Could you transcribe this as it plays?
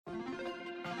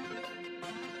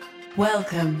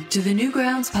Welcome to the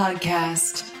Newgrounds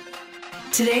Podcast.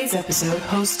 Today's episode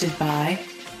hosted by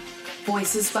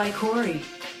Voices by Corey.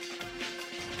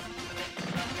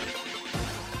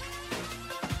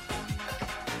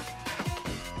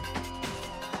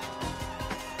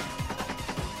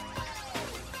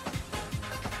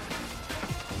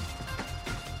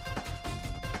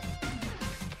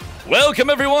 Welcome,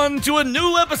 everyone, to a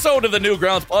new episode of the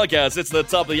Newgrounds Podcast. It's the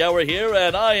top of the hour here,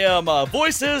 and I am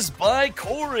Voices by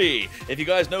Corey. If you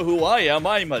guys know who I am,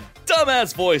 I'm a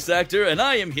dumbass voice actor, and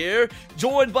I am here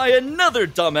joined by another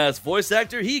dumbass voice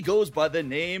actor. He goes by the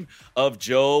name of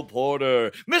Joe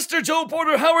Porter. Mr. Joe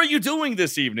Porter, how are you doing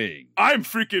this evening? I'm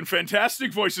freaking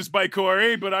fantastic, Voices by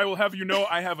Corey, but I will have you know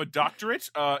I have a doctorate.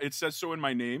 It says so in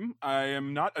my name. I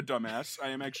am not a dumbass. I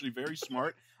am actually very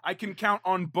smart. I can count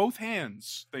on both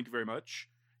hands. Thank you very much.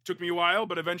 Took me a while,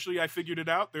 but eventually I figured it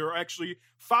out. There are actually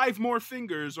 5 more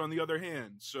fingers on the other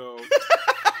hand. So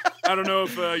I don't know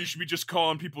if you should be just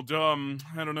calling people dumb.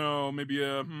 I don't know. Maybe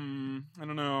I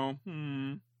don't know.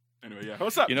 Anyway, yeah.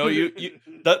 What's up? You know,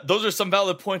 those are some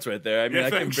valid points right there. I mean, Yeah, I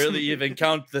can thanks. barely even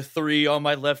count the 3 on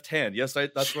my left hand. Yes,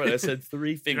 that's right. I said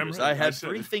 3 fingers. right. I had I said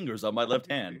 3 fingers on my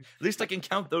left hand. At least I can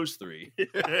count those 3.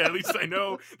 At least I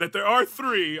know that there are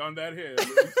 3 on that hand. At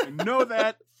least I know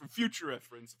that for future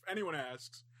reference. If anyone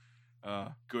asks.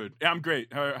 Good. Yeah, I'm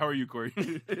great. How are you, Corey?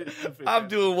 I'm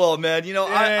doing well, man. You know,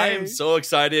 I am Yay. so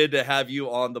excited to have you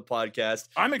on the podcast.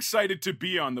 I'm excited to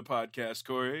be on the podcast,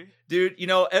 Corey. Dude, you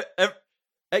know,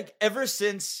 ever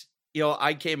since, you know,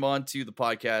 I came on to the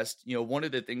podcast, you know, one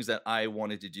of the things that I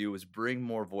wanted to do was bring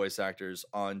more voice actors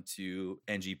onto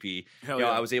NGP. Hell You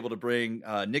know, yeah. I was able to bring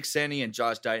Nick Sanny and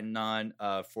Josh Dighton on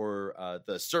for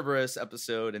the Cerberus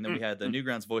episode, and then we had the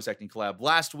Newgrounds voice acting collab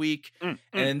last week.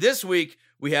 And this week,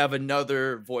 we have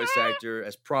another voice actor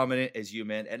as prominent as you,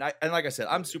 man. And like I said,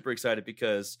 I'm super excited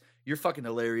because you're fucking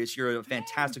hilarious. You're a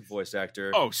fantastic voice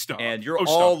actor. Oh, stop. And you're Oh,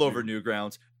 stop, all dude. over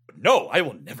Newgrounds. No, I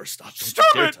will never stop. Don't Stop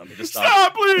you dare it! tell me to stop.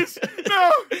 Stop, please!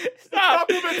 No! Stop.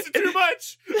 Compliments are too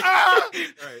much! Ah! All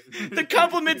right. The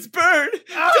compliments burn.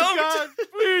 Oh, Don't. God!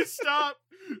 Please stop!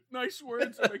 Nice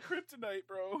words on my kryptonite,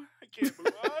 bro. I can't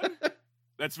move on.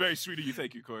 That's very sweet of you.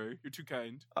 Thank you, Corey. You're too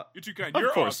kind. You're too kind. Of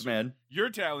You're course, awesome. man. You're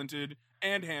talented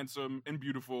and handsome and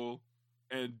beautiful.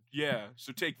 And yeah,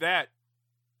 so take that,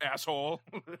 asshole.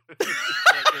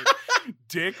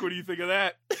 Dick, what do you think of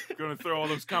that? Gonna throw all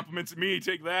those compliments at me.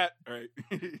 Take that. All right.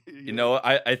 You know,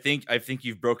 I think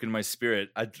you've broken my spirit.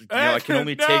 I can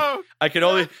only No! I can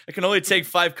only take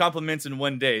 5 compliments in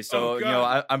one day. So Oh, you know,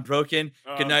 God. I'm broken.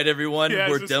 Good night, everyone. yeah,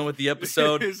 is We're this- done with the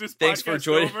episode. Is this Thanks for podcast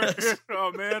joining over? us.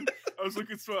 Oh man, I was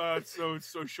looking so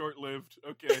short lived.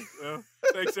 Okay,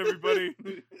 thanks everybody.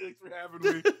 Thanks for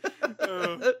having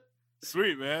me.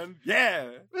 Sweet man. Yeah.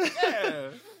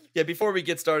 Yeah, before we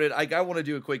get started, I want to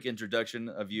do a quick introduction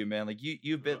of you, man. Like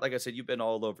you've been, like I said, you've been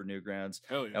all over Newgrounds.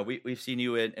 Hell yeah. We've seen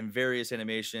you in various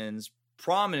animations,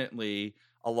 prominently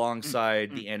alongside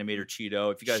the animator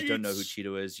Cheeto. If you guys don't know who Cheats.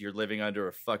 Cheeto is, you're living under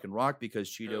a fucking rock because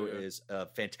Cheeto Hell yeah. is a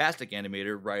fantastic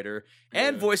animator, writer,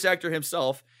 and Yeah. voice actor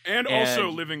himself. And also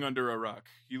And- living under a rock.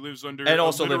 He lives under And a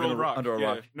also literal living rock. under a Yeah.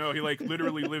 rock. No, he like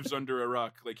literally lives under a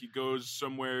rock. Like he goes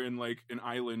somewhere in like an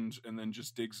island and then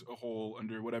just digs a hole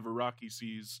under whatever rock he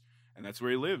sees, and that's where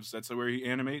he lives. That's where he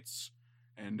animates.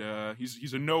 And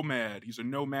he's a nomad. He's a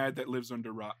nomad that lives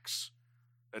under rocks.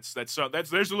 That's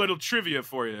there's a little trivia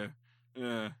for you.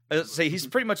 Say he's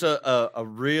pretty much a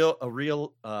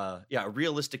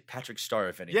realistic Patrick Star,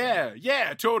 if anything.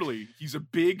 Yeah, totally. He's a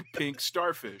big pink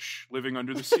starfish living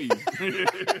under the sea.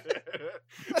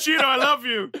 Cheeto, I love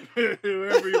you.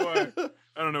 Wherever you are.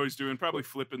 I don't know what he's doing. Probably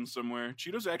flipping somewhere.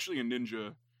 Cheeto's actually a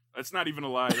ninja. That's not even a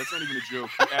lie. That's not even a joke.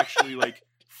 He actually like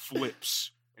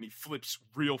flips. And he flips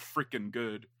real freaking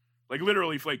good. Like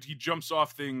literally, like he jumps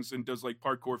off things and does like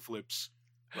parkour flips.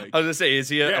 Like, I was gonna say, is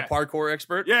he a Yeah. parkour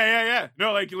expert? yeah.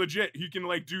 No, like legit. He can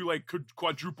like do like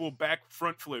quadruple back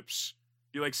front flips.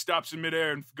 He like stops in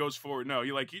midair and goes forward. No,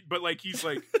 he's like he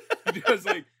does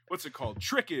like what's it called?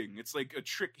 Tricking. It's like a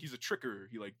trick. He's a tricker.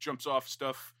 He like jumps off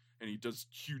stuff and he does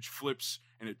huge flips,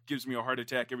 and it gives me a heart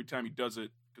attack every time he does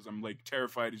it because I'm like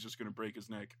terrified he's just gonna break his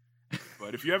neck.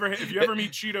 But if you ever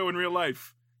meet Cheeto in real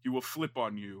life, he will flip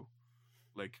on you,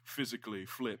 like physically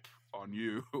flip on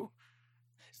you.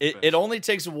 It only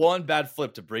takes one bad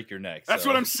flip to break your neck. That's so.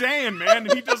 what I'm saying, man.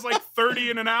 And he does like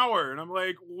 30 in an hour. And I'm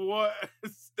like, what?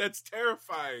 That's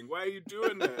terrifying. Why are you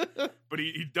doing that? But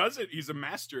he does it. He's a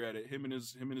master at it. Him and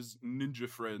his ninja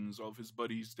friends, all of his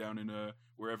buddies down in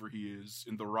wherever he is,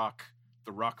 in the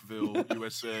Rockville,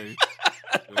 USA.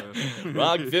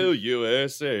 Rockville,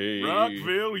 USA.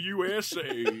 Rockville,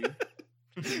 USA.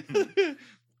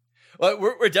 Well,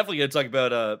 we're definitely going to talk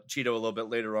about Cheeto a little bit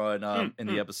later on in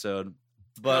the episode.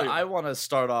 But I want to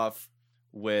start off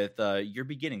with your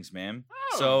beginnings, man.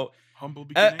 Oh, so humble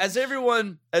beginnings. as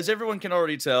everyone can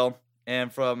already tell,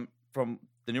 and from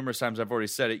the numerous times I've already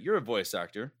said it, you're a voice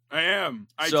actor. I am.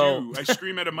 I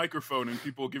scream at a microphone and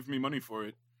people give me money for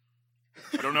it.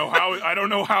 I don't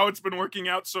know how it's been working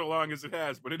out so long as it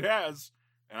has, but it has.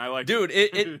 And I like Dude,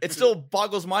 it still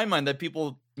boggles my mind that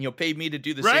people, paid me to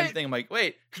do the same thing. I'm like,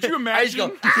 wait. Could you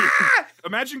imagine?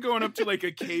 Imagine going up to like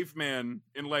a caveman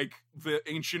in like the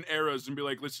ancient eras and be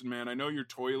like, listen, man, I know you're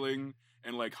toiling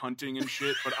and like hunting and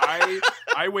shit, but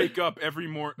I wake up every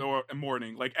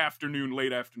morning, like afternoon,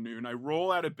 late afternoon. I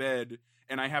roll out of bed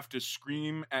and I have to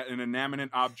scream at an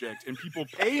inanimate object, and people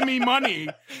pay me money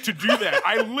to do that.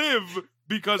 I live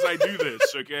because I do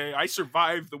this, okay? I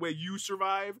survive the way you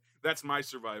survive. That's my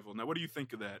survival. Now, what do you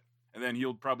think of that? And then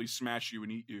he'll probably smash you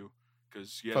and eat you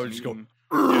because he hasn't eaten.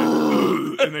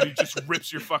 And then he just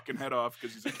rips your fucking head off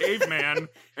because he's a caveman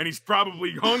and he's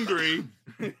probably hungry.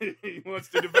 He wants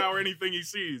to devour anything he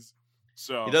sees.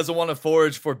 So he doesn't want to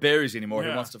forage for berries anymore. He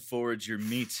wants to forage your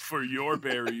meat. For your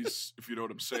berries, if you know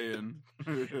what I'm saying.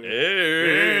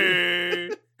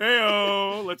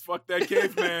 Hey-o, let's fuck that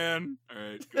caveman. All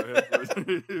right, go ahead. What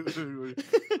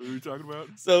are we talking about?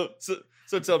 So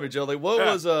tell me, Joe, like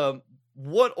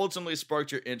what ultimately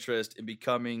sparked your interest in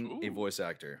becoming a voice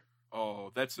actor?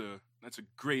 Oh, that's a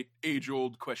great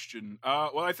age-old question.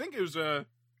 Well, I think it was when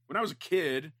I was a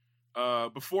kid,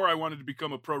 before I wanted to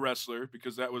become a pro wrestler,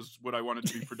 because that was what I wanted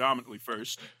to be predominantly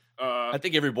first. I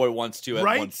think every boy wants to at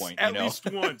one point. At least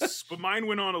once. But mine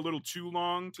went on a little too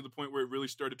long to the point where it really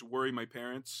started to worry my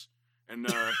parents. And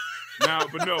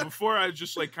before I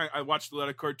just like I watched a lot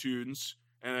of cartoons,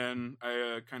 and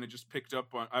I kind of just picked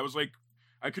up on. I was like,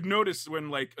 I could notice when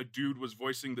like a dude was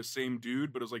voicing the same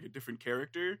dude, but it was like a different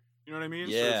character. You know what I mean?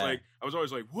 Yeah. So it's like I was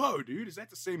always like, "Whoa, dude, is that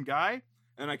the same guy?"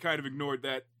 And I kind of ignored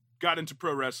that. Got into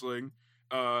pro wrestling,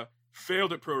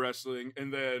 failed at pro wrestling,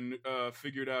 and then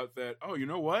figured out that, oh, you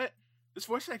know what? This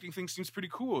voice acting thing seems pretty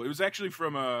cool. It was actually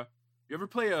from you ever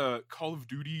play a Call of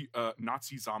Duty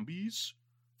Nazi Zombies?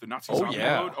 The Nazi Zombie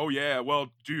mode? Oh yeah.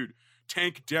 Well, dude,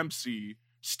 Tank Dempsey,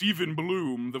 Stephen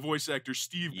Bloom, the voice actor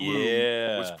Steve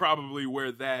Bloom, was probably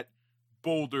where that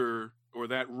boulder or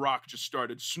that rock just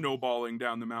started snowballing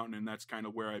down the mountain, and that's kind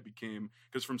of where I became.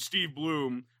 Because from Steve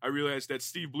Bloom, I realized that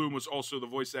Steve Bloom was also the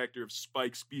voice actor of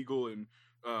Spike Spiegel and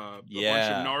a bunch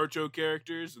of Naruto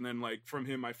characters, and then like from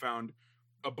him I found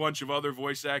a bunch of other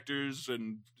voice actors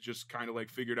and just kind of like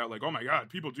figured out like, oh my god,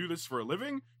 people do this for a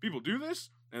living? People do this?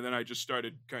 And then I just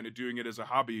started kind of doing it as a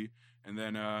hobby, and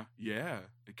then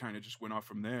it kind of just went off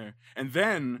from there. And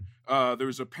then there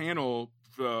was a panel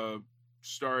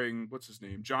starring, what's his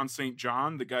name? John St.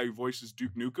 John, the guy who voices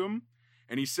Duke Nukem.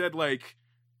 And he said, like,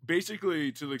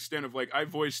 basically to the extent of, like, I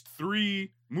voiced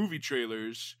 3 movie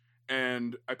trailers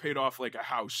and I paid off, like, a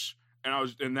house. And I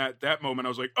was, in that moment, I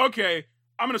was like, okay,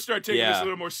 I'm going to start taking this a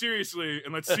little more seriously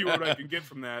and let's see what I can get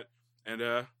from that. And,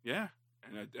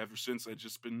 ever since, I've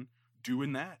just been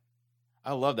doing that.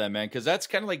 I love that, man, because that's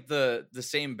kind of like the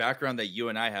same background that you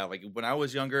and I have. Like when I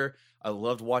was younger, I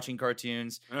loved watching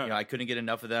cartoons. Yeah. I couldn't get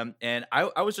enough of them, and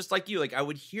I was just like you. Like I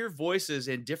would hear voices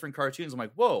in different cartoons. I'm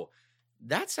like, whoa,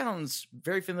 that sounds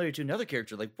very familiar to another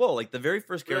character. Like, whoa, like the very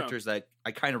first characters that I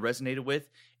kind of resonated with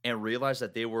and realized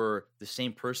that they were the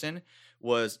same person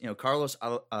was Carlos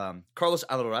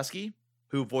Alaraski,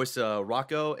 who voiced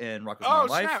Rocco in Rocco's Modern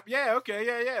Life. Snap. Yeah,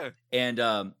 okay, yeah. And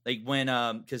like when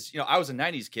because I was a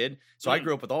 90s kid, so I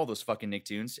grew up with all those fucking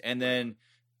Nicktoons. And then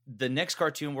the next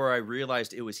cartoon where I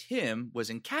realized it was him was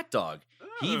in Cat Dog.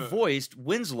 He voiced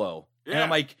Winslow. And I'm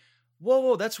like,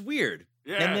 whoa, that's weird.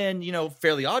 Yeah. And then,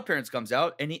 Fairly Odd Parents comes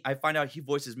out and I find out he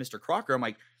voices Mr. Crocker. I'm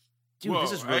like, dude,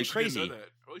 this is really crazy. Didn't know that.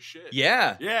 Holy shit.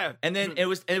 Yeah. And then it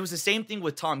was the same thing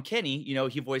with Tom Kenny.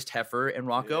 He voiced Heifer and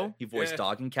Rocco. Yeah. He voiced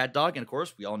Dog and Cat Dog, and of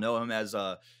course we all know him as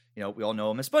SpongeBob.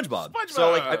 SpongeBob.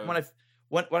 So like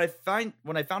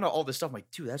when I found out all this stuff, I'm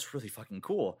like, dude, that's really fucking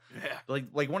cool. Yeah.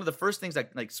 Like one of the first things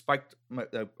that like spiked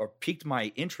or piqued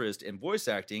my interest in voice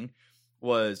acting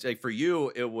was, like, for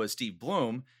you it was Steve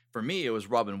Bloom. For me, it was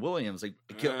Robin Williams. Like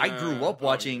I grew up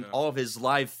watching all of his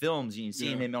live films,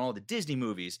 seeing him in all the Disney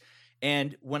movies.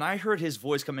 And when I heard his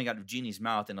voice coming out of Genie's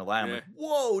mouth in Aladdin, I'm like,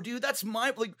 whoa, dude, that's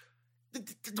what the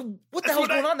hell's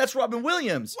going on? That's Robin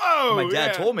Williams. Whoa, my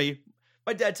dad told me.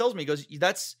 My dad tells me, he goes,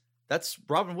 that's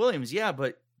Robin Williams. Yeah,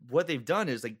 but what they've done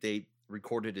is like they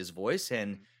recorded his voice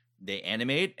and they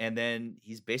animate, and then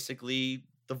he's basically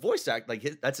the voice act,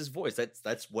 like that's his voice.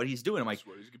 That's what he's doing. I'm like, That's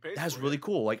what he's getting paid that's for, really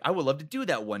cool. Like, I would love to do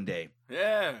that one day.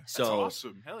 Yeah, that's So,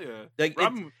 awesome. Hell yeah. Like,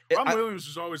 Robin Williams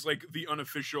is always like the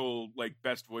unofficial like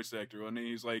best voice actor, and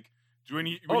he's like when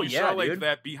you saw like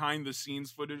that behind the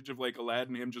scenes footage of like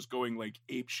Aladdin, him just going like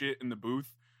ape shit in the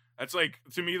booth. That's like,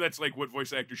 to me, that's like what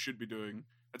voice actors should be doing.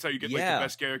 That's how you get like the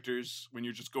best characters, when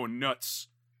you're just going nuts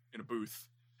in a booth.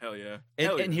 Hell yeah.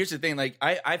 And here's the thing, like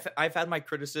I've had my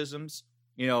criticisms.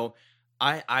 You know,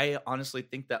 I honestly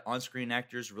think that on-screen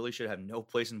actors really should have no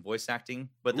place in voice acting,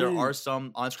 but there are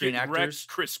some on-screen actors.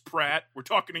 Chris Pratt, we're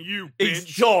talking to you,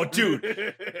 bitch. Oh,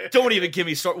 dude, don't even get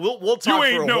me started. We'll talk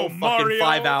for a whole fucking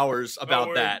 5 hours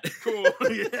about that. Cool.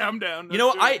 Yeah, I'm down. You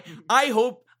know,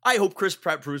 I hope Chris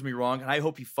Pratt proves me wrong, and I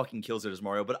hope he fucking kills it as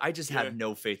Mario, but I just have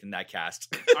no faith in that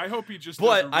cast. I hope he just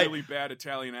does a really bad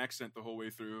Italian accent the whole way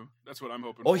through. That's what I'm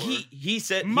hoping for. He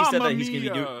said that he's going to be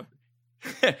doing...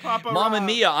 Mamma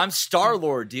Mia, I'm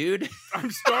Star-Lord, dude.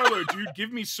 I'm Star-Lord, dude.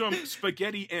 Give me some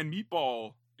spaghetti and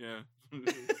meatball. Yeah.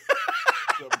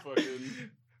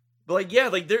 But like, yeah,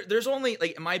 like there's only,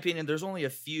 like, in my opinion, there's only a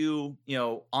few, you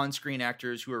know, on-screen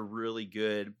actors who are really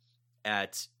good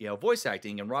at, you know, voice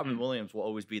acting, and Robin Williams will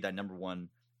always be that number one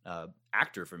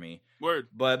actor for me. Word.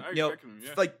 But you know,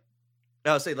 like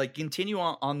I'll say, like, continue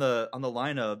on the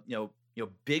line of, you know,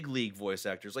 big league voice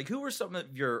actors. Like, who are some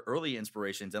of your early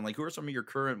inspirations, and like who are some of your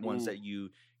current ones that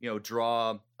you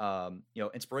draw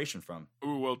inspiration from?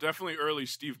 Ooh, well, definitely early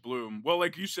Steve Bloom. Well,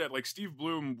 like you said, like Steve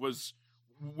Bloom was,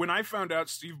 when I found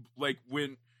out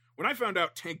when I found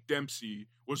out Tank Dempsey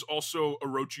was also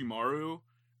Orochimaru,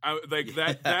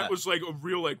 that was like a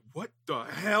real, like, what the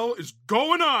hell is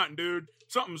going on, dude?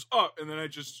 Something's up. And then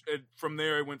from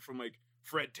there I went from like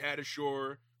Fred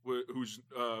Tatasciore, who's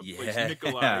plays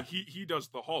Nikolai. He does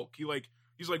the Hulk.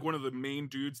 He's like one of the main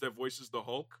dudes that voices the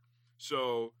Hulk.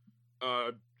 So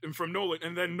and from Nolan,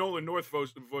 and then Nolan North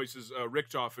voices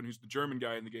Richtofen, who's the German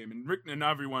guy in the game.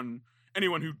 And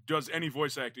anyone who does any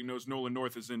voice acting knows Nolan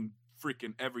North is in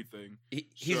freaking everything.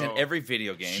 He's in every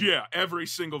video game. Yeah, every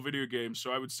single video game.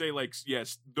 So I would say, like,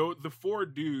 yes, the 4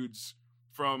 dudes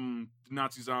from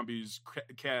Nazi Zombies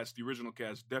cast, the original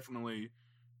cast, definitely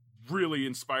really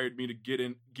inspired me to get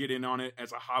in on it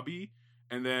as a hobby.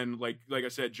 And then like I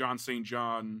said, John St.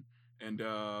 John and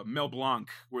Mel Blanc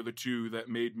were the 2 that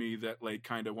made me, that like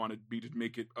kind of wanted me to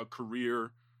make it a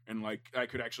career, and like I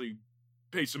could actually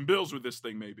pay some bills with this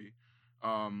thing maybe.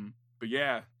 But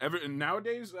yeah, and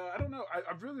nowadays I don't know,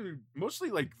 I've really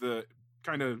mostly like the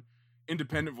kind of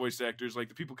independent voice actors, like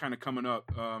the people kind of coming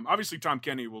up. Obviously Tom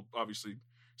Kenny will obviously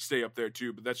stay up there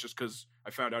too, but that's just because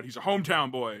I found out he's a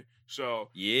hometown boy. So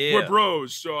yeah, we're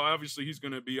bros. So obviously he's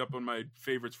gonna be up on my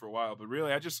favorites for a while. But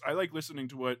really, I like listening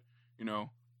to what, you know,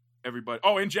 everybody.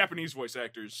 Oh, and Japanese voice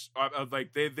actors,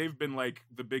 like they've been like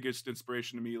the biggest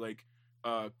inspiration to me, like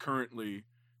currently,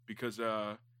 because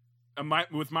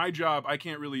with my job I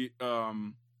can't really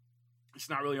it's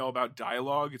not really all about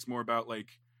dialogue. It's more about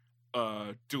like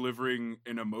delivering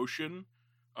an emotion.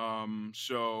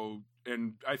 So,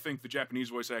 and I think the Japanese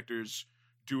voice actors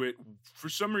do it for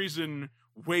some reason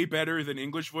way better than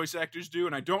English voice actors do,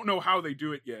 and I don't know how they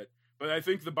do it yet, but I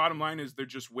think the bottom line is they're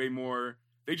just way more,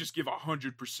 they just give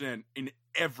 100% in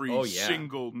every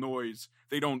single noise.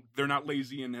 They're not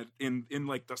lazy in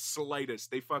like the slightest.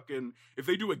 They fucking, if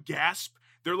they do a gasp,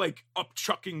 they're like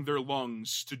upchucking their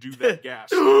lungs to do that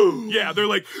gasp. Yeah, they're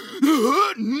like,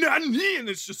 Nani, and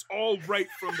it's just all right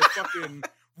from the fucking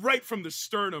right from the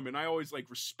sternum. And I always like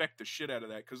respect the shit out of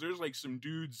that, because there's like some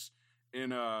dudes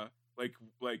in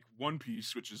like One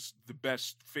Piece, which is the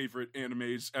best favorite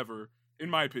animes ever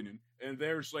in my opinion, and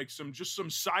there's like some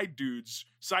side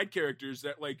characters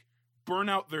that like burn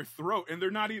out their throat, and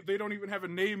they don't even have a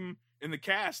name in the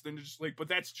cast, and just like,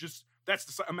 but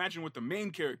imagine what the main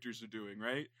characters are doing,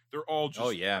 right? They're all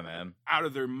just man, out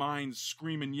of their minds,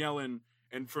 screaming, yelling.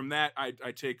 And from that,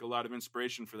 I take a lot of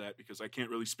inspiration for that, because I can't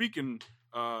really speak in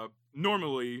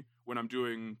normally when I'm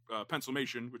doing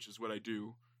pencilmation, which is what I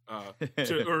do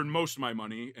to earn most of my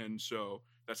money. And so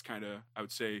that's kind of, I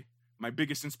would say, my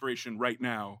biggest inspiration right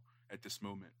now at this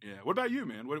moment. Yeah. What about you,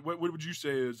 man? What would you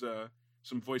say is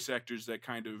some voice actors that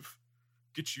kind of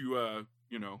get you,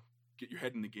 get your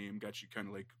head in the game, got you kind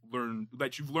of like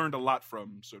that you've learned a lot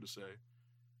from, so to say?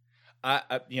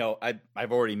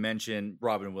 I've already mentioned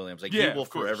Robin Williams. Like, he will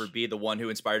forever be the one who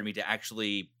inspired me to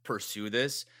actually pursue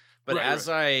this. But as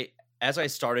I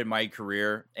started my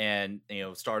career and,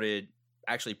 started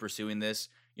actually pursuing this,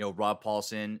 Rob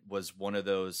Paulsen was one of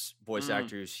those voice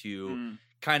actors who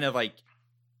kind of like,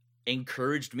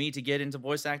 encouraged me to get into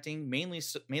voice acting,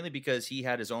 mainly because he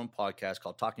had his own podcast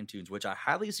called Talking Tunes, which I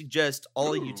highly suggest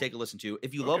all of you Ooh. take a listen to.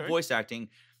 If you love Okay. voice acting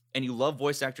and you love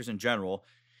voice actors in general,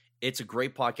 it's a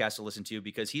great podcast to listen to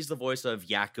because he's the voice of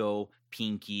Yakko,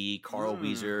 Pinky, Carl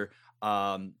Weezer,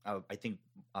 I think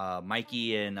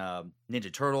Mikey and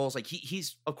Ninja Turtles. Like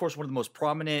he's of course one of the most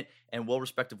prominent and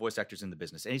well-respected voice actors in the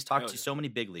business, and he's talked Hell to yeah. so many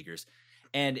big leaguers.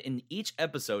 And in each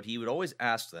episode, he would always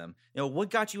ask them, what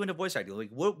got you into voice acting? Like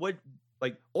what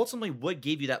ultimately what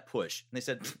gave you that push? And they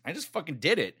said, I just fucking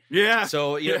did it. Yeah.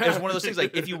 So it's one of those things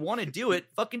like if you want to do it,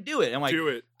 fucking do it. And I'm like, do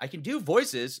it. I can do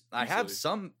voices. I have Easily.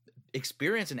 some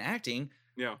experience in acting.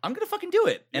 Yeah. I'm gonna fucking do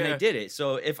it, and I Yeah. did it.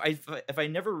 So if I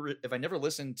never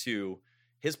listened to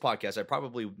his podcast, I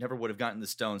probably never would have gotten the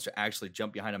stones to actually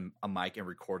jump behind a mic and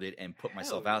record it and put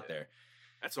myself Hell out yeah. there.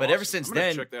 That's But awesome. ever since I'm gonna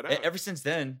then, check that out. ever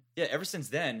since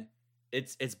then,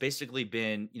 it's basically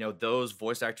been those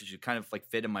voice actors who kind of like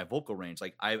fit in my vocal range.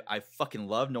 Like I fucking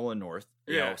love Nolan North,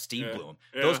 Steve Yeah. Bloom.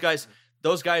 Yeah.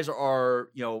 Those guys are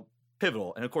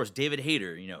pivotal, and of course David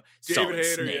Hayter. Solid David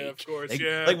Hayter, Snake. yeah, of course, Like,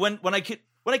 yeah. like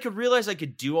when I could realize I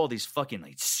could do all these fucking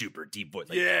like super deep voice,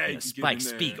 like, Yeah, you can get Spike in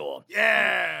there. Spiegel.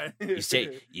 Yeah. You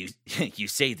say you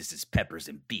say this is peppers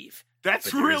and beef.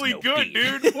 That's but there is really no good,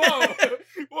 beef. dude. Whoa.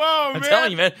 Whoa, I'm man.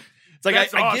 telling you, man. It's like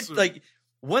That's I awesome. get like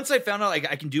once I found out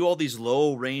like I can do all these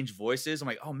low range voices, I'm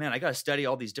like, oh man, I gotta study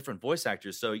all these different voice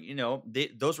actors. So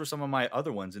those were some of my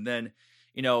other ones, and then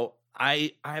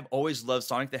I have always loved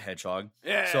Sonic the Hedgehog.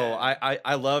 Yeah. So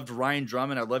I loved Ryan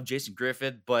Drummond, I loved Jason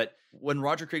Griffith, but when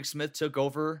Roger Craig Smith took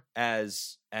over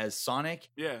as Sonic,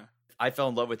 Yeah. I fell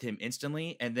in love with him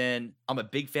instantly. And then I'm a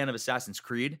big fan of Assassin's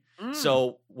Creed. Mm.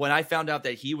 So when I found out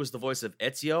that he was the voice of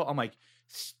Ezio, I'm like,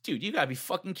 dude, you gotta be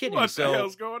fucking kidding me. What the So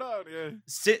hell's going on? Yeah.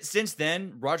 since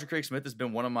then, Roger Craig Smith has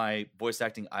been one of my voice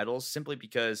acting idols simply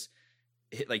because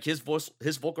like his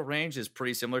vocal range is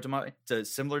pretty similar to mine,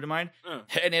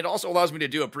 and it also allows me to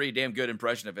do a pretty damn good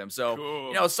impression of him. So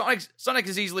Cool. Sonic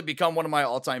has easily become one of my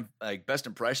all-time like best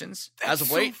impressions That's as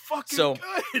of late. so fucking So-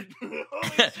 good. Holy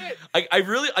shit. I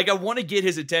really like. I want to get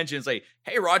his attention. It's like,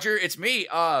 hey, Roger, it's me,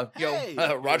 Hey.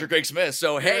 Roger Craig Smith.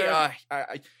 So hey, Yeah.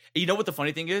 you know what the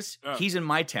funny thing is? Uh. He's in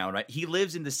my town, right? He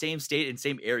lives in the same state and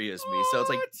same area as me. So it's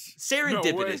like What?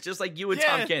 serendipitous, No way. just like you and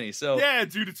Yeah. Tom Kenny. So Yeah,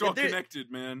 dude, it's all there- connected,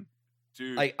 man.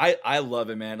 Dude. like I love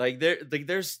it, man. Like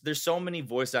there's so many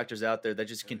voice actors out there that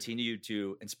just continue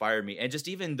to inspire me, and just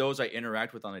even those I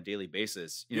interact with on a daily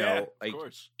basis. of Like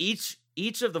course.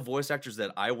 each of the voice actors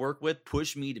that I work with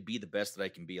push me to be the best that I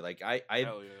can be. Like Hell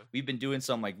yeah. we've been doing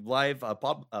some like live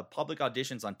public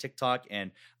auditions on TikTok,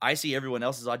 and I see everyone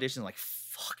else's auditions like,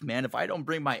 fuck, man, if I don't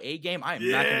bring my A game, I am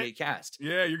not Yeah. gonna get cast.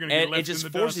 Yeah, you're gonna And get it left just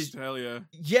in the forces- dust. Hell yeah.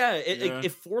 Yeah, Yeah.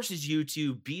 it forces you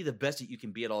to be the best that you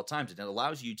can be at all times, and it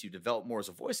allows you to develop more as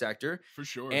a voice actor. For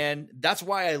sure. And that's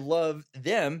why I love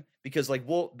them, because like,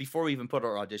 before we even put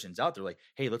our auditions out, they're like,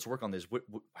 hey, let's work on this.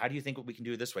 How do you think we can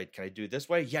do it this way? Can I do it this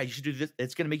way? Yeah, you should do this.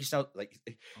 It's gonna make you sound like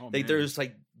Oh, like man. there's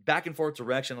like back and forth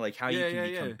direction, like how you Yeah, can yeah,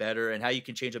 become yeah. better and how you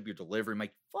can change up your delivery. I'm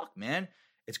like, fuck, man,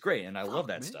 it's great, and I love Fuck,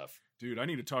 that man. stuff. Dude, I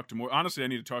need to talk to more. Honestly, I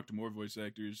need to talk to more voice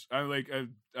actors.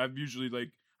 I've usually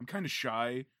like I'm kind of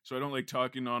shy, so I don't like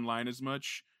talking online as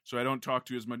much. So I don't talk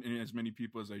to as many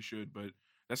people as I should. But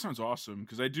that sounds awesome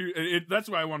because I do. That's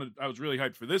why I was really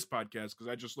hyped for this podcast because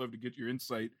I just love to get your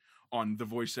insight on the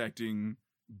voice acting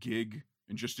gig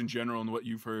and just in general and what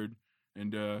you've heard.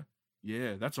 And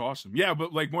yeah, that's awesome. Yeah,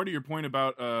 but like more to your point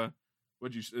about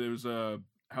what'd you say? It was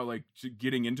how like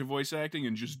getting into voice acting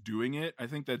and just doing it. I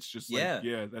think that's just like,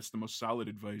 yeah, that's the most solid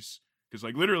advice. Because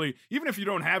like literally, even if you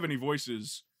don't have any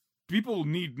voices, people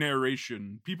need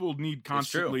narration. People need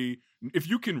constantly. If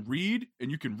you can read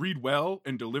and you can read well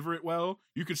and deliver it well,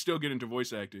 you could still get into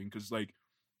voice acting. Because like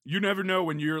you never know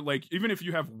when you're like, even if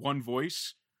you have one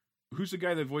voice. Who's the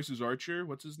guy that voices Archer?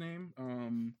 What's his name?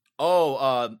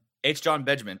 H. John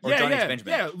Benjamin or John H.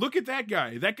 Benjamin. Yeah, look at that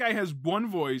guy. That guy has one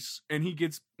voice, and he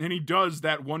does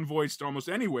that one voice to almost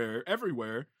anywhere,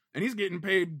 everywhere, and he's getting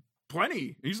paid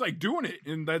plenty. He's like doing it,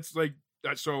 and that's like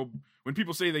that. So when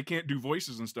people say they can't do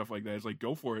voices and stuff like that, it's like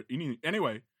go for it.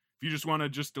 Anyway, if you just want to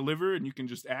just deliver and you can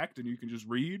just act and you can just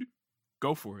read,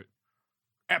 go for it.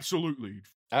 Absolutely.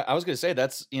 I was gonna say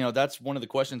that's one of the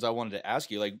questions I wanted to ask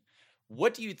you. Like,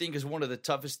 what do you think is one of the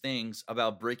toughest things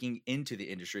about breaking into the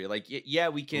industry? Like, yeah,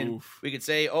 we could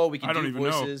say, oh, we I can don't do even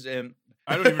know. voices, and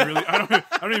I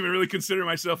don't even really consider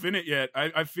myself in it yet.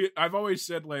 I've always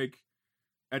said like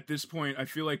at this point I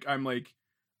feel like I'm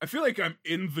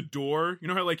in the door. You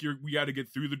know how like we got to get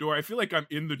through the door. I feel like I'm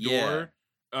in the door.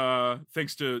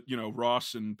 Thanks to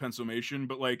Ross and Pencilmation,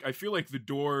 but like I feel like the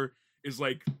door is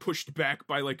like pushed back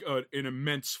by like an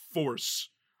immense force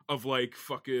of like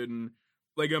fucking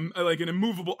like an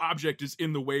immovable object is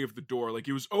in the way of the door. Like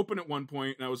it was open at one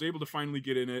point and I was able to finally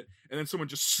get in it, and then someone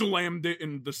just slammed it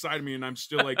in the side of me, and I'm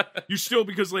still like you still,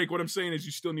 because like what I'm saying is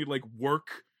you still need like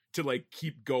work to like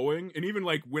keep going. And even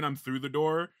like when I'm through the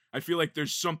door, I feel like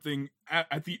there's something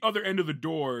at the other end of the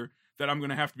door that I'm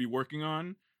gonna have to be working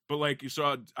on. But like,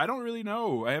 so I don't really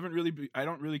know. I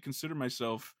don't really consider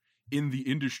myself in the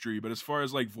industry. But as far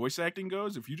as like voice acting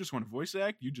goes, if you just want to voice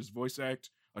act, you just voice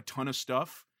act a ton of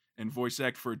stuff and voice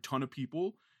act for a ton of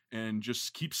people and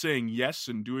just keep saying yes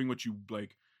and doing what you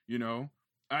like, you know.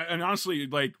 And honestly,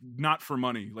 like, not for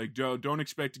money. Like, don't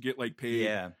expect to get like paid.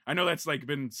 Yeah. I know that's like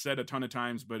been said a ton of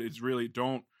times, but it's really,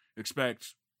 don't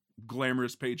expect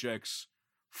glamorous paychecks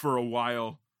for a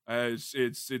while, as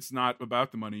it's not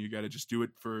about the money. You got to just do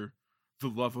it for the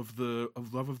love of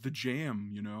the jam,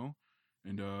 you know.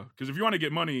 And because if you want to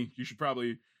get money, you should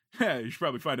probably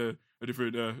find a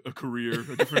different a career,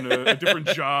 a different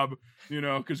job, you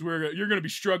know, because you're gonna be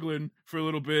struggling for a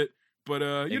little bit. But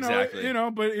Exactly. you know,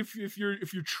 but if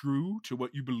you're true to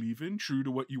what you believe in, true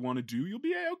to what you want to do, you'll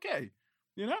be okay.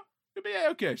 You know, you'll be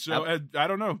okay. So I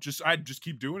don't know, I just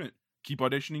keep doing it, keep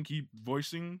auditioning, keep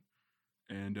voicing,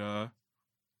 and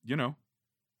you know,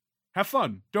 have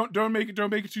fun. Don't make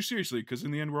it too seriously, because in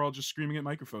the end we're all just screaming at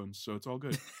microphones, so it's all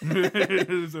good.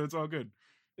 So it's all good.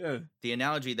 Yeah. The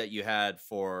analogy that you had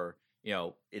for, you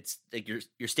know, it's like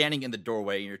you're standing in the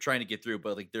doorway and you're trying to get through,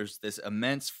 but like there's this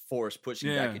immense force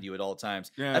pushing back at you at all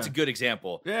times. Yeah. That's a good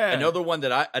example. Yeah. Another one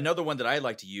that I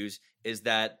like to use is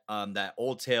that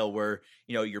old tale where,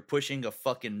 you know, you're pushing a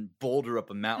fucking boulder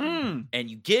up a mountain and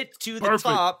you get to the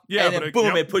top, and then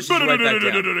boom, it pushes you right back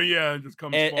down. Yeah, it just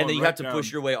comes and then you right have to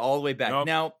push your way all the way back. Yep.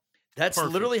 Now, that's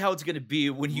Perfect. literally how it's going to be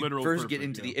when you Literal first get perfect,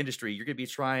 into the yeah. industry. You're going to be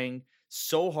trying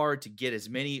so hard to get as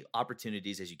many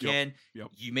opportunities as you can. Yep.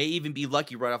 You may even be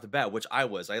lucky right off the bat, which I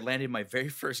was. I landed my very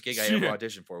first gig I ever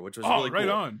auditioned for, which was really cool. Right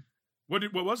on.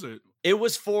 What was it? It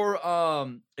was for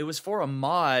a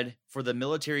mod for the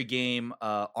military game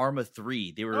Arma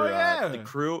 3. They were the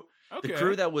crew. Okay. The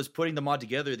crew that was putting the mod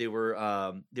together, they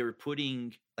were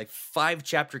putting like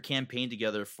 5-chapter campaign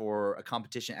together for a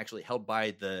competition actually held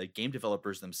by the game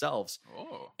developers themselves.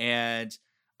 Oh. And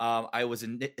I was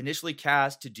initially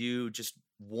cast to do just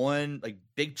one like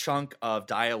big chunk of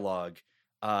dialogue,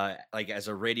 like as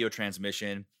a radio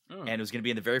transmission. Oh. And it was going to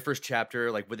be in the very first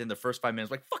chapter, like within the first 5 minutes.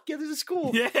 Like, fuck yeah, this is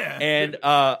cool. Yeah. And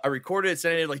I recorded it,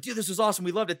 sent it, like, dude, this was awesome.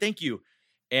 We loved it. Thank you.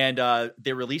 And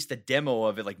they released a demo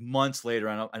of it like months later,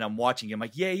 and I'm watching it. I'm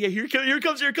like, yeah, here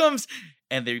it comes.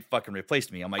 And they fucking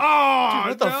replaced me. I'm like, oh,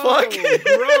 dude, what the fuck?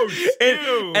 Gross.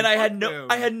 and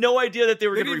I had no idea that they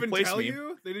were They going to didn't even replace tell me.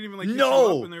 you? They didn't even like No.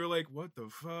 hit you up and they were like, what the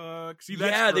fuck? See,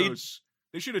 that's gross.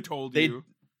 They should have told you.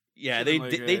 Yeah,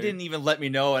 Should've they didn't even let me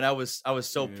know, and I was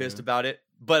so pissed about it.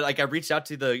 But like, I reached out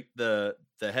to the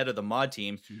head of the mod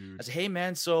team. Dude. I said, "Hey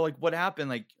man, so like, what happened?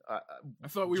 Like, I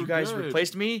thought we you were guys good.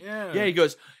 replaced me." Yeah. He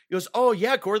goes, "Oh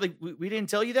yeah, Corey, like we didn't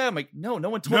tell you that." I'm like, "No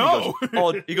one told me." He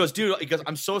goes, he goes, "Dude," he goes,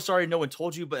 "I'm so sorry, no one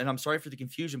told you, and I'm sorry for the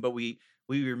confusion, but we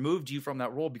removed you from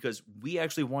that role because we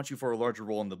actually want you for a larger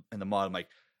role in the mod." I'm like,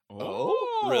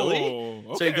 "Oh, really?"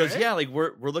 Okay. So he goes, "Yeah, like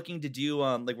we're looking to do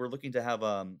we're looking to have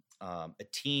a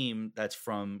team that's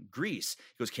from Greece."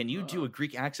 He goes, "Can you do a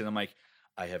Greek accent?" I'm like,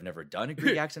 "I have never done a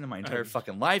Greek accent in my entire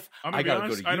fucking life. I gotta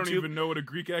go to YouTube." I don't even know what a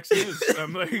Greek accent is.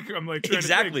 I'm like trying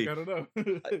Exactly. to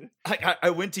think. I don't know. I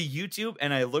went to YouTube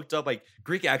and I looked up like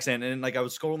Greek accent, and like I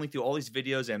was scrolling through all these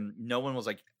videos and no one was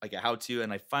like a how to,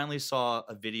 and I finally saw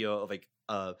a video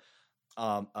of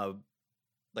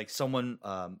like someone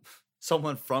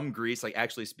from Greece like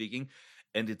actually speaking,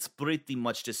 and it's pretty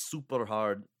much just super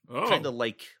hard, kind of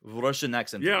like Russian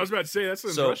accent. Yeah, I was about to say that's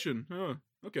in Russian. Huh.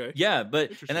 Okay. Yeah, but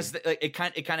and that's it.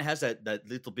 Kind of has that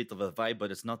little bit of a vibe,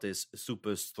 but it's not as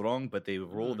super strong. But they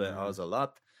roll the R's a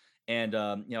lot, and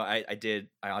you know, I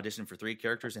auditioned for 3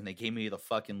 characters, and they gave me the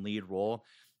fucking lead role.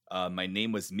 My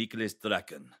name was Mikhalis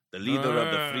Draken, the leader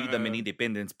of the Freedom and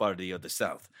Independence Party of the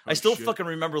South. I still fucking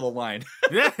remember the line.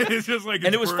 Yeah, it's just like,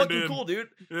 and it was fucking cool, dude.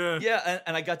 Yeah,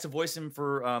 and I got to voice him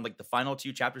for like the final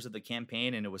 2 chapters of the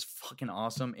campaign, and it was fucking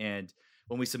awesome. And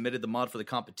when we submitted the mod for the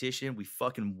competition, we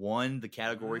fucking won the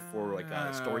category for like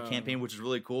a story campaign, which is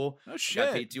really cool. Oh shit!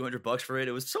 Got paid $200 for it.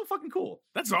 It was so fucking cool.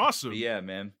 That's awesome. But yeah,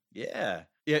 man. Yeah.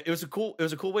 It was a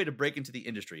cool way to break into the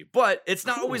industry, but it's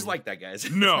not always like that, guys.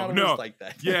 It's No, not always like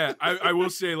that. Yeah, I will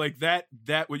say like that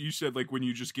what you said, like when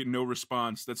you just get no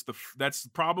response, that's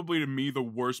probably to me the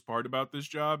worst part about this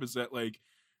job, is that like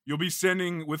you'll be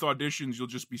sending with auditions, you'll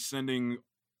just be sending,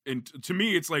 and to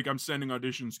me it's like I'm sending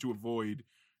auditions to avoid.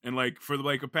 And like for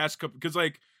like a past couple, because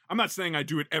like I'm not saying I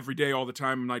do it every day all the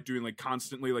time. I'm not doing like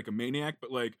constantly like a maniac,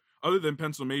 but like other than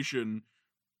Pencilmation,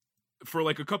 for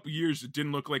like a couple years, it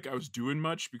didn't look like I was doing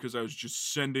much because I was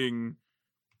just sending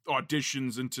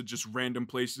auditions into just random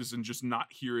places and just not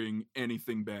hearing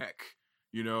anything back,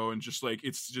 you know, and just like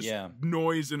it's just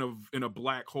noise in a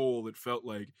black hole. It felt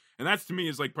like, and that's to me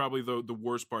is like probably the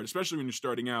worst part, especially when you're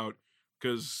starting out,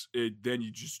 because then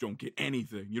you just don't get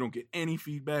anything. You don't get any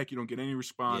feedback. You don't get any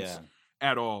response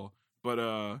at all.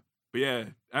 But yeah,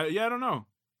 I don't know.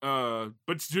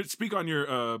 But to speak on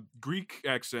your Greek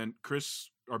accent, Chris,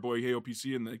 our boy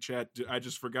HeyOPC in the chat, I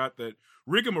just forgot that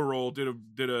Rigmarole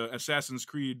did a Assassin's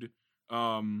Creed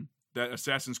that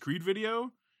Assassin's Creed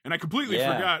video, and I completely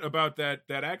forgot about that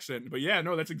accent. But yeah,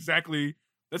 no, that's exactly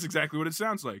what it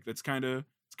sounds like. It's kind of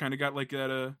got like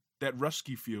that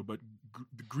Rusky feel, but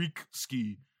the Greek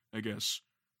ski, I guess.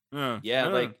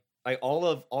 Like all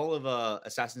of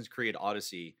Assassin's Creed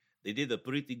Odyssey, they did a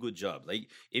pretty good job. Like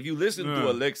if you listen to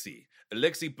Alexei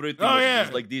pretty much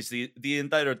is like this the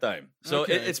entire time. So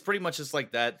it's pretty much just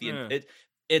like that.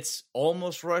 It's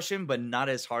almost Russian, but not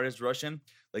as hard as Russian.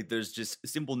 Like there's just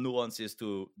simple nuances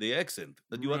to the accent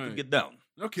that you have to get down.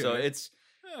 Okay. So it's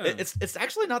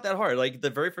actually not that hard. Like the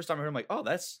very first time I heard, I'm like, oh,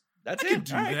 that's I could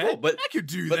do that. Cool. But I could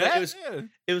do that.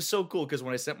 It was so cool because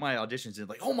when I sent my auditions in,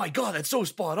 like, oh my god, that's so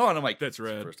spot on. I'm like, that's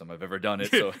right. The first time I've ever done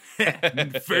it. So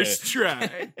first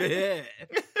try.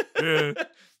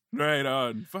 Right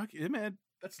on. Fuck it, man.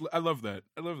 I love that.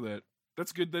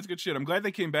 That's good. That's good shit. I'm glad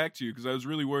they came back to you because I was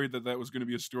really worried that was going to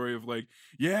be a story of like,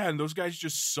 yeah, and those guys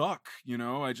just suck. You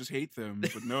know, I just hate them.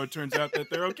 But no, it turns out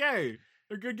that they're okay.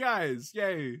 They're good guys.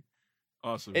 Yay.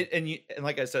 Awesome. And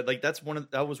like I said, like that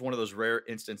was one of those rare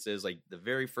instances. Like the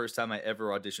very first time I ever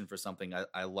auditioned for something,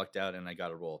 I lucked out and I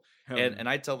got a role. And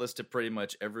I tell this to pretty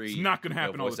much every it's not gonna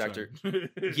happen voice all the actor. Time.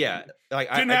 Yeah, like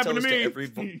Didn't happen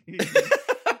to me.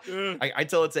 I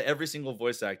tell it to every single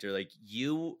voice actor. Like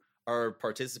you are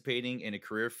participating in a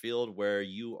career field where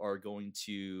you are going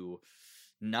to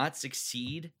not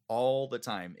succeed all the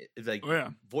time. It's like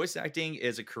voice acting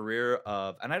is a career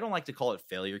of, and I don't like to call it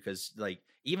failure because like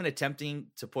even attempting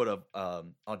to put a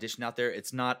audition out there,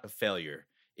 it's not a failure.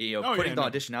 You know, putting the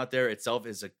audition out there itself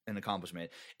is an accomplishment.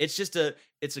 It's just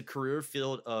it's a career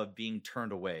field of being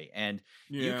turned away, and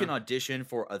you can audition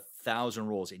for 1,000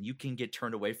 roles, and you can get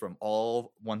turned away from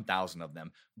all 1,000 of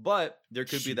them. But there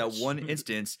could be that one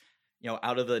instance. You know,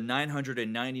 out of the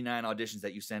 999 auditions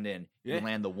that you send in, you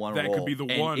land the one role. That could be the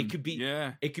one. It could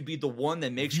be the one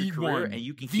that makes your career, and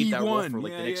you can keep that role for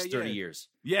like the next 30 years.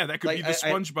 Yeah, that could be the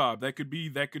SpongeBob. That could be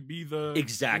the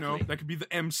exactly. You know, that could be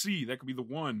the MC. That could be the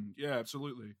one. Yeah,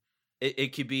 absolutely.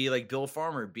 It could be like Bill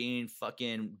Farmer being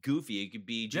fucking Goofy. It could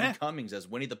be Jim Cummings as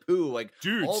Winnie the Pooh. Like,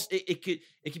 dude, it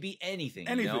could be anything.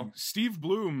 Anything. You know? Steve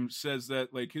Bloom says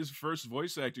that like his first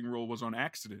voice acting role was on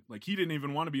accident. Like he didn't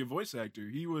even want to be a voice actor.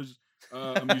 He was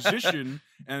a musician,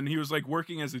 and he was like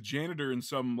working as a janitor in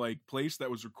some like place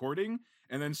that was recording.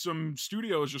 And then some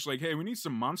studio was just like, "Hey, we need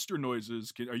some monster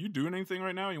noises. Are you doing anything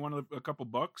right now? You want a couple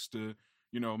bucks to,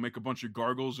 you know, make a bunch of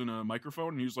gargles in a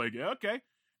microphone?" And he was like, "Yeah, okay."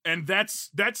 And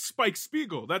that's Spike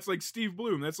Spiegel. That's like Steve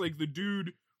Bloom. That's like the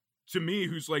dude to me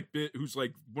who's like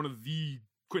one of the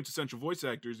quintessential voice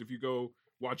actors. If you go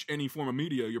watch any form of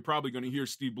media, you're probably going to hear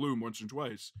Steve Bloom once or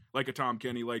twice, like a Tom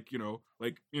Kenny, like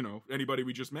anybody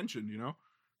we just mentioned, you know.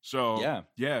 So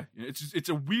yeah, it's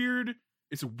a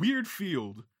weird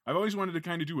field. I've always wanted to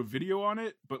kind of do a video on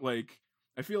it, but like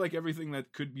I feel like everything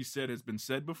that could be said has been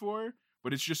said before.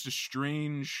 But it's just a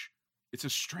strange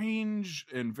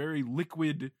and very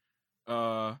liquid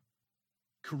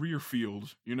career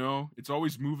field, you know. It's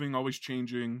always moving, always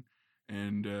changing,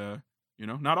 and you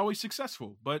know, not always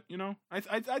successful, but you know,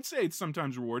 I'd say it's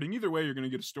sometimes rewarding. Either way, you're going to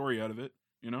get a story out of it,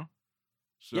 you know.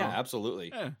 So, yeah,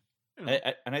 absolutely. Yeah, you know.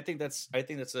 And I think that's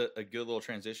a good little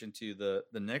transition to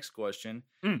the next question.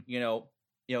 You know,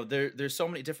 there's so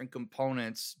many different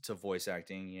components to voice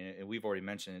acting. You know, and we've already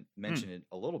mentioned it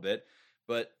a little bit,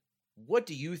 but what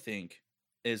do you think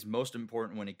is most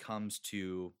important when it comes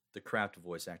to the craft of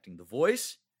voice acting? The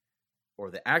voice or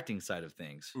the acting side of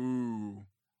things? Ooh.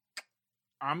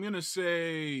 I'm going to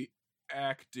say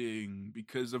acting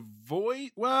because a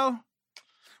voice, well,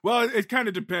 it kind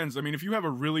of depends. I mean, if you have a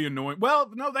really annoying,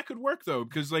 no, that could work though.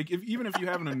 Because like, even if you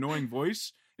have an annoying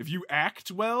voice, if you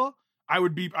act well,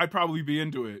 I'd probably be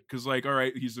into it. Because like, all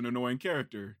right, he's an annoying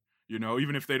character, you know,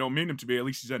 even if they don't mean him to be, at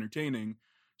least he's entertaining.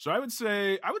 So I would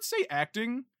say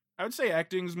acting. I would say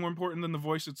acting is more important than the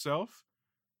voice itself.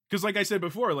 Because like I said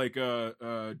before, like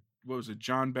what was it,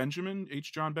 John Benjamin,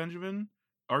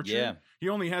 Archer? Yeah. He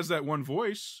only has that one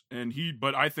voice,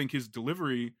 but I think his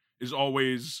delivery is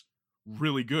always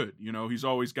really good. You know, he's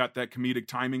always got that comedic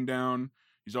timing down.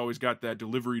 He's always got that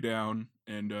delivery down,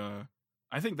 and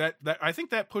I think that's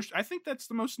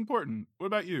the most important. What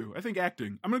about you? I think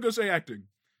acting. I'm gonna go say acting.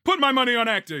 Put my money on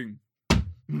acting.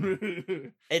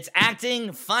 It's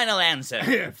acting. Final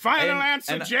answer. Final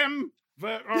answer, Jim.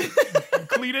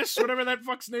 Cletus, whatever that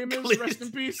fuck's name is. Cletus. Rest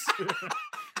in peace.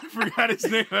 I forgot his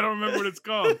name. I don't remember what it's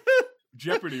called.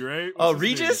 Jeopardy, right? Oh,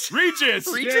 Regis? Regis.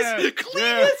 Regis? Yeah.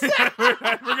 Cletus? Yeah.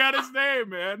 I forgot his name,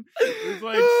 man. It was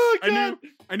like Oh, God.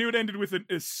 I knew it ended with an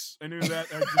is. I knew that.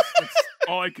 That's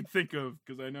all I could think of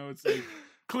because I know it's like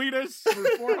Cletus for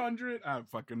 400. I don't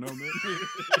fucking know, man.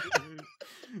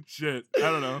 Shit, I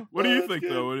don't know. What do you think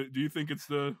though? Do you think it's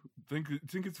think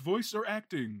it's voice or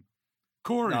acting?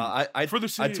 Corey, No, I for the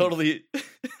save. I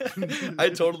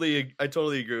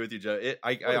totally agree with you, Joe.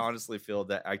 I honestly feel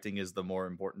that acting is the more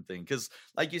important thing because,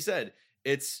 like you said,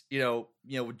 it's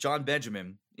with John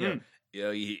Benjamin,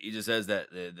 he just has that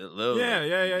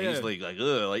he's like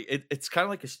ugh, like it's kind of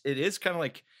like it is kind of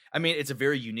like, I mean, it's a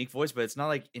very unique voice, but it's not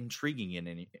like intriguing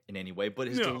in any way. But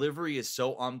his delivery is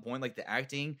so on point, like the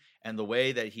acting and the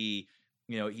way that he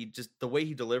the way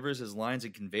he delivers his lines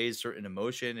and conveys certain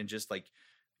emotion and just like.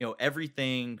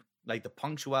 Everything, like the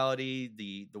punctuality,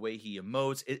 the way he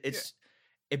emotes,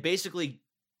 it basically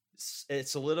it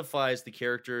solidifies the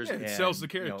characters and sells the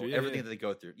character, everything that they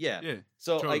go through. Yeah.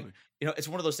 So totally. like it's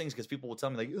one of those things because people will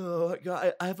tell me like, oh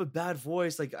God, I have a bad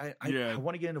voice, like I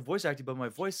want to get into voice acting, but my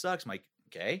voice sucks. I'm like,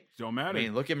 okay, don't matter. I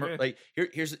mean, look at like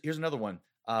here's another one.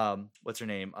 What's her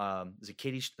name? Is it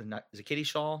Katie? Is it Katie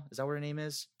Shaw? Is that what her name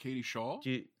is? Katie Shaw.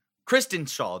 Kristen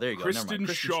Shaw. There you go. Kristen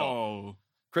Shaw.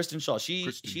 Kristen Shaw.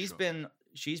 She's an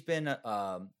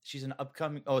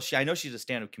upcoming. I know she's a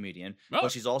stand-up comedian, but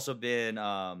she's also been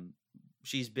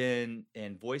she's been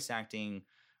in voice acting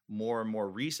more and more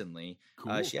recently.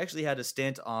 Cool. She actually had a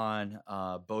stint on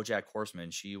BoJack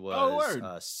Horseman. She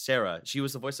was Sarah. She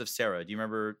was the voice of Sarah. Do you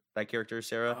remember that character,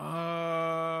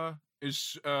 Sarah?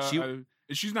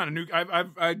 She's not a new.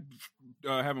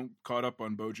 I haven't caught up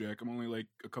on BoJack. I'm only like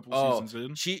a couple seasons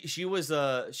in. She was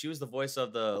the voice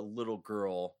of the little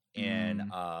girl in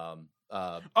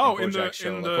in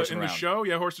the show,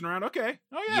 horsing around. Okay.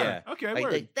 Oh yeah. Okay.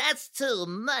 Like, that's too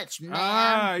much,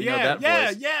 man.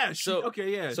 Yeah. So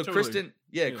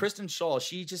totally. Kristen Shaw.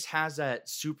 She just has that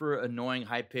super annoying,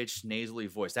 high pitched, nasally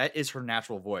voice. That is her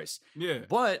natural voice. Yeah.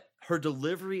 But her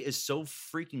delivery is so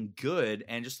freaking good,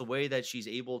 and just the way that she's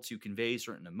able to convey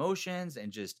certain emotions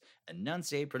and just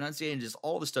pronunciate, and just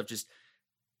all the stuff, just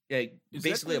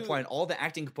basically applying all the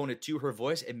acting component to her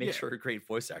voice, it makes her a great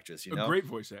voice actress. A great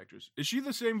voice actress. Is she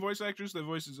the same voice actress that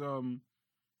voices?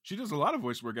 She does a lot of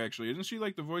voice work actually. Isn't she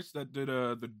like the voice that did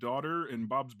the daughter in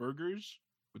Bob's Burgers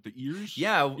with the ears?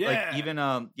 Yeah. Like even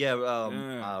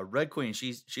Red Queen.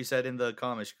 She said in the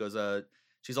comments, she goes,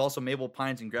 she's also Mabel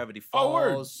Pines in Gravity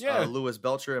Falls. Louis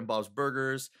Belcher in Bob's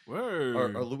Burgers. Word.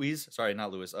 Or Louise. Sorry,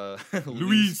 not Louis.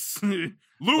 Louis.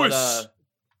 Louis.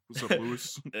 What's up,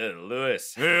 Louis? Hey,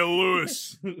 Louis. Hey,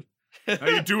 Louis. How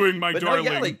you doing, my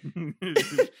darling?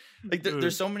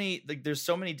 There's so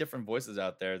many different voices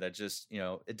out there that just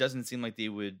it doesn't seem like they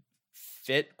would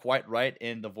fit quite right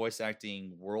in the voice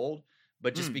acting world.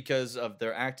 But just because of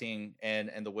their acting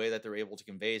and the way that they're able to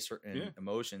convey certain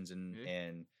emotions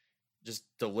and just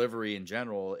delivery in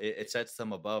general, it sets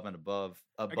them above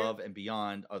and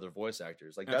beyond other voice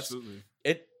actors. Like Absolutely.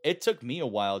 It took me a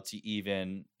while to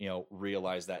even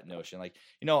realize that notion. Like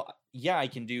I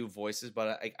can do voices,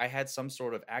 but I had some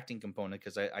sort of acting component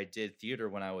because I did theater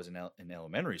when I was in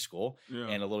elementary school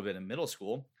and a little bit in middle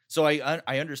school. So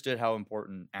I understood how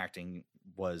important acting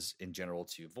was in general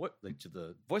to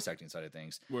the voice acting side of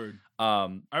things. Word.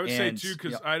 I would say too,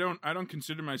 because I don't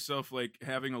consider myself like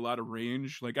having a lot of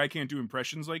range. Like I can't do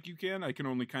impressions like you can. I can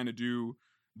only kind of do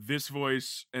this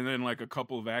voice and then like a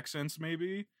couple of accents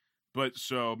maybe. But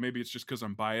so maybe it's just because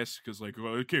I'm biased because like,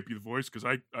 well, it can't be the voice because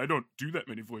I don't do that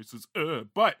many voices.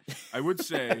 But I would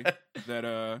say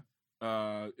that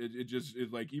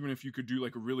it like, even if you could do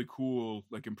like a really cool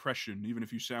like impression, even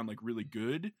if you sound like really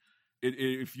good,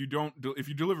 if you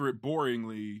deliver it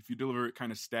boringly, if you deliver it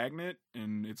kind of stagnant,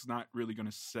 and it's not really going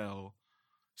to sell,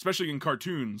 especially in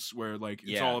cartoons where like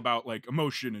it's all about like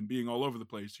emotion and being all over the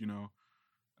place.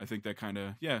 I think that kind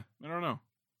of I don't know.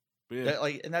 But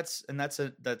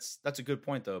that's a good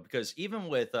point though, because even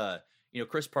with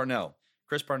Chris Parnell,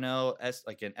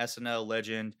 like an SNL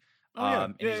legend.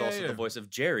 And he's also the voice of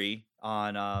Jerry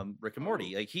on Rick and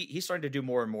Morty. Like he's starting to do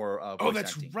more and more voice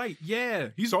that's acting. right. Yeah,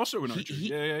 he's also an Archer.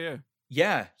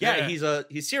 Yeah.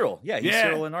 He's Cyril. Yeah, he's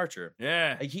Cyril in Archer.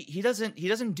 Yeah. Like, he doesn't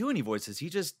do any voices. He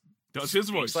just Does his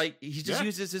speaks voice. like he just Yeah.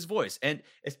 uses his voice, and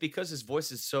it's because his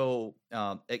voice is so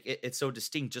it's so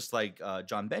distinct, just like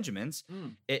John Benjamin's.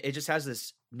 Mm. It just has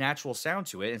this natural sound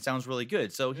to it and sounds really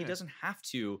good. So he Yeah. doesn't have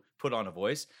to put on a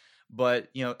voice, but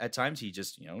at times he's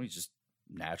just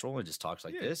natural and just talks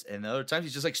like Yeah. this, and other times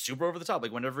he's just like super over the top.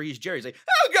 Like whenever he's Jerry, he's like,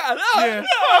 "Oh God, oh, Yeah. no!"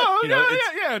 Oh,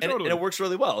 it's- yeah, and, totally. and it works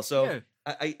really well. So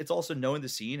Yeah. it's also knowing the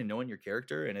scene and knowing your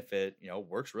character, and if it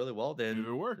works really well, then If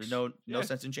it works. there's no Yeah.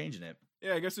 sense in changing it.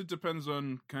 Yeah, I guess it depends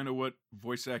on kind of what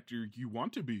voice actor you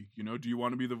want to be. Do you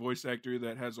want to be the voice actor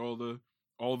that has all the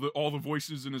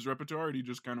voices in his repertoire, or do you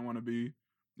just kind of want to be,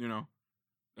 the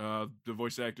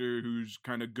voice actor who's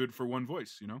kind of good for one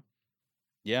voice?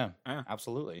 Yeah, Yeah.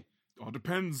 absolutely. All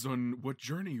depends on what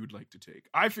journey you'd like to take.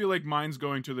 I feel like mine's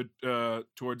going to the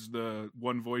towards the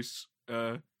one voice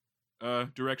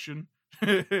direction.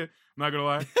 I'm not gonna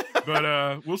lie,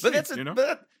 but we'll see.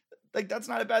 But that's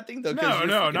not a bad thing though. 'cause No, your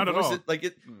no, fucking not at voice all. is-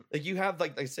 like you have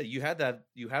like I said, you have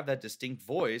that distinct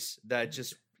voice that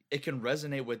just it can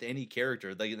resonate with any character.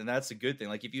 And that's a good thing.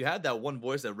 Like if you had that one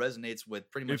voice that resonates with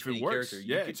pretty much if it any works, character,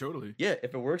 yeah, totally. yeah,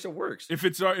 if it works, it works.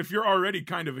 If you're already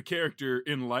kind of a character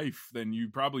in life, then you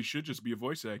probably should just be a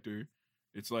voice actor.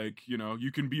 It's like,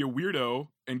 you can be a weirdo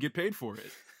and get paid for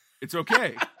it. It's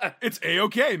okay. It's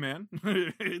A-okay, man.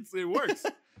 It works.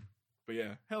 But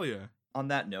yeah, hell yeah. On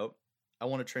that note, I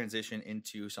want to transition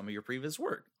into some of your previous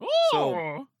work.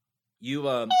 Oh, You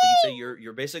like you say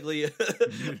you're basically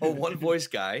a one voice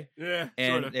guy, yeah,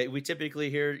 and sorta. we typically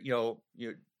hear your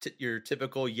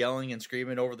typical yelling and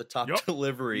screaming over the top Yup.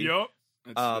 delivery. Yup.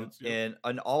 That's- yup. And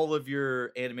on all of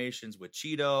your animations with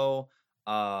Cheeto,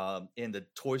 in the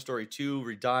Toy Story 2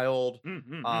 Redialed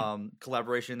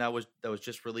collaboration that was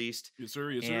just released, Yes,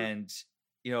 sir. Yes, sir. and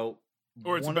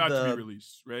Or it's one about of to the- be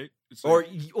released, right? It's or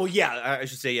like, yeah, I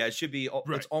should say it should be.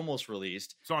 Right. It's almost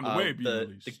released. it's on the way to be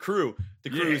released. The crew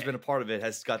who's Yeah. been a part of it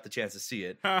has got the chance to see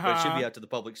it, but it should be out to the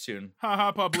public soon.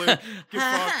 Haha, public. Get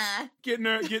fucked. Get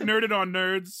nerded on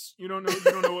nerds. You don't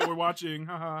know what we're watching.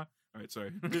 Haha. All right,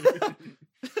 sorry.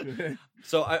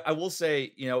 So I will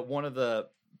say, one of the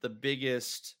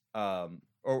biggest or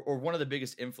one of the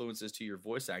biggest influences to your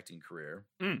voice acting career,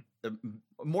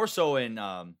 more so in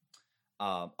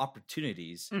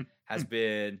opportunities, has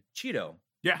been Cheeto.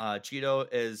 Yeah. Cheeto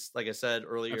is, like I said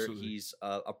earlier, Absolutely. he's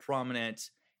a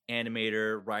prominent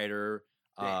animator, writer,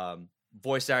 Yeah.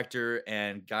 voice actor,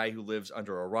 and guy who lives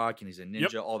under a rock, and he's a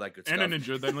ninja, Yep. all that good And stuff. a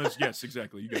ninja. Then let's yes,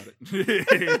 exactly. You got it.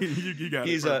 you got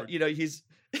He's it.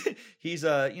 Perfect. he's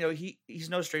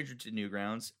no stranger to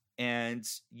Newgrounds, and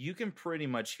you can pretty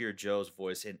much hear Joe's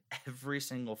voice in every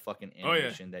single fucking Oh, yeah.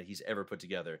 animation that he's ever put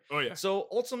together. Oh yeah. So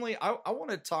ultimately, I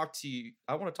want to talk to you.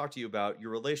 I want to talk to you about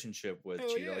your relationship with Hell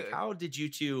Cheeto. Like, yeah. how did you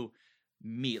two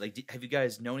meet? Like, have you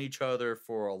guys known each other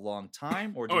for a long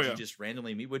time, or did Oh, you yeah. just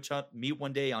randomly meet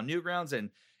one day on Newgrounds and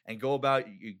go about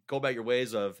your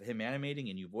ways of him animating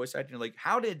and you voice acting? Like,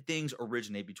 how did things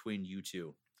originate between you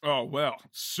two? Oh well,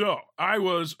 so I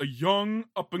was a young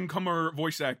up and comer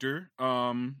voice actor.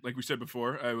 Like we said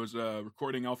before, I was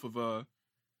recording off of I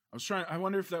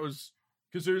wonder if that was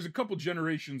because there's a couple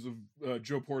generations of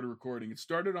Joe Porter recording. It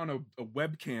started on a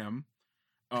webcam,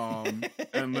 and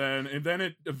then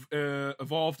it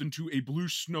evolved into a blue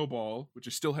snowball, which I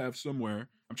still have somewhere.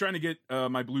 I'm trying to get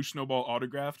my blue snowball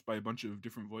autographed by a bunch of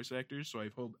different voice actors, so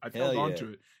I've held Hell on yeah.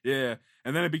 to it. Yeah,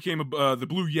 and then it became the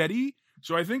Blue Yeti.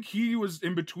 So I think he was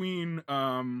in between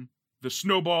the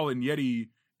Snowball and Yeti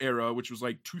era, which was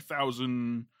like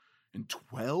 2012,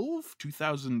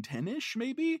 2010-ish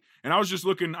maybe. And I was just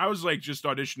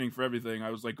auditioning for everything. I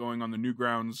was like going on the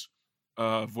Newgrounds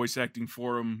voice acting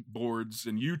forum boards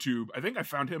and YouTube. I think I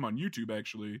found him on YouTube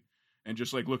actually, and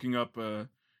just like looking up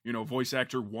voice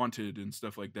actor wanted and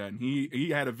stuff like that. And he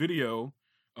had a video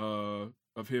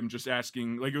of him just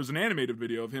asking, like it was an animated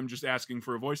video of him just asking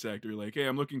for a voice actor, like, hey,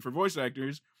 I'm looking for voice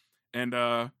actors. And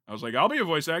I was like, I'll be a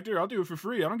voice actor. I'll do it for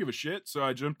free. I don't give a shit. So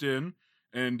I jumped in,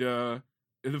 and the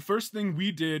first thing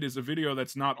we did is a video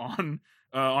that's not on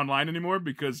online anymore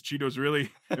because Cheeto's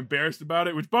really embarrassed about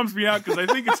it, which bums me out because I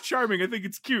think it's charming. I think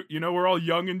it's cute. We're all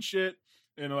young and shit.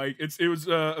 And like it was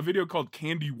a video called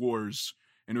Candy Wars,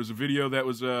 and it was a video that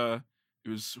was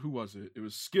who was it? It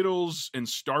was Skittles and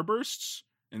Starbursts.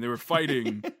 And they were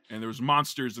fighting, and there was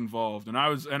monsters involved. And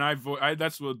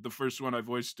that's what the first one I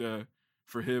voiced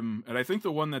for him. And I think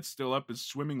the one that's still up is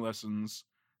Swimming Lessons.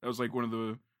 That was like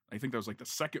I think that was like the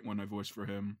second one I voiced for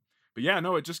him. But yeah,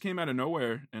 no, it just came out of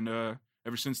nowhere. And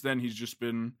ever since then, he's just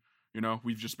been,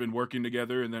 we've just been working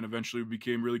together. And then eventually we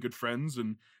became really good friends.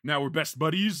 And now we're best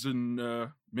buddies and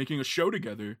making a show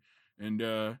together. And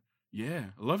yeah,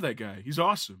 I love that guy. He's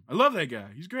awesome. I love that guy.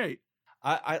 He's great.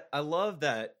 I love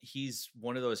that he's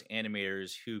one of those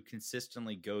animators who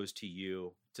consistently goes to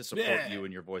you to support you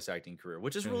in your voice acting career,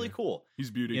 which is really cool.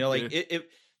 He's beauty. You know, like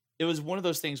it was one of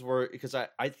those things where, because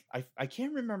I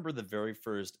can't remember the very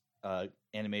first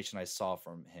animation I saw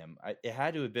from him. It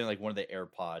had to have been like one of the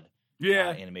AirPod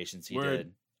animations he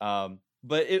did.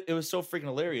 But it was so freaking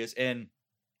hilarious, and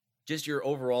just your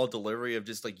overall delivery of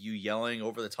just like you yelling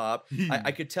over the top.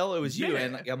 I could tell it was you,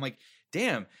 and I'm like,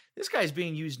 damn, this guy's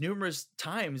being used numerous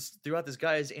times throughout this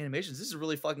guy's animations. This is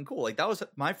really fucking cool. Like, that was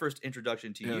my first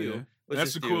introduction to you. Yeah. Was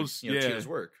that's the coolest. Cheeto's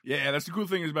work. Yeah, that's the cool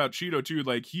thing about Cheeto too.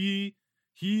 Like he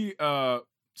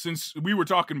since we were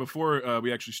talking before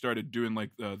we actually started doing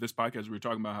like this podcast, we were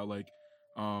talking about how like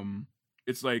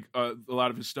it's like a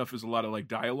lot of his stuff is a lot of like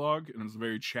dialogue and it's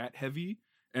very chat heavy.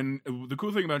 And the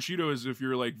cool thing about Cheeto is if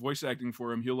you're like voice acting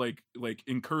for him, he'll like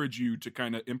encourage you to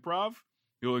kind of improv.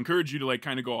 He'll encourage you to like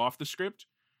kind of go off the script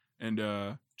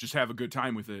and just have a good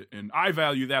time with it. And I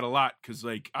value that a lot because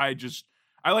like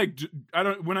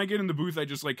when I get in the booth, I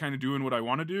just like kind of doing what I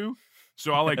want to do.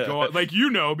 So I'll like go like,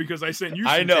 because I sent you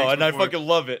some I know, and before, I fucking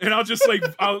love it. And I'll just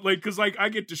because like I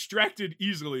get distracted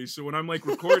easily. So when I'm like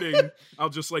recording, I'll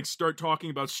just like start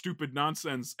talking about stupid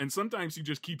nonsense. And sometimes he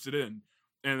just keeps it in.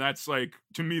 And that's like,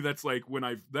 to me, that's like when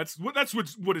that's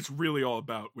what it's really all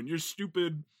about. When your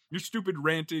stupid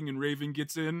ranting and raving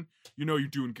gets in, you're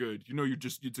doing good.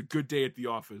 It's a good day at the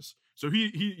office. So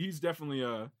he's definitely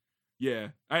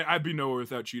I'd be nowhere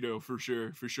without Cheeto for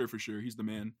sure. He's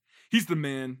the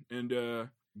man. And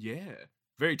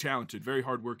very talented, very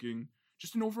hardworking,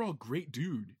 just an overall great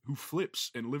dude who flips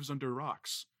and lives under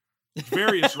rocks.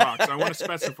 Various rocks. I want to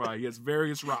specify. He has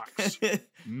various rocks.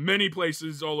 Many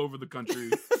places all over the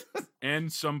country.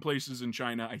 And some places in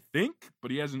China, I think.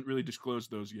 But he hasn't really disclosed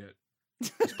those yet.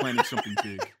 He's planning something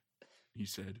big, he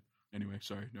said. Anyway,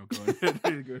 sorry. No, go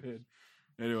ahead. Go ahead.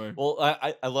 Anyway. Well,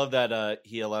 I love that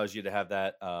he allows you to have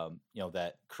that,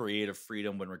 that creative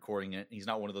freedom when recording it. He's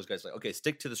not one of those guys like, okay,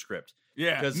 stick to the script.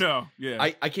 Yeah,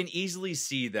 I can easily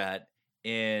see that.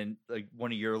 And like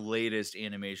one of your latest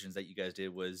animations that you guys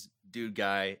did was Dude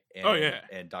Guy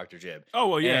and Dr. Jib. Oh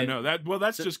well, yeah,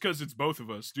 that's just because it's both of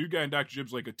us. Dude Guy and Dr.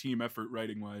 Jib's like a team effort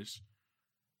writing wise.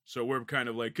 So we're kind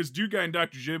of like, because Dude Guy and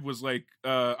Dr. Jib was like,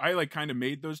 I like kind of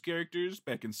made those characters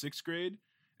back in 6th grade,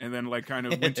 and then like kind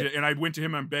of went to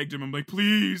him and begged him. I'm like,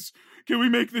 please, can we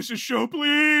make this a show,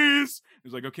 please?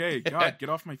 He's like, okay, God, get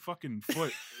off my fucking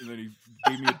foot. And then he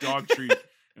gave me a dog treat.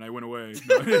 And I went away.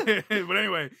 But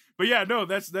anyway,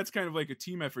 that's kind of like a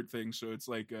team effort thing. So it's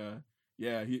like,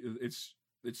 it's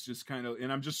just kind of,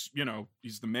 and I'm just,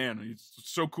 he's the man. It's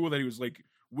so cool that he was like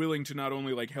willing to not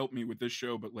only like help me with this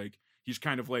show, but like he's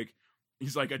kind of like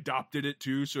he's like adopted it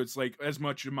too. So it's like as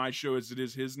much of my show as it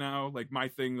is his now. Like my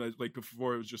thing, like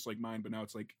before it was just like mine, but now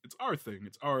it's like it's our thing.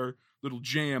 It's our little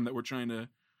jam that we're trying to,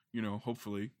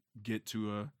 hopefully get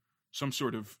to some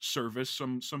sort of service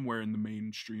somewhere in the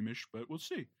mainstreamish, but we'll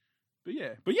see. But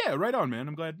yeah, right on, man.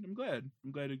 I'm glad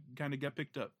it kind of got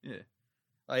picked up. Yeah.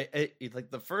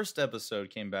 Like the first episode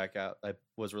came back out,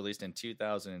 was released in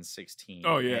 2016.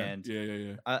 Oh yeah. And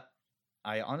yeah.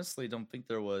 I honestly don't think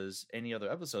there was any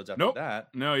other episodes after that.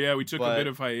 No, yeah, we took a bit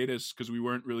of hiatus because we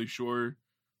weren't really sure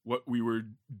what we were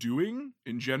doing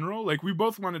in general. Like we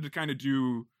both wanted to kind of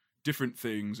do different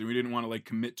things and we didn't want to like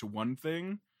commit to one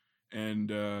thing.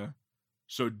 And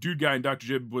so Dude Guy and Dr.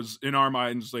 Jib was in our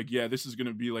minds like, yeah, this is going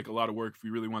to be like a lot of work if we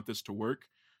really want this to work.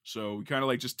 So we kind of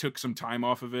like just took some time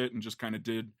off of it and just kind of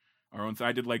did our own thing.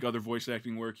 I did like other voice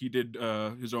acting work. He did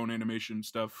his own animation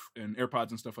stuff and AirPods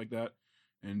and stuff like that.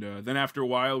 And then after a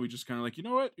while, we just kind of like, you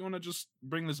know what? You want to just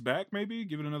bring this back maybe?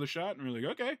 Give it another shot? And we're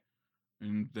like, okay.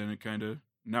 And then it kind of,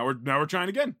 now we're trying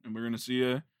again. And we're going to see,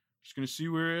 just going to see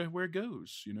where it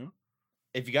goes,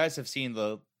 If you guys have seen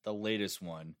the latest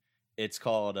one, it's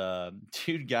called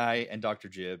Dude Guy and Dr.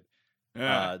 Jib,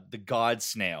 the God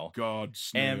Snail. God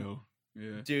Snail.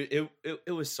 And, dude,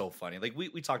 it was so funny. Like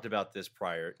we talked about this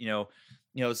prior.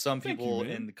 Some people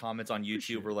in the comments on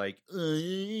YouTube were like,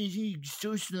 "He's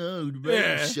so slow, the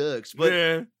writing sucks."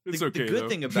 But it's okay. The good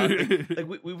thing about it,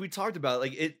 like we talked about,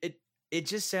 like it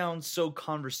just sounds so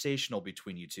conversational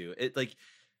between you two.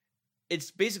 It's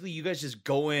basically you guys just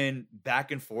going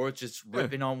back and forth, just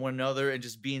ripping on one another and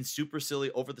just being super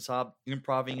silly, over the top,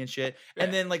 improvising and shit. Yeah.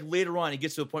 And then like later on, it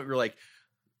gets to a point where you're like,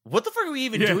 what the fuck are we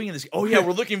even doing in this? Oh yeah,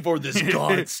 we're looking for this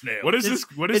God Snail. What is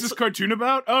this cartoon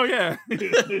about? Oh yeah.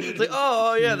 It's like,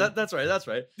 oh yeah, that's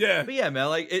right. Yeah. But yeah, man,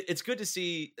 like it's good to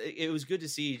see. It was good to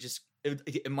see. Just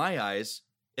in my eyes,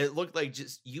 it looked like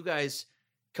just you guys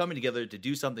coming together to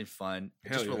do something fun,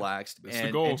 just relaxed, That's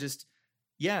the goal. And just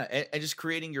Yeah, and just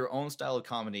creating your own style of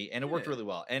comedy, and it worked Yeah. really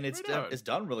well, and it's Right on. it's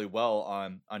done really well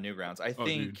on Newgrounds. I Oh, dude.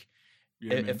 think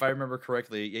Yeah, man. if I remember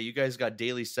correctly, yeah, you guys got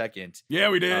daily second Yeah,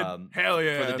 we did. Hell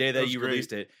yeah. for the day that was you great.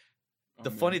 released it. Oh, The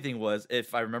man. funny thing was,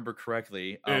 if I remember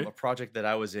correctly, Eh? a project that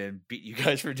I was in beat you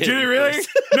guys for Did daily it really? first.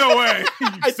 No way. You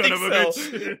I son think of a so.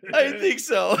 bitch. I think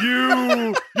so.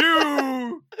 You.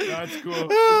 That's cool.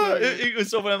 it was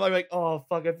so funny. I'm like, oh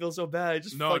fuck, I feel so bad. I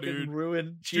just No, fucking dude.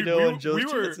 ruined Dude, Cheeto we- and Joe's we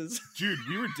were- chances. Dude,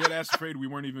 we were dead ass afraid we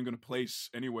weren't even gonna place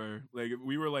anywhere. Like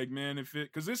we were like, man, if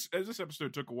it because this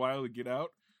episode took a while to get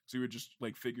out, so we were just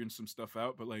like figuring some stuff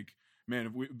out. But like, man,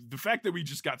 if the fact that we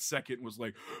just got second was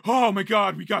like, oh my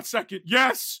god, we got second.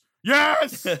 Yes,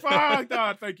 fuck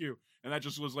that, thank you. And that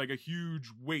just was like a huge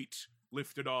weight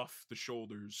lifted off the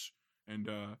shoulders. And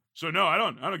so no, I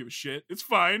don't give a shit. It's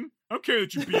fine. I don't care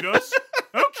that you beat us.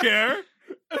 I don't care.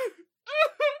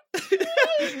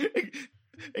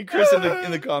 And Chris in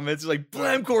the comments is like,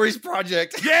 blame Corey's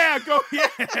project. Yeah,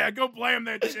 go blame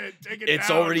that shit. Take it It's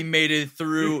down. already made it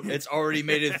through. It's already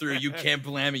made it through. You can't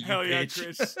blame it, you Hell yeah, bitch.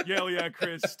 Chris. Hell yeah,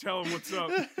 Chris. Tell him what's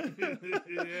up.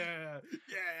 Yeah.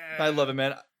 I love it,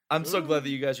 man. I'm so glad that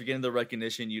you guys are getting the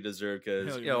recognition you deserve because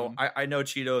Hell you yeah, know man. I know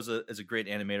Cheeto is a great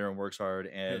animator and works hard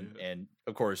and Yeah. and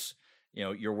of course you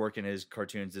know your work in his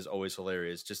cartoons is always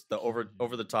hilarious. Just the over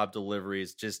the top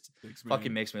deliveries just Thanks, man.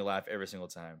 fucking makes me laugh every single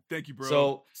time. Thank you, bro.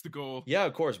 So- it's the goal. Yeah,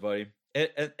 of course, buddy.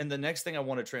 And the next thing I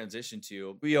want to transition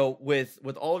to, you know, with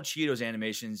all of Cheeto's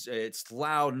animations, it's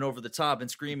loud and over the top and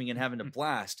screaming and having a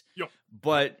blast. Yo.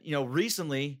 But you know,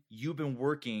 recently you've been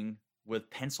working with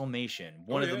Pencilmation,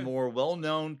 one of the yeah. more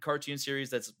well-known cartoon series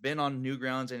that's been on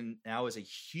Newgrounds and now is a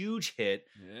huge hit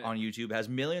on YouTube, has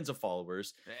millions of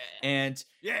followers. And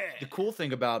Yeah. the cool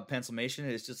thing about Pencilmation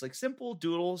is just like simple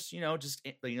doodles, you know, just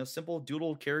simple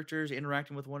doodle characters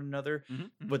interacting with one another. Mhm, mhm.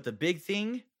 But the big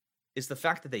thing is the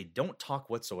fact that they don't talk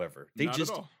whatsoever. They Not at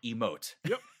just all. emote.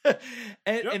 Yep.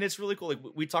 and Yep. and it's really cool. Like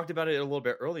we talked about it a little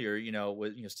bit earlier, you know,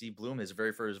 with Steve Bloom, his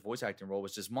very first voice acting role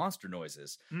was just monster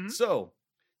noises. Mhm. So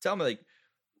tell me,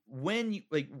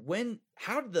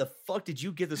 how the fuck did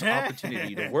you get this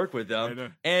opportunity to work with I them?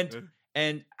 know.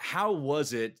 And how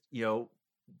was it, your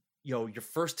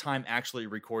first time actually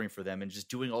recording for them and just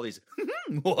doing all these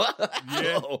Whoa,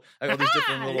 like all these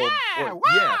different little Yeah, or- wow,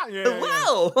 yeah. yeah,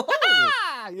 Whoa.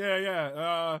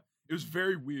 Yeah. It was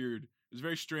very weird. It was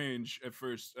very strange at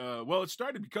first. Well, it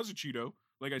started because of Cheeto.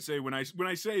 Like I say, when I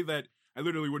say that I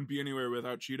literally wouldn't be anywhere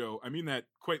without Cheeto, I mean that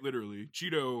quite literally.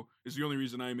 Cheeto is the only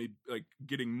reason I'm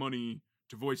getting money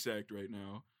to voice act right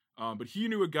now. But he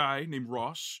knew a guy named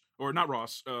Ross, or not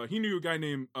Ross. He knew a guy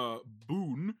named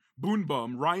Boone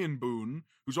Bum, Ryan Boone,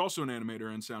 who's also an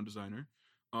animator and sound designer.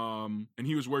 And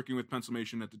he was working with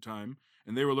Pencilmation at the time,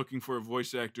 and they were looking for a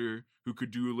voice actor who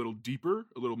could do a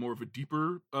little more of a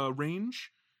deeper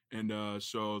range. And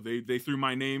so they threw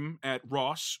my name at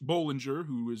Ross Bollinger,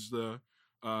 who is the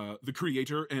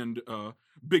creator and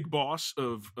big boss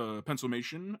of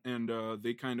Pencilmation, and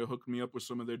they kind of hooked me up with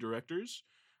some of their directors.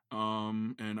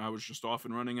 And I was just off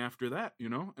and running after that, you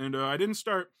know. And I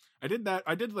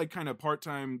did like kind of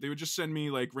part-time. They would just send me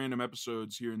like random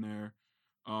episodes here and there.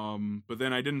 But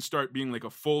then I didn't start being like a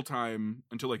full-time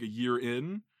until like a year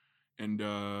in. And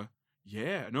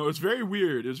yeah, no, it's very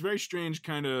weird. It was very strange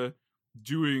kind of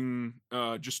doing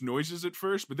just noises at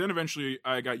first, but then eventually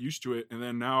I got used to it, and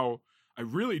then now I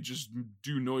really just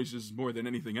do noises more than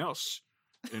anything else.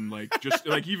 And like just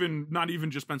like not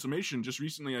even just Pencilmation. Just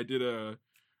recently I did a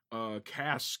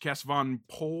Cass Von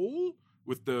Pole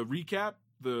with the recap.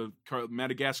 The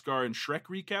Madagascar and Shrek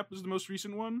recap is the most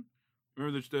recent one.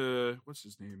 Remember there's the what's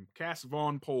his name? Cass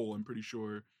Von Pole, I'm pretty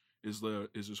sure is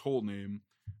his whole name.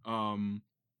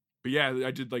 But yeah, I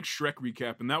did like Shrek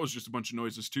recap, and that was just a bunch of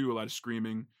noises too, a lot of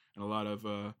screaming and a lot of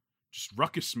just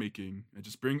ruckus making.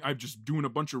 I'm just doing a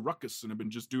bunch of ruckus, and I've been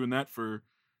just doing that for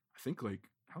I think like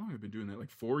how long have I been doing that? Like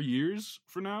 4 years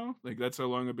for now. Like that's how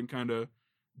long I've been kind of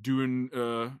doing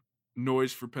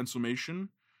noise for Pencilmation.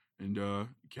 And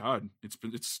God,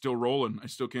 it's still rolling. I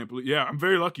still can't believe. Yeah, I'm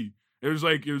very lucky. It was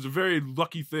a very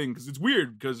lucky thing because it's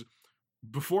weird because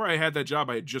before I had that job,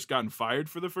 I had just gotten fired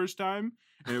for the first time,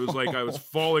 and it was like I was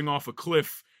falling off a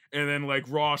cliff, and then like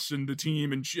Ross and the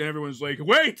team and everyone's like,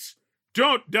 "Wait,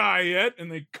 don't die yet,"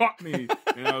 and they caught me,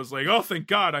 and I was like, "Oh, thank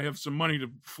God, I have some money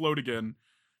to float again."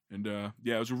 And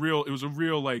yeah, it was a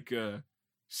real like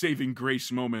saving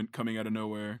grace moment coming out of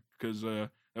nowhere because that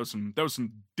was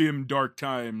some dim dark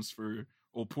times for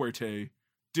old Puerte,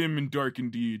 dim and dark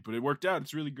indeed, but it worked out.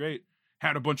 It's really great.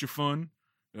 Had a bunch of fun.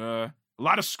 A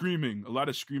lot of screaming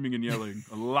and yelling,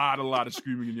 a lot of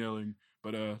screaming and yelling.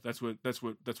 But that's what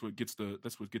gets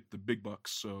the big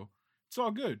bucks. So It's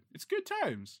all good. It's good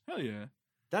times. Hell yeah.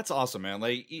 That's awesome, man.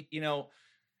 Like,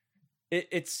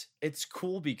 it's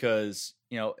cool because,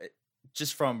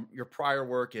 just from your prior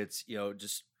work, it's,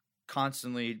 just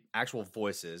constantly actual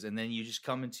voices. And then you just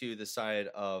come into the side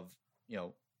of,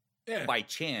 by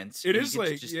chance. It is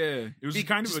like, it was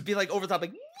kind of be like over the top,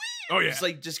 like, oh yeah. It's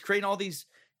like just creating all these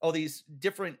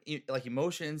different like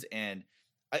emotions. And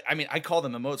I call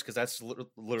them emotes because that's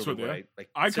literally what I like.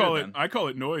 I call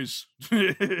it noise.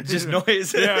 Just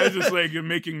noise. Yeah, it's just like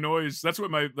I'm noise. That's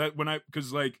what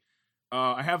because like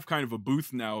I have kind of a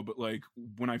booth now, but like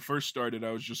when I first started,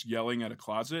 I was just yelling at a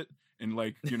closet, and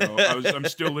like I'm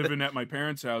still living at my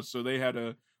parents' house, so they had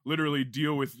to literally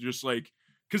deal with just like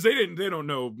because they don't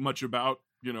know much about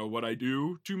what I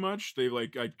do too much. They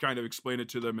like I kind of explain it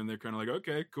to them, and they're kind of like,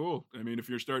 okay, cool. I mean, if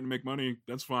you're starting to make money,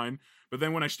 that's fine. But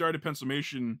then when I started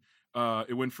Pencilmation,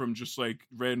 it went from just like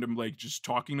random like just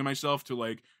talking to myself to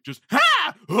like just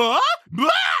blah,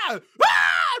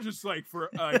 just like for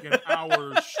like an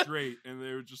hour straight, and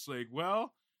they were just like,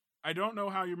 well, I don't know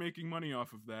how you're making money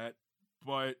off of that,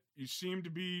 but you seem to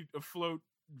be afloat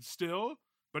still.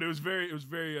 But it was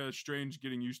very strange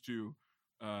getting used to.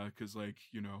 Because like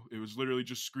it was literally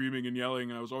just screaming and yelling,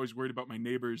 and I was always worried about my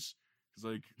neighbors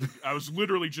because like I was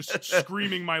literally just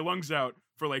screaming my lungs out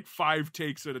for like 5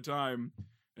 takes at a time,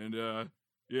 and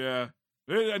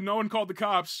no one called the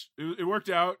cops. It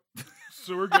worked out,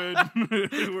 so we're good.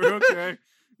 We're okay.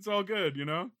 It's all good,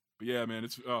 But yeah, man,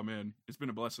 it's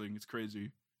been a blessing. It's crazy.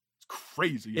 It's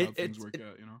crazy how things work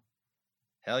out,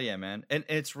 Hell yeah, man, and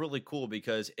it's really cool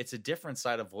because it's a different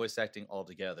side of voice acting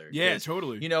altogether. Yeah,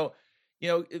 totally.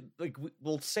 Like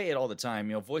we'll say it all the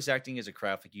time, voice acting is a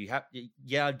craft. Like you have,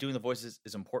 doing the voices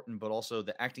is important, but also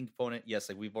the acting component. Yes,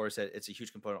 like we've already said, it's a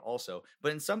huge component also.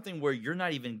 But in something where you're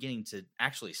not even getting to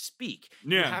actually speak,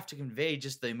 you have to convey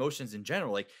just the emotions in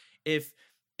general. Like if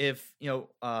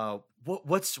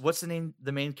what's the name,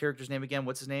 the main character's name again?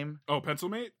 What's his name? Oh,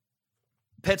 Pencilmate.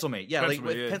 Pencilmate, yeah. Like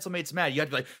with Pencilmate's mad, you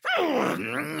have to be like, you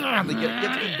have to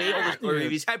convey all this. Or if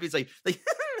he's happy, it's like,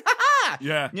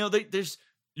 yeah. There's.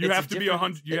 You have to be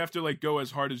 100. You have to like go as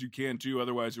hard as you can too,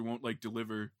 otherwise it won't like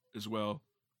deliver as well.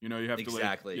 You have to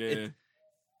exactly.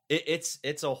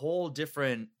 It's a whole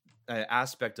different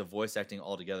aspect of voice acting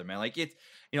altogether, man. Like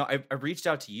I reached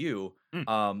out to you.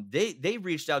 They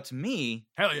reached out to me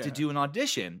to do an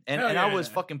audition, and I was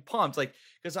fucking pumped, like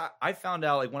because I found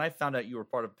out like when I found out you were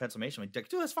part of Pencilmation, I'm like,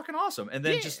 dude, that's fucking awesome. And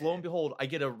then just lo and behold, I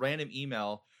get a random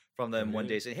email from them one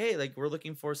day saying, hey, like we're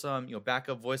looking for some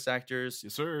backup voice actors.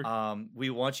 Yes, sir. We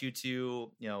want you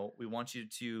to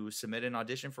submit an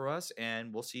audition for us,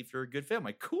 and we'll see if you're a good fit. I'm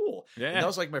like, cool. Yeah. And that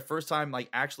was like my first time like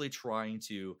actually trying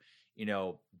to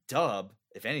dub,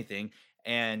 if anything,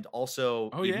 and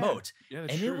also emote. Yeah,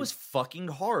 and true. It was fucking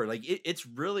hard. Like it's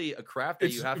really a craft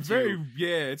that you have to.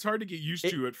 It's hard to get used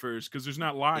to at first because there's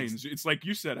not lines. It's like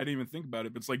you said, I didn't even think about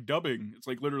it, but it's like dubbing. It's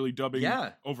like literally dubbing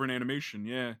over an animation.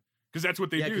 Yeah. Because that's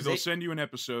what they do. They'll send you an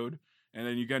episode, and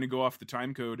then you kind of go off the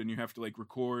time code, and you have to like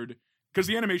record. Because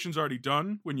the animation's already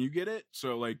done when you get it,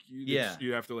 so like you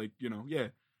have to like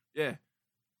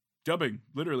dubbing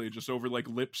literally just over like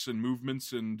lips and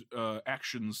movements and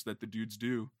actions that the dudes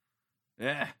do.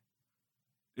 Yeah,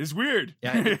 it's weird.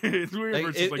 Yeah, it's weird like,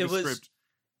 versus like a script.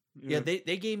 Yeah,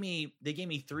 they gave me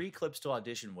 3 clips to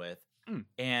audition with,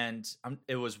 and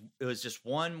it was just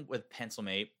one with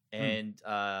Pencilmate, and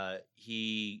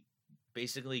he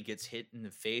basically gets hit in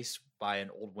the face by an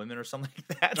old woman or something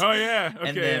like that. Oh yeah,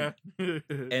 okay.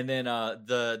 And then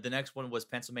the next one was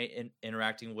Pencilmate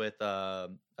interacting with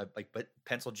like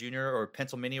Pencil Junior or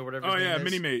Pencil Mini or whatever. Oh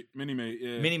his name is. Minimate,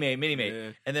 yeah. Minimate.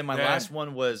 Yeah. And then my last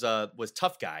one was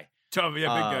Tough Guy. Tough,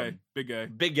 yeah, big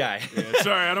guy. Yeah,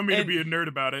 sorry, I don't mean to be a nerd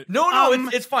about it. No,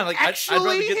 it's fine. Like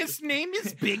actually, his name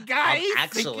is Big Guy.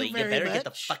 Actually, you better get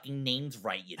the fucking names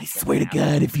right. I swear to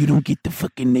God, if you don't get the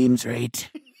fucking names right,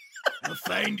 I'll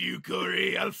find you,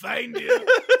 Corey. I'll find you.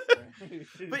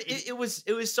 But it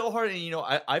was so hard, and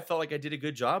I felt like I did a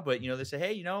good job. But they say,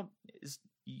 hey,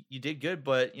 you did good,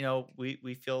 but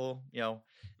we feel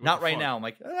not right now. I'm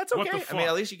like, that's okay. I mean,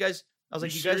 at least you guys. I was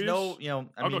like, you guys know,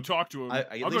 I'll go talk to him.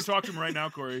 I'll go talk to him right now,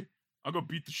 Corey. I'll go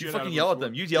beat the shit out of him. You fucking yell at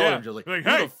them. You yell at them. Just like,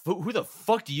 hey, who the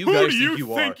fuck do you guys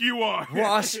think you are?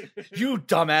 Ross, you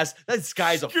dumbass. This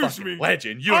guy's a fucking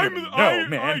legend. You don't even know,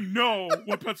 man. I know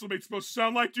what Pencilmate's supposed to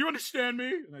sound like. Do you understand me?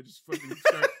 And I just fucking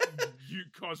start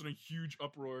causing a huge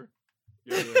uproar.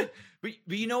 Yeah. But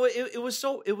it was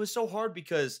so hard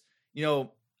because,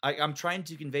 I'm trying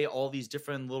to convey all these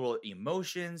different little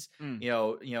emotions.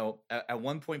 At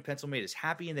one point, Pencilmate is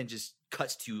happy, and then just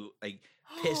cuts to like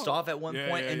pissed off at one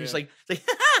point, and just like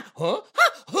huh?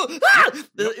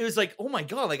 It was like, oh my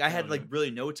god, like I had like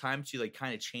really no time to like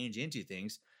kind of change into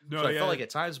things. So I felt like at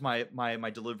times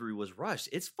my delivery was rushed.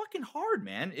 It's fucking hard,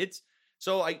 man.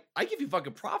 So I give you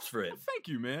fucking props for it. Well, thank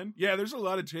you, man. Yeah, there's a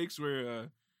lot of takes where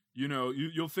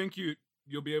you'll think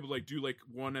you'll be able to like do like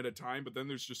one at a time, but then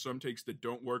there's just some takes that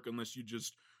don't work unless you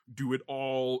just do it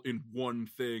all in one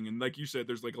thing. And like you said,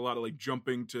 there's like a lot of like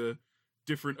jumping to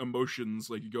different emotions,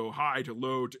 like you go high to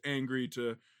low to angry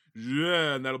to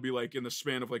yeah, and that'll be like in the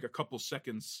span of like a couple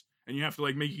seconds, and you have to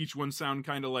like make each one sound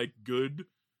kind of like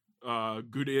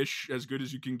goodish, as good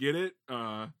as you can get it.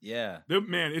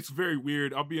 Man, it's very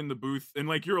weird. I'll be in the booth and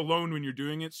like you're alone when you're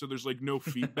doing it, so there's like no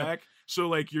feedback. So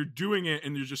like you're doing it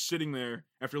and you're just sitting there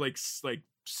after like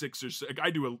 6 or 6. Like,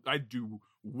 I do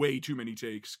way too many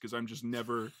takes because I'm just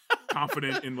never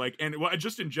confident in like, and well,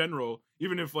 just in general,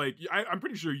 even if like I'm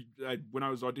pretty sure when I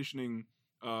was auditioning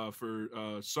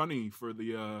for Sunny for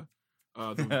the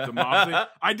mob thing,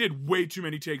 I did way too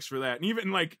many takes for that, and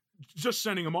even like just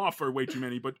sending them off are way too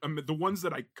many, but the ones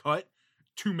that I cut,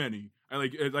 too many. I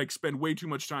like spend way too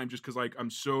much time just because like I'm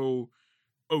so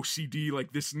OCD,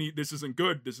 like this isn't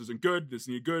good, this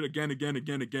need good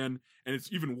again, and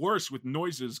it's even worse with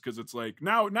noises because it's like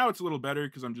now it's a little better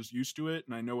because I'm just used to it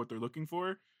and I know what they're looking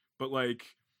for, but like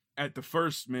at the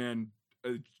first, man,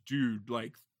 dude,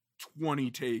 like 20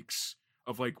 takes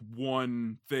of like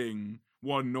one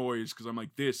noise because I'm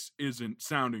like, this isn't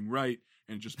sounding right,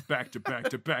 and just back to back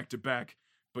to back to back.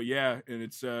 But yeah, and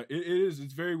it's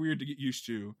very weird to get used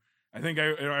to. I think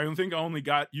I only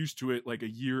got used to it like a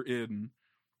year in,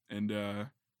 and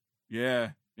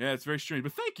yeah, it's very strange.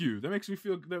 But thank you. That makes me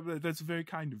feel that's very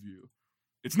kind of you.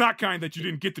 It's not kind that you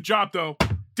didn't get the job though.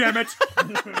 Damn it!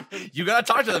 You gotta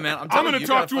talk to them, man. I'm gonna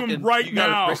talk to him right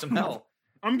now. Break some hell.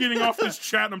 I'm getting off this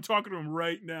chat and I'm talking to him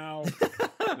right now.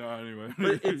 No, anyway.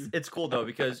 But it's cool though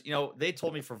because they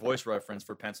told me for voice reference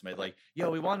for Pencilmate, like,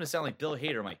 yo, we want him to sound like Bill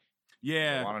Hader. I'm like,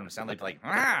 yeah, I want him to sound like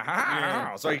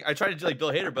yeah. So I tried to do like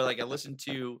Bill Hader, but like I listened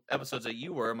to episodes that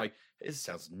you were, I'm like, this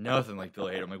sounds nothing like Bill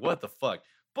Hader. I'm like, what the fuck?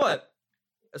 But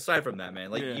aside from that,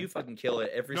 man, like you fucking kill it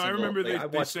every single. I remember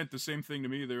they sent the same thing to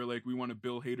me. They were like, we want a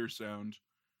Bill Hader sound.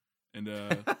 And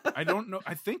I don't know.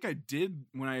 I think I did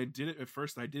when I did it at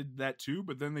first. I did that too,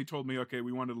 but then they told me, okay,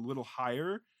 we wanted a little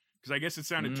higher because I guess it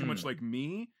sounded too much like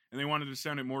me, and they wanted to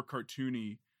sound it more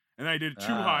cartoony. And then I did it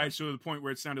too high, so to the point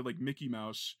where it sounded like Mickey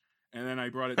Mouse. And then I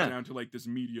brought it down to like this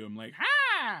medium, like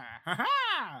ha ha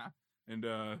ha. And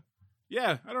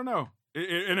yeah, I don't know.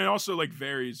 And it also like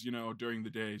varies, during the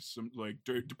day. Some like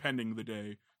depending the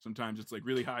day. Sometimes it's like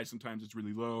really high, sometimes it's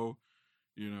really low.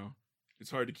 It's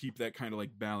hard to keep that kind of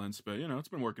like balance, but it's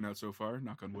been working out so far.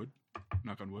 Knock on wood,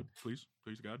 please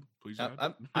God, please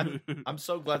God. I'm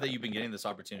so glad that you've been getting this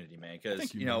opportunity, man.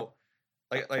 Because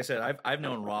like I said, I've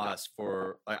known Ross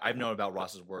I've known about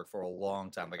Ross's work for a long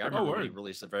time. Like I remember when he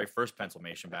released the very first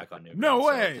Pencilmation back on New. No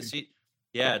way. To see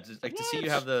you have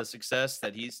the success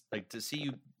that he's like, to see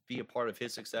you be a part of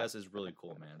his success is really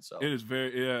cool, man. So it is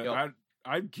very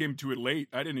I came to it late.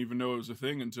 I didn't even know it was a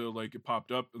thing until like it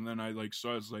popped up, and then I like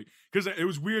saw it's like because it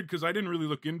was weird because I didn't really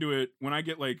look into it when I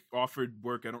get like offered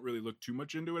work. I don't really look too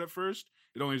much into it at first.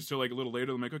 It only until like a little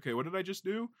later I'm like, okay, what did I just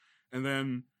do? And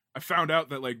then I found out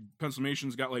that like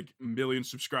Pencilmation's got like 1 million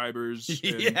subscribers.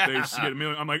 And they get 1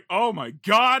 million. I'm like, oh my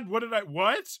god, what did I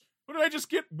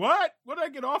just get? What did I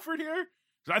get offered here?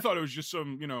 Because I thought it was just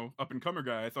some up and comer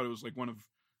guy. I thought it was like one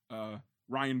of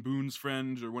Ryan Boone's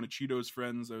friends or one of Cheeto's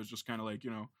friends. I was just kind of like,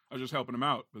 I was just helping him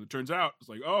out. But it turns out it's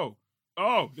like, oh,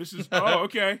 this is,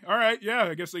 okay. All right. Yeah.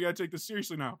 I guess I got to take this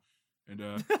seriously now. And,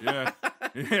 yeah,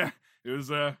 it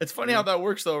was, it's funny how that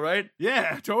works though, right?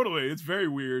 Yeah, totally. It's very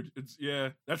weird. It's,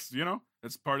 that's,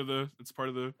 that's part of the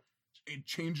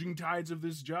changing tides of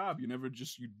this job. You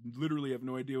literally have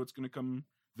no idea what's going to come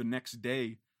the next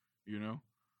day,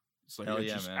 It's like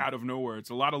it's just out of nowhere.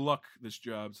 It's a lot of luck, this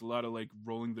job. It's a lot of like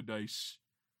rolling the dice.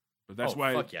 But that's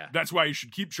why you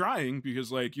should keep trying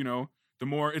because like, the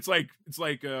more it's like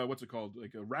what's it called?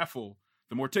 Like a raffle.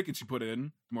 The more tickets you put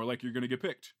in, the more likely you're going to get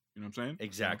picked. You know what I'm saying?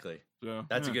 Exactly. So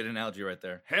that's a good analogy right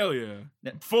there. Hell yeah.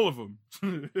 I'm full of them.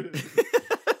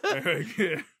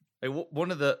 Hey,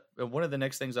 one of the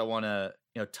next things I want to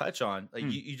touch on, like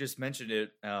you just mentioned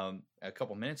it a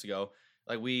couple minutes ago,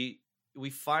 like we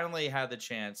finally had the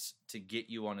chance to get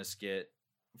you on a skit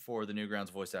for the Newgrounds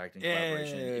voice acting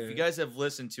collaboration. If you guys have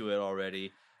listened to it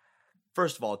already,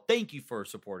 first of all, thank you for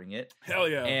supporting it. Hell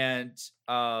yeah. And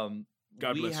God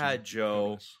we bless had you.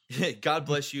 Joe. God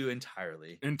bless you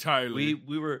entirely. Entirely.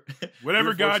 We were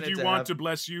whatever God you want to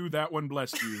bless you, that one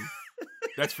blessed you.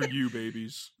 That's for you,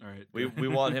 babies. All right. We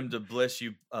want him to bless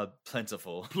you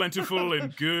plentiful. Plentiful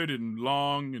and good and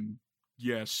long and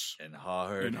Yes. And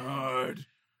hard. And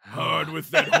hard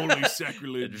with that holy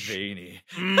sacrilege. And veiny.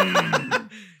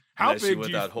 How Bless you big with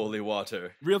do you that holy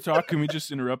water? Real talk, can we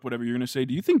just interrupt whatever you're going to say?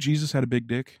 Do you think Jesus had a big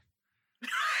dick?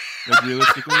 Like,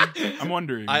 realistically? I'm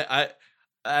wondering.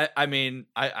 I mean,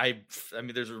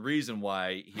 there's a reason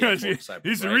why he had four disciples,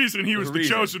 he's the right? reason he There's was a the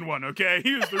reason. chosen one, okay?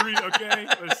 He was the reason, okay?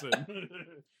 Listen.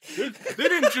 They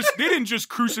didn't just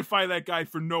crucify that guy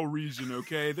for no reason,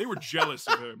 okay? They were jealous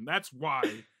of him. That's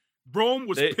why. Rome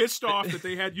was pissed off that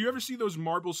they had. You ever see those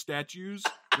marble statues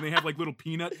when they have like little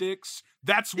peanut dicks?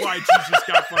 That's why Jesus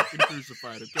got fucking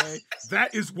crucified. Okay,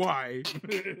 that is why.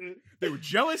 They were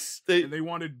jealous and they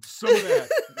wanted some of that.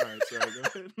 All right, sorry. Go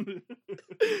ahead.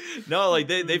 No, like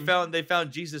they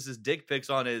found Jesus's dick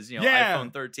pics on his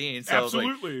iPhone 13. So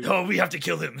absolutely. I was like, oh, we have to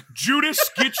kill him.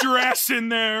 Judas, get your ass in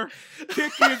there.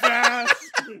 Kick his ass.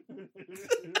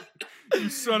 You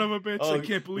son of a bitch! I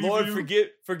can't believe Lord, you.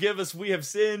 forgive us. We have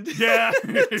sinned. Yeah,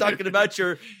 talking about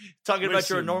your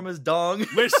enormous dong.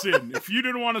 Listen, if you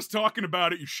didn't want us talking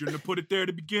about it, you shouldn't have put it there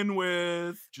to begin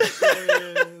with. Just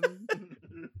saying.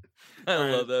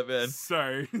 I love that, man.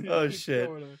 Sorry. Oh shit.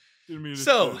 Didn't mean to,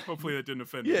 so hopefully that didn't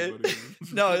offend anybody.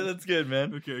 No, that's good,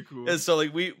 man. Okay, cool. And so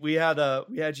like we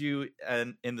had you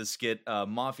in the skit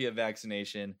Mafia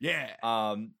Vaccination.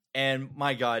 Yeah. And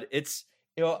my God, it's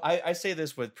I say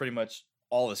this with pretty much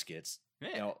all the skits.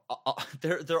 Yeah.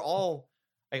 They're all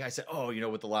like I said.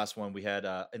 With the last one we had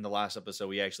in the last episode,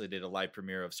 we actually did a live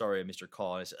premiere of Sorry I Missed Your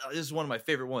Call, and I said this is one of my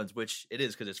favorite ones, which it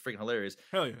is because it's freaking hilarious.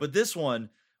 Hell yeah! But this one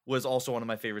was also one of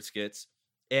my favorite skits,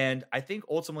 and I think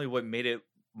ultimately what made it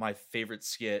my favorite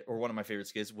skit, or one of my favorite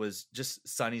skits, was just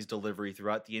Sonny's delivery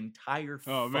throughout the entire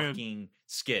fucking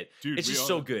skit. Dude, it's just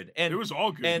so good, and it was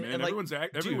all good, man. And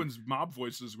everyone's mob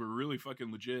voices were really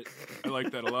fucking legit. I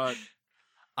like that a lot.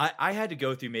 I had to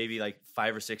go through maybe like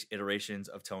 5 or 6 iterations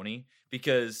of Tony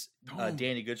because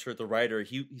Danny Goodshirt, the writer,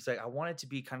 he's like, I want it to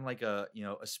be kind of like a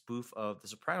spoof of The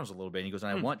Sopranos a little bit. And he goes,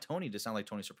 and I want Tony to sound like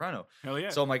Tony Soprano. Hell yeah!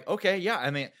 So I'm like, okay, yeah.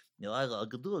 I mean, I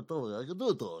could do it, Tony. I could do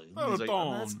it, Tony. He's like,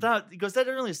 that's not. He goes, that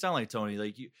doesn't really sound like Tony.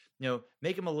 Like you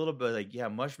make him a little bit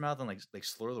like mush mouth and like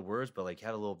slur the words, but like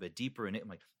have a little bit deeper in it. I'm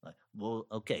like well,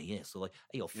 okay, yeah. So like,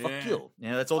 hey, yo, fuck you.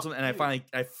 Yeah, that's ultimate. And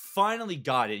I finally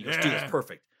got it. He goes, dude, that's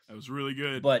perfect. That was really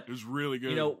good. But it was really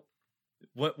good.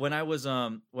 When I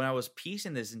was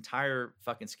piecing this entire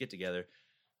fucking skit together,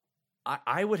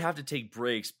 I would have to take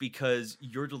breaks because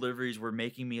your deliveries were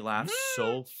making me laugh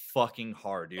so fucking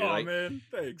hard, dude. Oh man,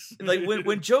 thanks. Like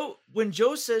when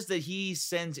Joe says that he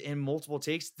sends in multiple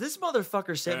takes, this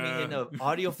motherfucker sent me in an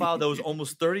audio file that was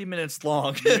almost 30 minutes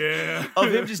long. Yeah.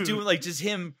 Of him just doing just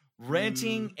him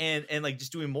ranting and like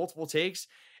just doing multiple takes.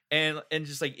 And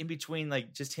just like in between,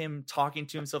 like just him talking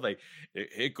to himself, like,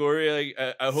 "Hey Corey,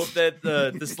 I hope that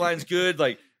this line's good."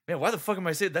 Like, man, why the fuck am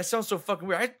I saying that? Sounds so fucking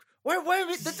weird. Why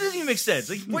that doesn't even make sense.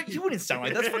 Like, what you wouldn't sound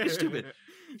like that's fucking stupid.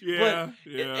 Yeah,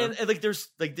 but, and like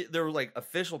there were like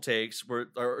official takes where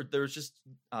or there was just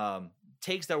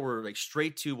takes that were like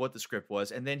straight to what the script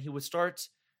was, and then he would start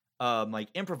like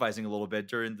improvising a little bit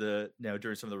during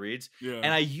during some of the reads. Yeah.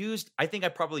 And I think I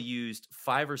probably used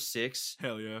 5 or 6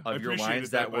 of your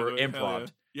lines that were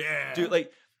improv. Yeah. Dude,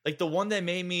 like the one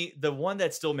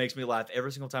that still makes me laugh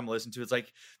every single time I listen to it's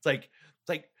like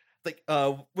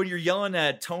when you're yelling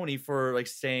at Tony for like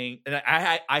saying, and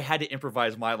I had to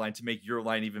improvise my line to make your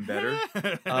line even better.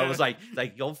 I was like,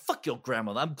 yo, fuck your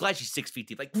grandma. I'm glad she's 6 feet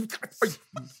deep. Like,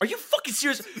 are you fucking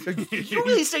serious? Are you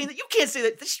really saying that? You can't say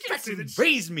that. She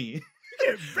raised me. You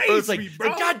can't raise me, bro.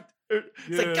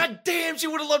 It's like, God damn, she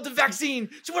would have loved the vaccine.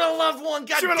 She would have loved one.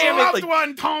 God she would damn have it. loved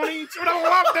one, Tony. She would have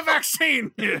loved the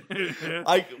vaccine.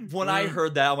 When I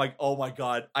heard that, I'm like, oh my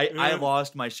God. I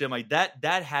lost my shit. I'm like,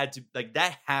 that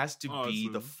has to be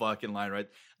the fucking line, right?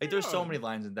 Like there's so many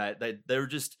lines in that they're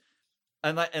just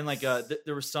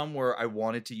there were some where I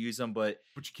wanted to use them, but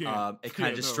you can't. It kind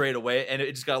of just strayed away, and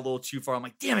it just got a little too far. I'm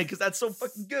like, damn it, because that's so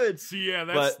fucking good. See, yeah,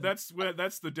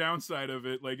 that's the downside of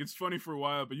it. Like, it's funny for a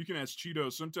while, but you can ask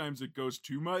Cheeto. Sometimes it goes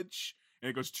too much and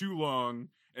it goes too long,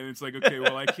 and it's like, okay,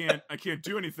 well, I can't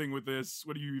do anything with this.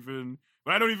 What do you even?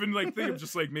 But I don't even like think. I'm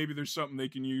just like, maybe there's something they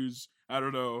can use. I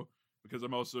don't know, because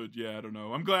I'm also I don't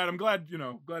know. I'm glad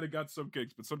glad it got some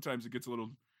kicks, but sometimes it gets a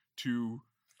little too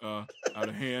out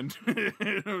of hand.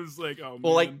 I was like, oh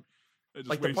well, man.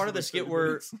 Like the part of the skit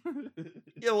where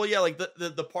like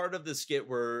the part of the skit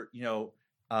where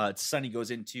Sonny goes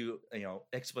into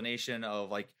explanation of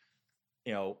like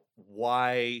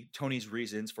why Tony's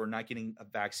reasons for not getting a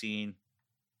vaccine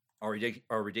are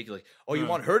ridiculous. Oh, you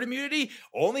want herd immunity?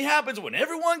 Only happens when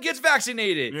everyone gets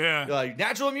vaccinated. Yeah. Like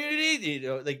natural immunity,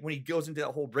 like when he goes into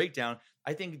that whole breakdown,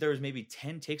 I think there was maybe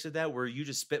 10 takes of that where you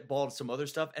just spitballed some other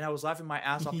stuff, and I was laughing my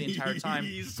ass off the entire time.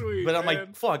 Sweet, but I'm man.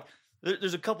 like, fuck.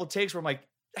 There's a couple takes where I'm like,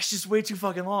 that's just way too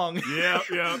fucking long. Yeah.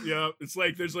 It's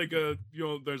like there's like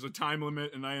there's a time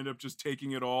limit, and I end up just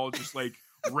taking it all, just like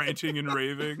ranting and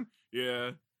raving.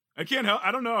 Yeah. I can't help.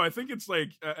 I don't know. I think it's like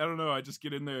I don't know. I just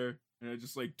get in there and I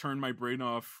just like turn my brain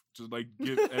off to like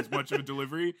give as much of a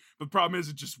delivery. But the problem is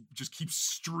it just keeps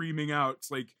streaming out.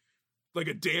 It's like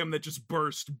a dam that just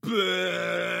burst,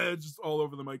 blah, just all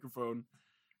over the microphone.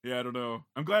 Yeah, I don't know.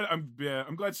 I'm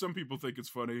glad some people think it's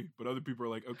funny, but other people are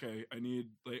like, okay,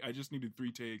 I just needed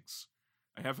 3 takes.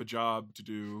 I have a job to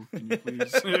do. Can you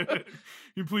please, can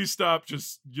you please stop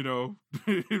just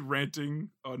ranting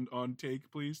on take,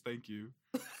 please? Thank you.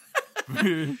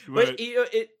 but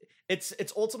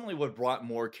it's ultimately what brought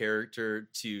more character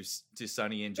to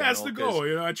Sonny in general. That's the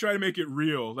goal. I try to make it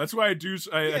real. That's why I do.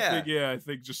 I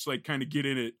think just like kind of get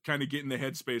in it, kind of get in the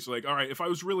headspace. Like, all right, if I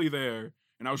was really there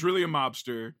and I was really a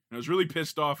mobster and I was really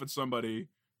pissed off at somebody,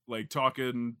 like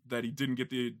talking that he didn't get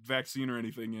the vaccine or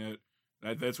anything yet,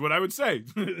 that's what I would say.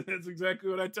 That's exactly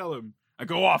what I tell him. I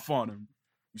go off on him.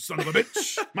 You son of a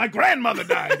bitch! My grandmother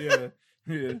died. Yeah.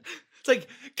 It's like,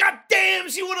 God damn,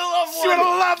 she would have loved one. She would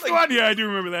have loved one. Yeah, I do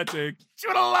remember that take. She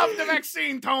would have loved the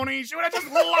vaccine, Tony. She would have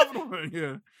just loved one.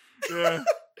 Yeah.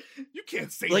 You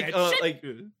can't say that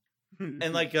shit.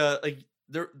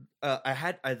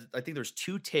 I think there's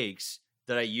 2 takes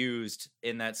that I used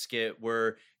in that skit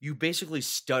where you basically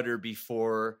stutter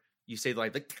before you say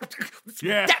like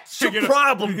yeah, that's your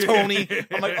problem, Tony.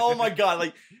 I'm like, oh my god,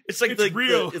 like it's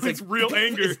real. It's like real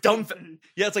anger. It's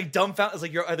yeah, it's like dumbfounded. It's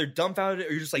like you're either dumbfounded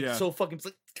or you're just like so fucking.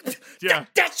 Yeah,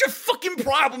 that's your fucking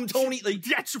problem, Tony. Like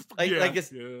that's your like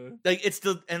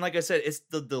I said, it's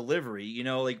the delivery.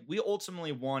 Like we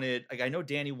ultimately wanted. Like I know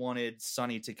Danny wanted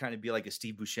Sonny to kind of be like a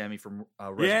Steve Buscemi from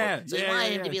Reservoir. So he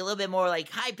wanted him to be a little bit more like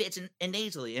high pitch and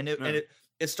nasally, and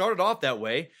it started off that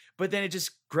way, but then it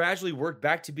just gradually worked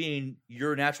back to being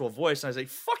your natural voice. And I was like,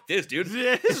 fuck this, dude.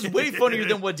 This is way funnier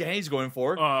than what Danny's going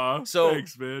for. So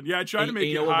thanks, man. Yeah, I tried to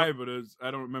make it high, but I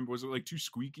don't remember. Was it like too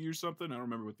squeaky or something? I don't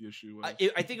remember what the issue was.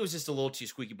 I think it was just a little too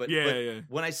squeaky. But yeah.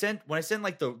 When I sent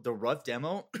like the rough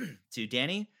demo to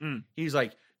Danny, he's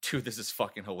like, dude, this is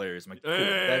fucking hilarious. I'm like, cool.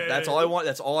 That's all I want.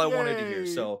 That's all I wanted to hear.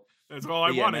 So that's all I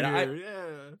wanted to hear.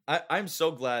 Yeah. I'm so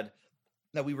glad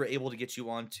that we were able to get you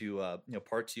on to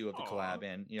part 2 of the collab,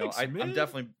 and thanks,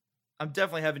 I'm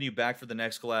definitely having you back for the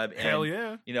next collab. And, hell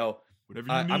yeah, whatever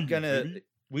you need. I'm gonna.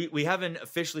 We haven't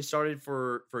officially started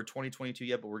for 2022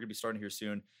 yet, but we're gonna be starting here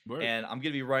soon. Word. And I'm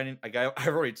gonna be writing. I've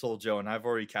already told Joe, and I've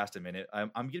already cast him in it.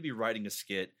 I'm gonna be writing a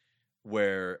skit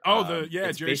where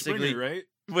it's Jerry Springer, right?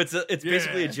 It's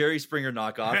basically a Jerry Springer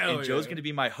knockoff, hell and Joe's gonna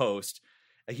be my host.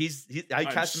 I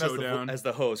cast him as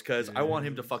the host because I want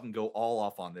him to fucking go all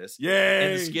off on this. Yay!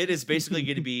 And the skit is basically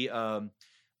going to be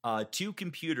 2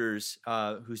 computers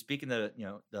who speak in the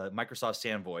Microsoft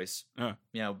Sand voice.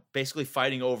 Basically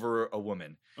fighting over a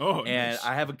woman. Oh, and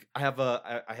nice.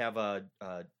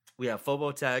 We have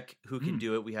Phobotech who can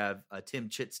do it. We have Tim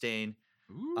Chitstain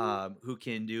who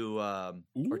can do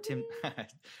or Tim.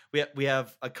 we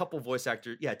have a couple voice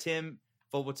actors. Yeah, Tim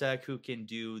Phobotech who can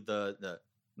do the.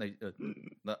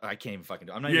 I can't even fucking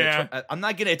do it. I'm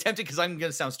not gonna attempt it because I'm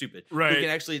gonna sound stupid. Right. We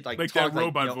can actually talk that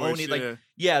robot voice. Oni, they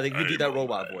can do that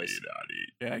robot voice.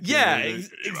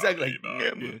 Exactly.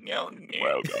 Welcome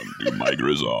to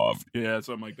Microsoft. Yeah,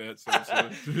 something like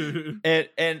that.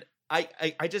 And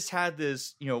I just had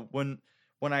this,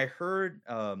 when I heard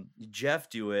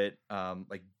Jeff do it,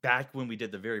 like back when we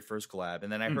did the very first collab,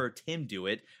 and then I heard Tim do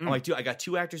it, I'm like, dude, I got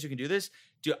 2 actors who can do this.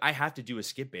 Dude, I have to do a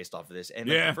skit based off of this. And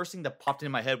the first thing that popped into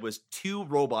my head was 2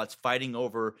 robots fighting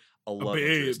over a love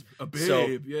interest. A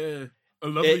babe, a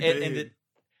lovely babe.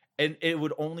 And it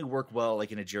would only work well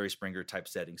like in a Jerry Springer type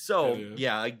setting. So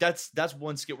like that's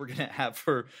one skit we're gonna have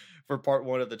for part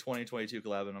 1 of the 2022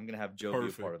 collab, and I'm gonna have Joe be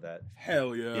a part of that.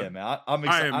 Hell yeah, yeah, man.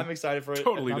 I'm excited for it.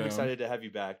 Totally, I'm excited to have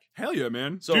you back. Hell yeah,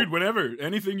 man. So, dude, whenever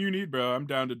anything you need, bro, I'm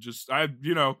down to just I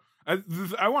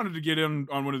wanted to get in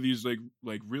on one of these like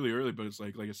really early, but it's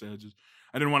like I said,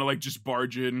 I didn't want to just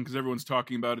barge in because everyone's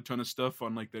talking about a ton of stuff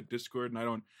on like that Discord, and I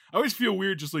always feel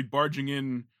weird just like barging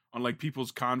in on like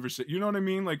people's conversation. You know what I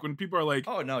mean? Like when people are like,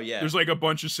 oh no, yeah, there's like a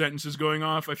bunch of sentences going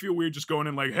off. I feel weird just going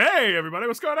in like, hey everybody,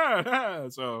 what's going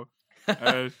on? So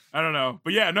I don't know,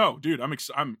 but yeah, no, dude, I'm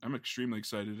extremely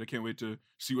excited. I can't wait to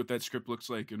see what that script looks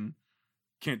like, and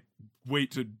can't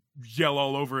wait to yell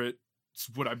all over it. It's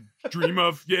what I dream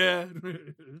of. Yeah.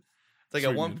 It's like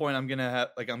Sweet, at one man. point I'm gonna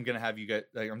have you guys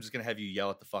I'm just gonna have you yell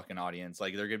at the fucking audience.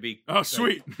 Like they're gonna be Oh,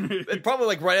 sweet. and probably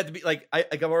like right at the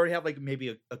I've already have like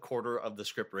maybe a quarter of the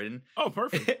script written. Oh,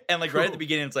 perfect. And like right at the Cool.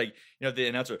 beginning, it's like, the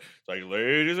announcer, it's like,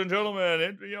 ladies and gentlemen,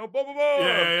 and blah blah blah.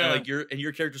 Yeah. And like your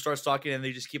character starts talking and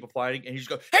they just keep applying and you just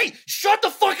go, hey, shut the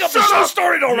fuck up, the show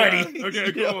started already. Yeah.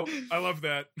 Okay, cool. I love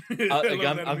that. I love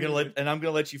that I'm immediately.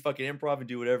 gonna let you fucking improv and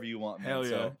do whatever you want, man. Hell yeah.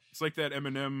 So, It's like that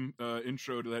Eminem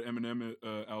intro to that Eminem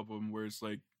album where it's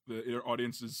like the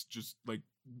audience is just like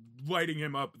lighting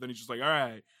him up, and then he's just like, all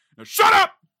right, now shut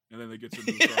up! And then they get into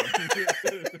the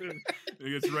song.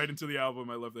 It gets right into the album.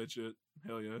 I love that shit.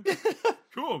 Hell yeah.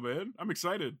 Cool, man. I'm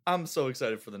excited. I'm so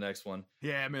excited for the next one.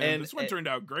 Yeah, man. And- this one turned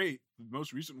out great. The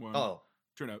most recent one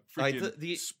turned out like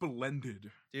freaking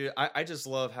splendid. Dude, I just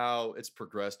love how it's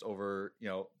progressed over,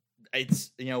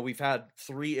 it's, we've had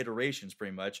 3 iterations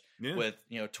pretty much Yeah. with,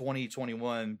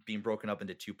 2021 being broken up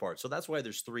into 2 parts. So that's why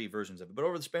there's 3 versions of it. But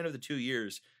over the span of the 2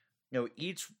 years,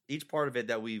 each part of it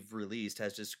that we've released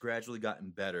has just gradually gotten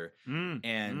better.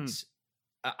 And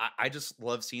I just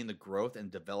love seeing the growth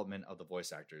and development of the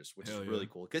voice actors, which Hell is really yeah.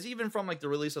 cool. Because even from like the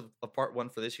release of part 1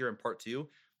 for this year and part 2,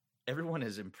 everyone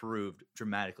has improved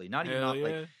dramatically.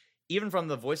 Hell Even from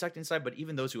the voice acting side, but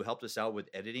even those who helped us out with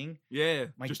editing. yeah.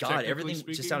 My Just God, technically everything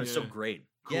speaking, just sounded so yeah. great.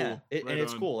 Cool. Yeah, and Right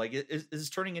it's on. cool. Like it's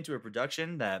turning into a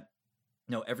production that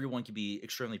everyone can be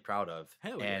extremely proud of.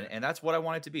 Hell and yeah. and that's what I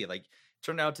want it to be. Like, it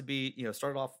turned out to be,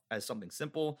 started off as something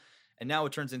simple, and now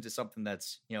it turns into something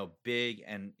that's big,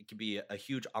 and it can be a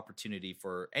huge opportunity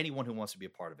for anyone who wants to be a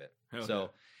part of it. Hell So. yeah.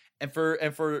 And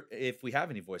for if we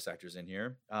have any voice actors in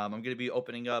here, I'm going to be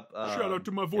opening up. Shout out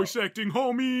to my voice acting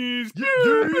homies. Yeah.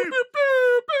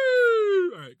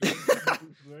 All right, go.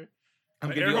 I'm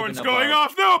gonna be Everyone's opening up, going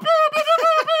off now.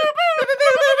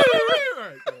 All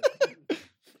right, go.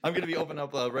 I'm going to be opening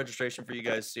up registration for you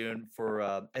guys soon for,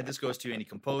 and this goes to any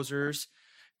composers.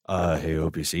 Hey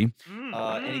OPC.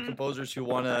 Any composers who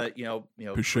want to,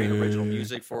 create original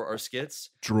music for our skits.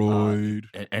 Droid.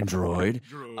 Android.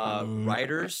 Droid.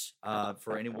 Writers.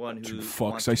 For anyone who You wants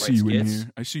fucks, to I write see you in skits.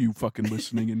 here. I see you fucking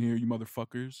listening in here, you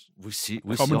motherfuckers. We see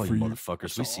Coming all for you you.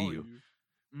 motherfuckers. We see you.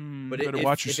 But Better if,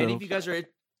 watch if yourself. any of you guys are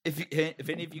if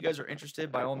any of you guys are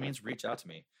interested, by all means reach out to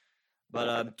me.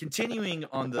 But continuing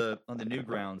on the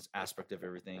Newgrounds aspect of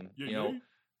everything, Yeah.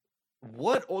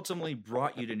 what ultimately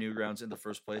brought you to Newgrounds in the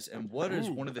first place, and what is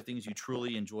Ooh. one of the things you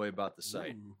truly enjoy about the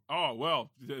site? Ooh. Oh,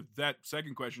 well, that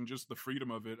second question, just the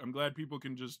freedom of it. I'm glad people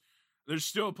can just. There's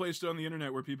still a place on the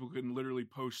internet where people can literally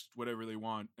post whatever they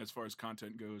want as far as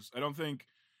content goes. I don't think,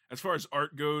 as far as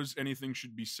art goes, anything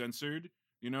should be censored.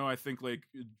 I think like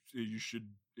you should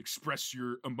express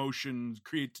your emotions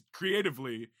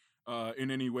creatively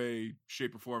in any way,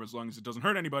 shape, or form, as long as it doesn't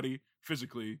hurt anybody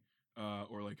physically.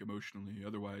 Or like emotionally.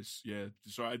 Otherwise, yeah.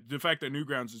 So the fact that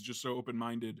Newgrounds is just so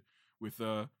open-minded with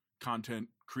content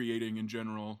creating in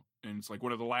general, and it's like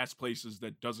one of the last places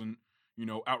that doesn't,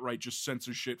 outright just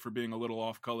censor shit for being a little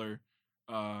off color.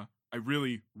 I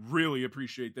really, really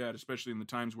appreciate that, especially in the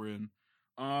times we're in.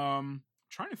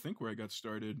 Trying to think where I got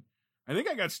started. I think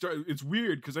I got started. It's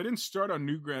weird because I didn't start on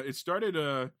Newgrounds. It started.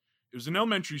 It was an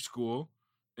elementary school,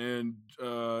 and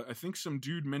I think some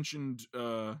dude mentioned.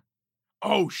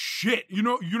 Oh shit! You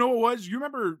know what it was? You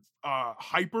remember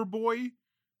Hyperboy?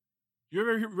 You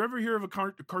ever hear of a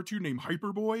cartoon named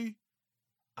Hyperboy?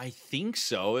 I think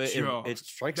so. Yo, It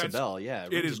strikes a that's- bell. Yeah,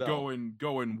 It rings is a bell.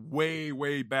 going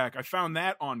way back. I found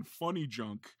that on Funny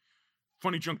Junk,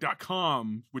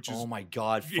 funnyjunk.com, which is Oh my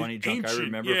God, Funny Junk! I ancient,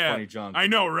 remember yeah. Funny Junk. I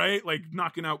know, right? Like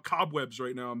knocking out cobwebs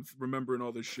right now. I'm remembering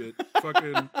all this shit.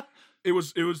 Fucking it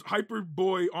was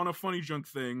Hyperboy on a Funny Junk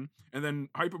thing, and then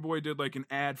Hyperboy did like an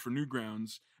ad for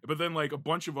Newgrounds, but then like a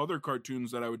bunch of other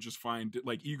cartoons that I would just find,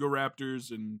 like Ego Raptors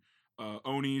and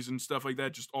Onis and stuff like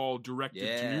that, just all directed to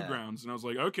Yeah. Newgrounds. And I was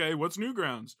like, okay, what's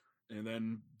Newgrounds? And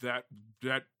then that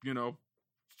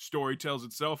story tells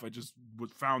itself. I just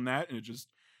found that, and it just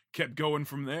kept going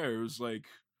from there. It was like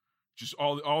just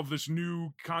all of this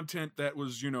new content that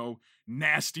was,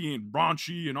 nasty and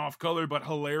raunchy and off color, but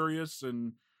hilarious.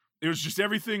 And it was just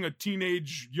everything a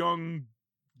teenage young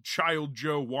child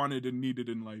Joe wanted and needed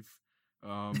in life.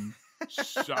 I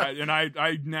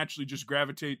naturally just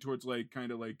gravitate towards like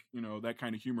kind of like, that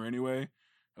kind of humor anyway.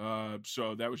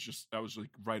 So that was like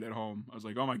right at home. I was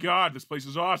like, oh my God, this place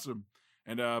is awesome.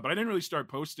 And, but I didn't really start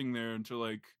posting there until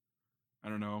like, I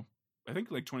don't know, I think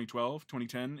like 2012,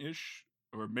 2010 ish,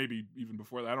 or maybe even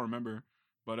before that. I don't remember,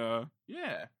 but,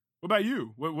 yeah. What about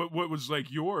you? What was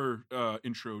like your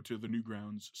intro to the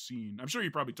Newgrounds scene? I'm sure you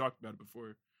probably talked about it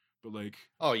before, but like,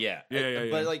 Oh yeah, Yeah.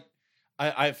 But like,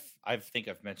 I think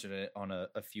I've mentioned it on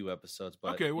a few episodes.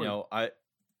 But Okay, word.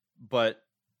 But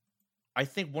I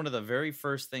think one of the very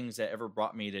first things that ever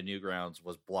brought me to Newgrounds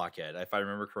was Blockhead, if I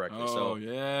remember correctly. Oh, So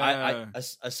yeah.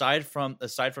 aside from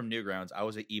Newgrounds, I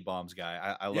was an E-Bombs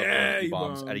guy. I love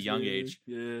E-Bombs at a young age.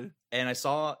 Yeah. And I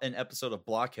saw an episode of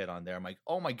Blockhead on there. I'm like,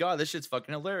 oh my god, this shit's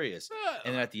fucking hilarious.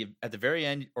 And then at the very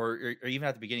end, or even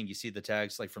at the beginning, you see the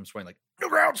tags like from Swain, like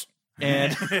Newgrounds.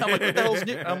 And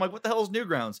I'm like, what the hell's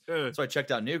Newgrounds? So I checked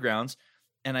out Newgrounds,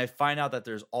 and I find out that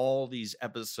there's all these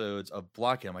episodes of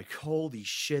Blockhead. I'm like, holy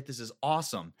shit, this is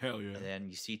awesome. Hell yeah. And then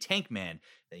you see Tank Man.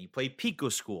 Then you play Pico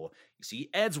School. You see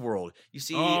Ed's World. You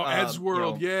see Ed's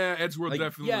World. You know, yeah, Ed's World, like,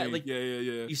 definitely.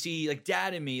 Yeah. You see like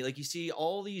Dad and Me. Like you see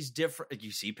all these different. Like,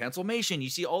 you see Pencilmation. You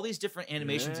see all these different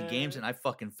animations and games, and I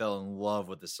fucking fell in love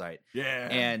with the site. Yeah.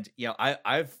 And you know,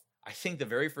 I think the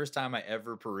very first time I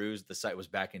ever perused the site was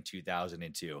back in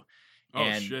 2002.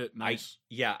 Oh shit! Nice.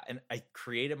 I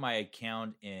created my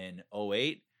account in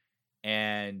 2008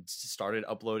 and started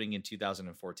uploading in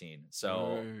 2014.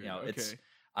 So you know, it's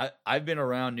I've been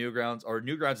around Newgrounds, or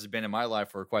Newgrounds has been in my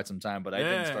life for quite some time, but I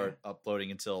didn't start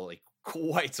uploading until like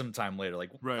quite some time later.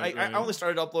 Like I only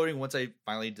started uploading once I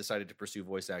finally decided to pursue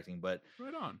voice acting. But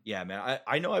right on. Yeah, man,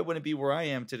 I know I wouldn't be where I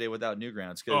am today without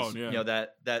Newgrounds, because you know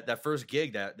that first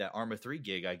gig, that Arma 3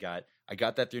 gig I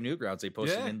got that through Newgrounds. They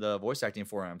posted in the voice acting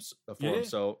forums.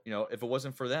 So you know, if it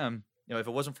wasn't for them, you know, if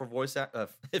it wasn't for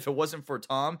if it wasn't for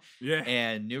Tom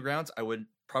and Newgrounds, I would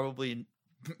probably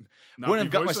wouldn't have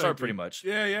got my start pretty much.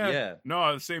 Yeah.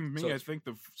 No, the same me. So, I think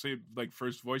the same like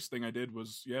first voice thing I did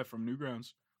was from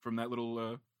Newgrounds, from that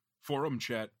little forum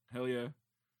chat. Hell yeah.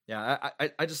 Yeah,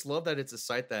 I just love that it's a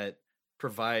site that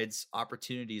provides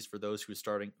opportunities for those who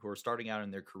are starting out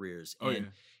in their careers.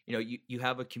 And you know, you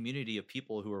have a community of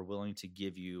people who are willing to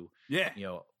give you you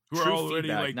know, who are already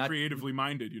feedback, like creatively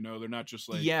minded, you know. They're not just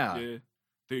like they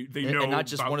know and not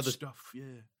just one of the stuff.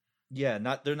 They're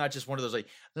not just one of those like,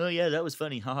 oh yeah, that was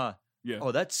funny, haha. Yeah.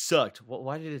 Oh, that sucked. Well,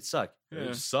 why did it suck?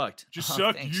 It sucked. Just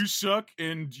sucked. Thanks. You suck,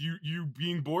 and you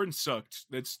being born sucked.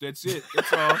 That's it.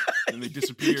 That's all. And they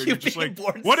disappear. You're just like,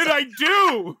 what did I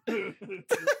do?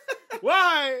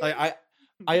 Why? Like,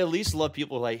 I at least love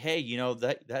people like, hey, you know,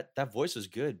 that voice was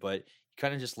good, but you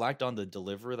kind of just lacked on the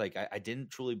delivery. Like I didn't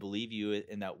truly believe you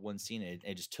in that one scene.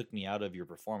 It just took me out of your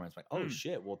performance. Like, oh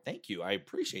shit. Well, thank you. I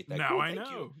appreciate that. Now I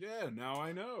know. Yeah. Now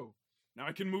I know. Now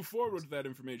I can move forward with that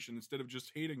information instead of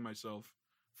just hating myself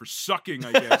for sucking,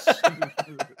 I guess.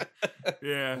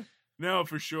 Yeah. No,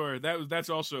 for sure. That's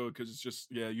also because it's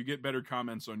just, you get better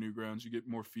comments on Newgrounds. You get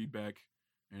more feedback.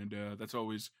 And that's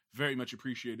always very much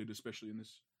appreciated, especially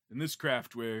in this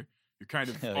craft where you're kind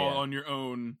of all on your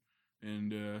own.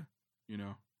 And, you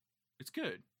know, it's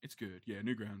good. It's good. Yeah,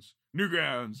 Newgrounds.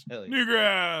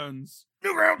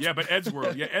 Yeah, but Ed's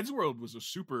World. Yeah, Ed's World was a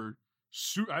super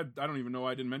I don't even know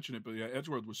why I didn't mention it, but yeah, Ed's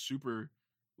World was super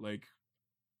like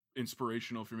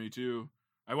inspirational for me too.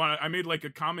 I made like a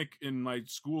comic in my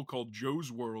school called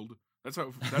Joe's World. That's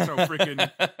how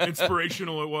freaking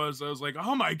inspirational it was. I was like,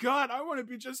 oh my god, I want to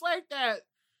be just like that,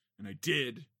 and I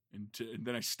did, and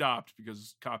then I stopped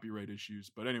because copyright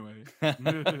issues. But anyway,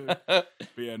 but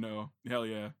yeah, no, hell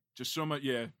yeah, just so much,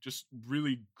 just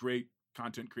really great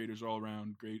content creators all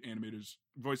around, great animators,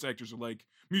 voice actors alike,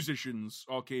 musicians,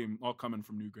 all coming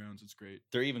from Newgrounds. It's great.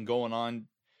 They're even going on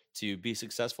to be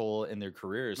successful in their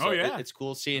careers. So it's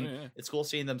cool seeing it's cool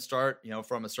seeing them start, you know,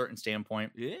 from a certain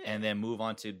standpoint and then move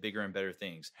on to bigger and better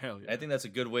things. Hell yeah. I think that's a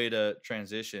good way to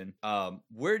transition.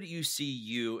 Where do you see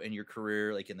you and your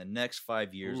career like in the next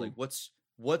 5 years? Like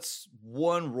what's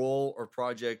one role or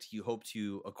project you hope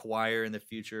to acquire in the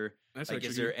future? That's like,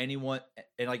 is there anyone,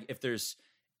 and like if there's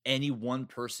any one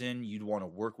person you'd want to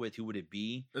work with, who would it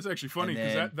be? That's actually funny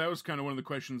because that was kind of one of the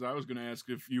questions I was going to ask.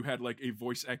 If you had like a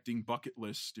voice acting bucket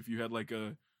list, if you had like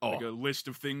a list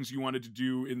of things you wanted to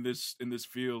do in this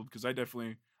field, because I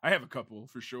have a couple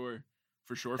for sure.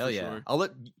 Hell yeah. I'll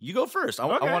let you go first. I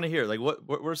want to hear like what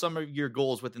are some of your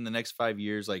goals within the next 5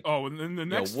 years? Like in the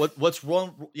next what's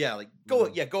wrong? Yeah, like go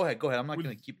ahead. I'm not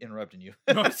going to keep interrupting you.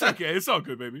 No, it's okay. It's all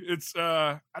good, baby. It's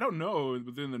I don't know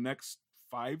within the next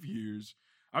 5 years.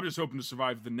 I'm just hoping to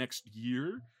survive the next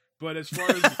year. But as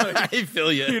far as like, I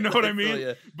feel you. You know what I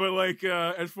mean? But like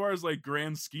as far as like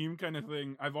grand scheme kind of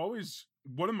thing, I've always,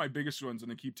 one of my biggest ones, and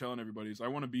I keep telling everybody, is I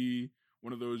want to be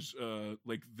one of those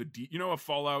like a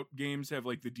Fallout games have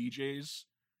like the DJs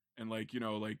and like, you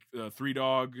know, like Three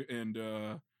Dog and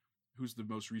who's the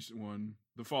most recent one?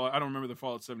 The Fallout, I don't remember the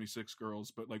Fallout 76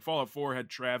 girls, but like Fallout 4 had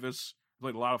Travis. I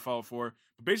played a lot of Fallout 4.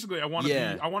 But basically I want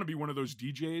to be one of those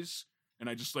DJs, and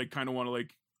I just like kind of want to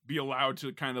like be allowed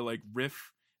to kind of like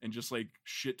riff and just like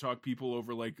shit talk people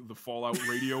over like the Fallout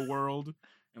radio world.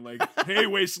 and like, hey,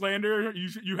 Wastelander,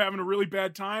 you having a really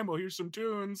bad time? Well, here's some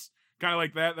tunes, kind of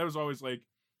like that. That was always like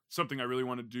something I really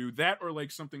wanted to do. That or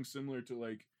like something similar to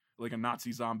like a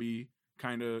Nazi zombie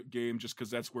kind of game, just because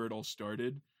that's where it all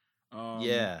started.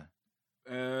 Yeah.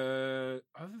 Other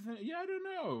than I don't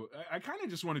know. I kind of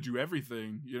just want to do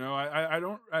everything. You know,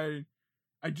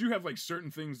 I do have like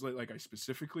certain things like I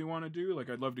specifically want to do. Like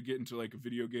I'd love to get into like a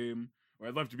video game, or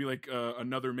I'd love to be like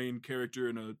another main character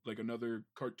in a like another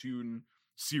cartoon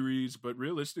series. But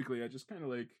realistically, I just kind of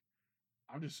like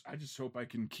I just hope I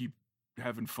can keep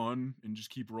having fun and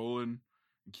just keep rolling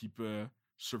and keep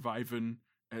surviving.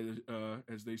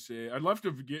 As they say, I'd love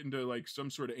to get into like some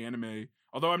sort of anime.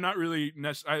 Although I'm not really,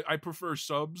 I prefer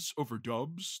subs over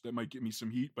dubs. That might get me some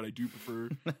heat, but I do prefer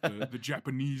the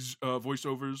Japanese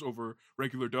voiceovers over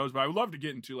regular dubs. But I would love to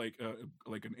get into like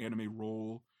an anime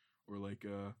role or like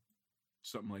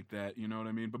something like that. You know what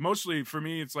I mean? But mostly for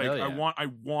me, it's like I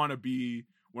want to be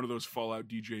one of those Fallout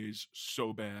DJs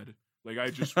so bad. Like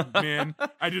I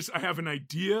have an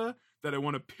idea that I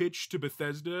want to pitch to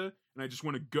Bethesda, and I just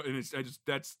want to go, and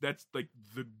that's like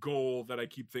the goal that I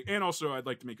keep thinking. And also, I'd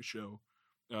like to make a show,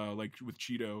 like with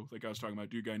Cheeto, like I was talking about,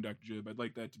 Dude Guy and Dr. Jib. I'd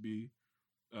like that to be,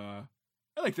 I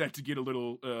like that to get a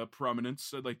little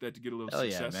prominence. I'd like that to get a little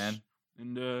success. Yeah, man.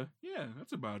 And yeah,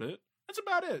 that's about it.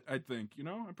 I think, you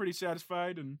know, I'm pretty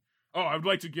satisfied, and I would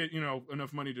like to get, you know,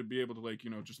 enough money to be able to like, you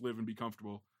know, just live and be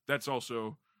comfortable. That's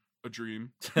also a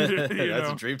dream. That's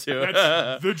a dream too.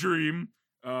 That's the dream.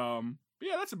 But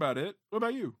yeah, that's about it. What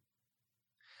about you?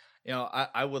 You know,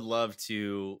 I would love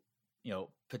to, you know,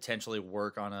 potentially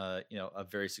work on a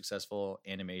very successful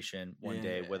animation one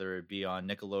day, whether it be on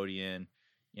Nickelodeon,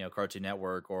 you know, Cartoon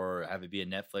Network, or have it be a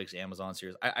Netflix, Amazon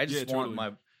series. I just want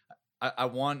totally. I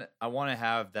want to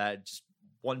have that just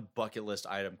one bucket list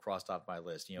item crossed off my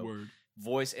list, you know, Word.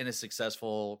 Voice in a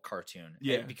successful cartoon.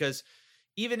 Yeah. Because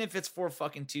even if it's for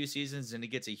fucking 2 seasons and it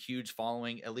gets a huge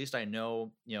following, at least I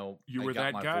know, you know, you were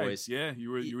that guy. Voice. Yeah,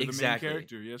 you were exactly. the main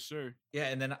character. Yes, sir. Yeah,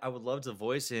 and then I would love to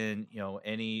voice in, you know,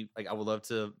 I would love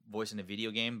to voice in a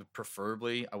video game, but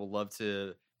preferably I would love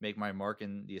to make my mark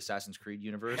in the Assassin's Creed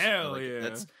universe. Hell yeah.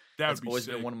 That's always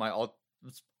been one of my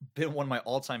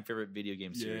all-time favorite video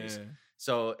game series. Yeah.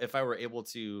 So if I were able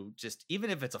to just, even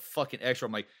if it's a fucking extra,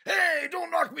 I'm like, hey,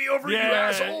 don't knock me over, you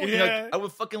asshole. Yeah. You know, like, I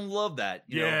would fucking love that.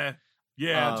 You know?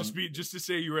 Yeah, just to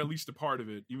say you were at least a part of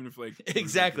it, even if like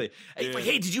exactly. Like,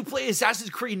 hey, did you play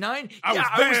Assassin's Creed 9? I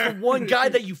was the one guy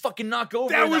that you fucking knock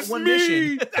over in that one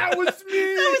mission. That was me.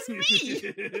 That was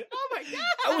me. Oh my god!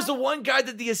 I was the one guy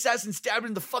that the assassin stabbed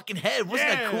in the fucking head. Wasn't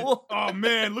that cool? Oh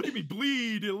man, look at me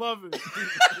bleed. I love it.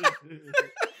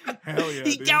 Hell yeah!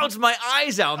 He gouged my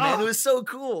eyes out, man. It was so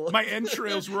cool. My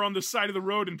entrails were on the side of the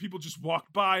road, and people just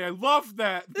walked by. I love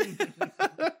that.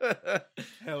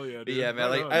 Hell yeah, dude. Yeah,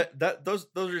 man. Those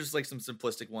are just like some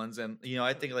simplistic ones, and you know,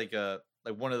 I think like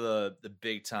one of the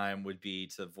big time would be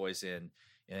to voice in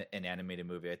an animated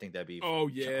movie. I think that'd be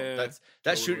that's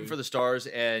totally. Shooting for the stars,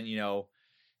 and you know,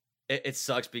 it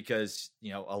sucks because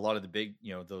you know a lot of the big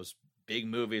those big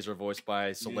movies are voiced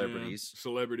by celebrities,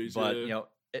 but you know.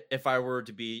 If I were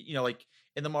to be, you know, like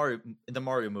in the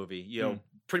Mario movie, you know,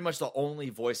 pretty much the only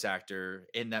voice actor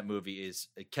in that movie is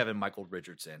Kevin Michael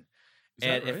Richardson.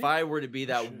 And right? If I were to be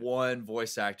that one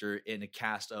voice actor in a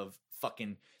cast of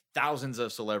fucking thousands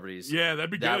of celebrities,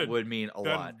 that'd be good. That would mean a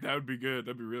lot. That would be good.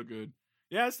 That'd be real good.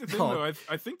 Yeah, that's the thing though.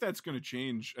 I think that's going to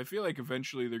change. I feel like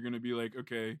eventually they're going to be like,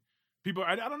 okay, people.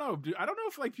 I don't know. I don't know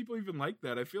if like people even like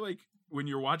that. I feel like when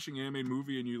you're watching an animated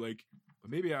movie and you like.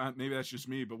 Maybe that's just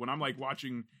me, but when I'm like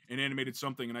watching an animated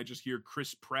something and I just hear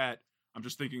Chris Pratt, I'm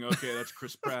just thinking, okay, that's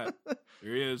Chris Pratt.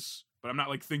 There he is. But I'm not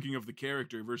like thinking of the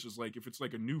character versus like if it's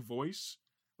like a new voice,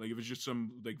 like if it's just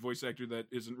some like voice actor that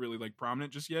isn't really like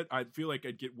prominent just yet, I feel like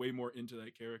I'd get way more into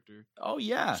that character. Oh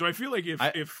yeah. So I feel like if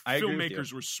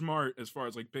filmmakers were smart as far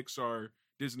as like Pixar,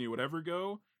 Disney, whatever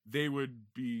go, they would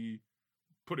be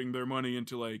putting their money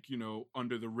into like, you know,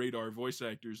 under the radar voice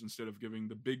actors instead of giving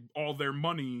all their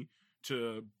money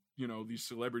to, you know, these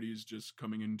celebrities just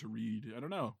coming in to read. I don't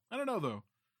know though.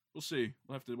 We'll see.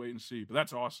 We'll have to wait and see. But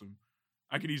that's awesome.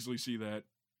 I could easily see that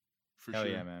for Hell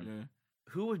sure. Yeah, man. Yeah.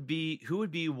 Who would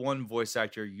be one voice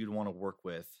actor you'd want to work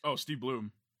with? Oh, Steve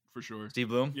Bloom, for sure. Steve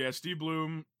Bloom? Yeah, Steve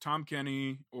Bloom, Tom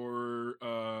Kenny, or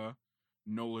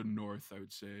Nolan North, I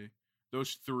would say.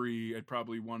 Those three I'd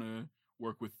probably want to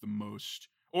work with the most.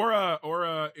 Or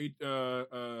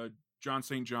John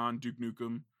St. John, Duke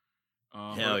Nukem.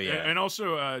 Hell yeah. And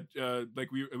also,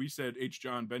 like we said, H.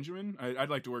 John Benjamin. I'd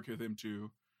like to work with him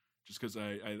too, just because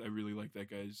I really like that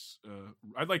guy's.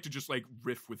 I'd like to just like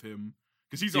riff with him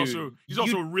because he's also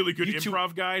a really good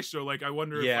improv guy. So like, I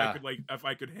wonder if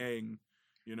I could hang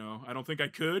You know, I don't think I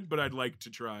could, but I'd like to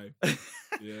try.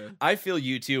 Yeah. I feel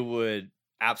you two would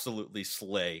absolutely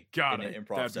slay God, in an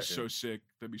improv that'd session. be so sick.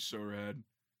 That'd be so rad.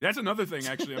 That's another thing,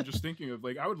 actually. I'm just thinking of,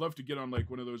 like, I would love to get on like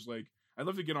one of those, like, I'd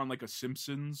love to get on like a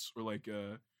Simpsons or like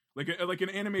an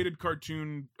animated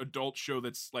cartoon adult show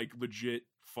that's like legit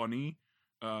funny.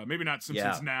 Maybe not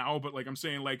Simpsons now, but like I'm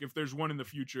saying, like if there's one in the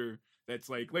future that's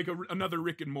like another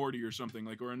Rick and Morty or something,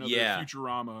 like, or another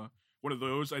Futurama, one of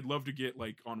those. I'd love to get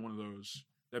like on one of those.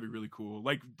 That'd be really cool.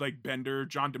 Like Bender,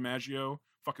 John DiMaggio.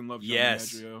 Fucking love John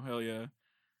DiMaggio. Hell yeah.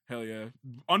 Hell yeah.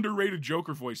 Underrated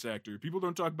Joker voice actor. People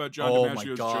don't talk about John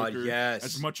DiMaggio's Joker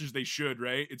as much as they should,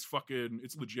 right? It's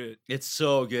legit. It's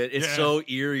so good. It's so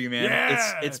eerie, man.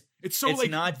 Yeah. It's so like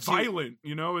not violent,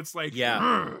 you know? It's like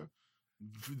but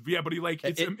he like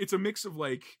it's a mix of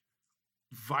like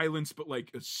violence, but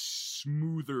like a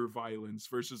smoother violence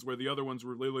versus where the other ones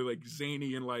were literally like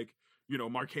zany and like, you know,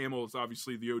 Mark Hamill is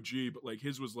obviously the OG, but like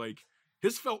his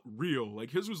felt real. Like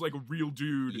his was like a real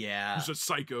dude who's a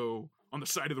psycho on the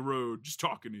side of the road just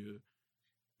talking to you.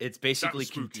 It's basically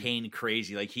contained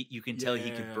crazy. Like you can tell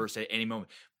he could burst at any moment,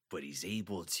 but he's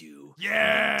able to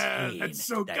maintain that's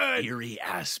so that good. eerie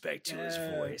aspect to his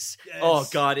voice. Yes. Oh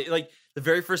God. Like the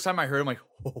very first time I heard him, like,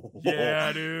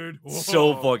 yeah, dude.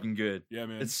 So fucking good. Yeah,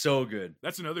 man. It's so good.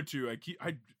 That's another two. I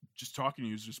just talking to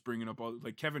you is just bringing up all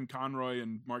like Kevin Conroy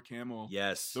and Mark Hamill.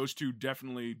 Yes. Those two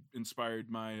definitely inspired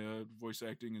my voice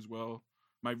acting as well.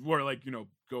 Or like, you know,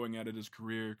 going at it as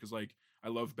career, because like I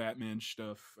love Batman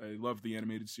stuff. I love the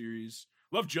animated series.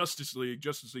 Love Justice League.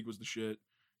 Justice League was the shit.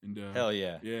 And hell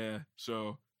yeah. Yeah.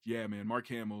 So yeah, man, Mark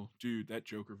Hamill, dude, that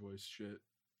Joker voice shit.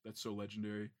 That's so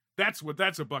legendary. That's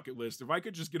a bucket list. If I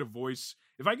could just get a voice,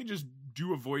 if I could just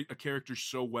do a character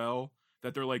so well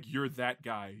that they're like, you're that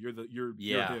guy. You're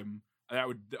him. That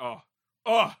would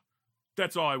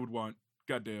that's all I would want.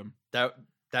 Goddamn. That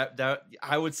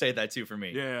I would say that too for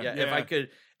me. Yeah.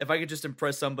 If I could just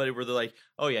impress somebody where they're like,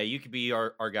 oh yeah, you could be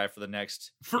our guy for the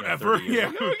next forever. 30 years.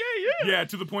 Like, okay, yeah,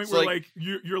 to the point where like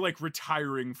you're like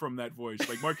retiring from that voice.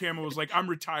 Like Mark Hamill was like, I'm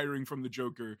retiring from the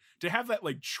Joker. To have that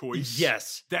like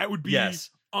choice, that would be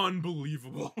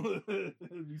unbelievable.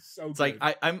 It'd be so it's good.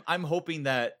 like I'm hoping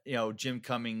that, you know, Jim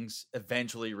Cummings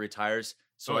eventually retires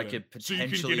so I could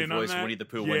potentially voice Winnie the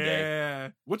Pooh one day. Yeah.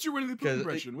 What's your Winnie the Pooh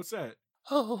impression? What's that?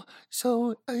 Oh,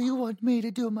 so you want me to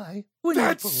do my Winnie the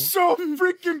Pooh? That's so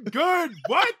freaking good.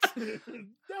 What?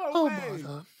 No way.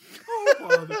 Bother. Oh,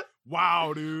 bother.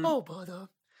 Wow, dude. Oh, bother.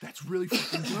 That's really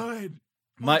fucking good.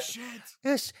 Shit.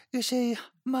 Yes, you see,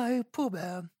 my Pooh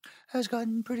Bear has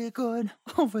gotten pretty good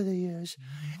over the years.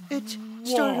 It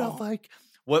started off like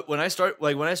when I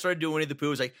started doing Winnie the Pooh, it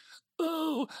was like,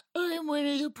 oh, I'm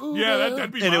Winnie the Pooh. Yeah,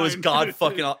 that'd be and mine.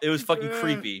 it was fucking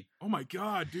creepy. Oh my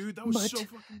God, dude, that was so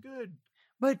fucking good.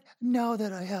 But now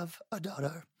that I have a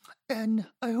daughter and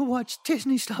I watch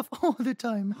Disney stuff all the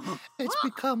time, it's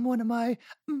become one of my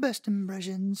best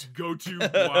impressions. Go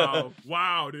to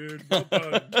wow, dude, well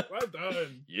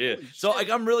done. Yeah. So like,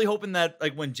 I'm really hoping that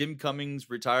like when Jim Cummings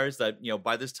retires, that, you know,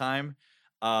 by this time,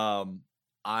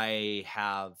 I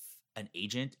have an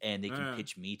agent and they can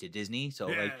pitch me to Disney. So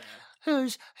like,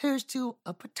 here's to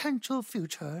a potential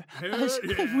future as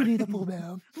Winnie the Pooh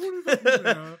Bear.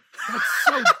 That's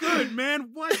so good, man.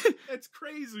 What? That's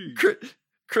crazy.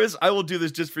 Chris, I will do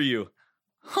this just for you.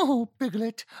 Oh,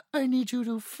 Piglet, I need you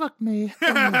to fuck me.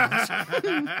 Yeah,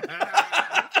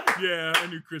 I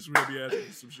knew Chris would be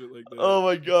asking some shit like that. Oh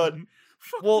my God.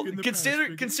 Well,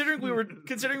 considering we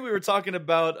were talking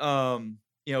about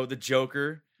you know, the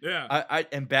Joker. Yeah. I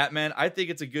and Batman, I think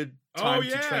it's a good time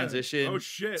to transition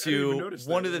to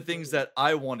one of the things that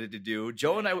I wanted to do.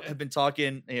 Joe and I have been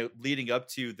talking, you know, leading up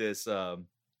to this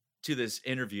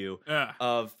interview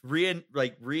of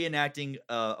reenacting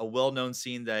a well-known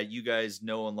scene that you guys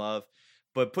know and love,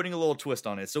 but putting a little twist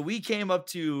on it. So we came on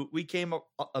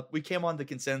the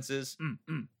consensus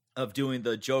of doing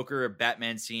the Joker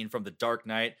Batman scene from The Dark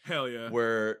Knight. Hell yeah.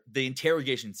 Where the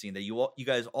interrogation scene that you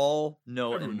guys all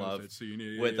know and love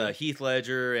with Heath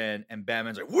Ledger and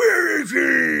Batman's like, where is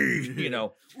he? You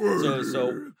know.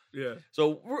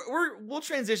 So we'll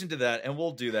transition to that and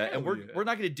we'll do that. And we're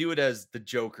not going to do it as the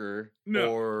Joker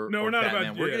or we're not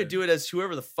Batman. We're going to do it as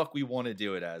whoever the fuck we want to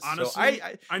do it as. Honestly,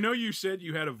 so I know you said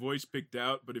you had a voice picked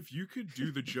out, but if you could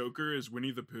do the Joker as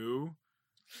Winnie the Pooh,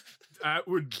 that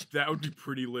would be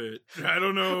pretty lit. I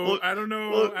don't know.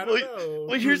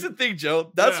 Well, here's the thing,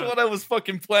 Joe. That's what I was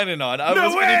fucking planning on. I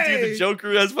was going to do the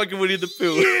Joker as fucking Winnie the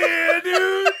Pooh. Yeah,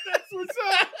 dude. That's what's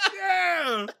up.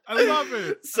 Yeah. I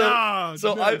I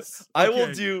love it. I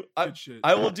will do Good shit.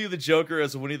 I will do the Joker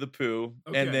as Winnie the Pooh,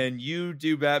 Okay. and then you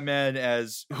do Batman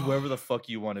as whoever the fuck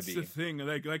you want to It's be. the thing.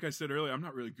 Like I said earlier, I'm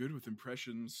not really good with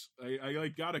impressions. I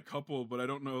like got a couple, but I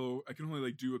don't know. I can only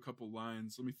like do a couple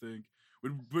lines. Let me think.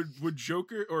 Would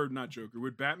Joker or not Joker?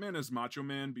 Would Batman as Macho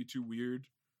Man be too weird?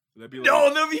 Would that be like,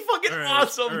 No, that'd be fucking All right,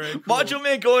 awesome. all right, cool. Macho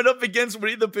Man going up against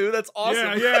Winnie the Pooh. That's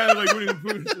awesome. Yeah, like Winnie the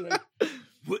Pooh.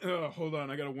 Like, hold on,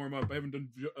 I gotta warm up. I haven't done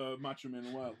Macho Man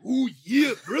in a while. Oh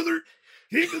yeah, brother.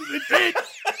 King of the dead.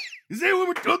 Is that what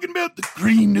we're talking about? The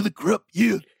cream to the crop,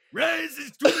 yeah.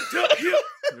 Rises to the top, yeah.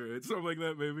 All right, something like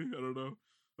that, maybe. I don't know.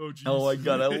 Oh, geez. Oh my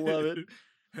God, I love it.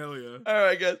 Hell yeah. All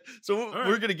right, guys. So right.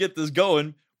 we're gonna get this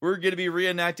going. We're gonna be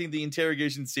reenacting the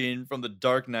interrogation scene from The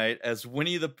Dark Knight as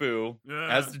Winnie the Pooh,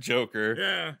 as the Joker,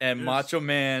 Yeah. and yes. Macho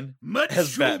Man Macho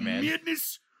as Batman.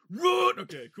 Madness, run.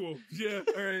 Okay, cool. Yeah,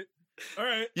 all right. All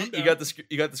right. You, I'm you down. got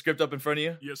the script up in front of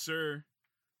you. Yes, sir.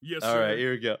 Yes, All sir. right,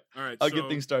 here we go. All right. I'll so, get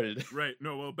things started. Right.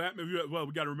 No, well, Batman. Well,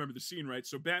 we got to remember the scene, right?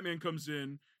 So Batman comes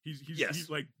in. He's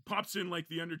like pops in like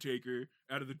the Undertaker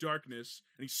out of the darkness,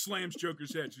 and he slams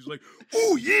Joker's head. So he's like,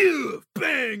 "Oh yeah!"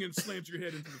 Bang, and slams your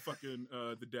head into the fucking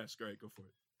the desk. All right, go for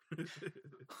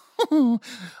it.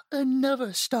 And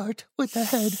never start with the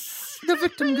head. The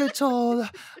victim gets all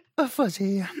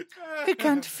fuzzy. He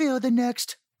can't feel the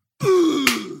next.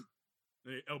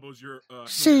 Hey, elbows your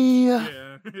See,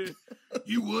 Yeah.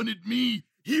 You wanted me.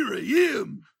 Here I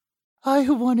am. I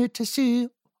wanted to see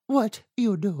what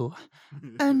you do.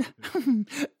 And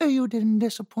you didn't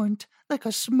disappoint like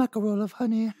a smackerel of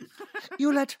honey.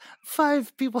 You let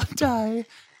 5 people die,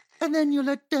 and then you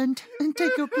let Dent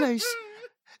take your place.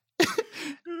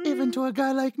 Even to a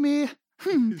guy like me,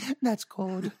 that's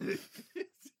cold. That's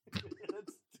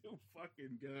too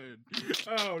fucking good.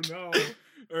 Oh no.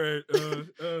 All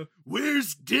right.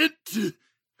 Where's Dent?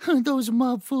 Those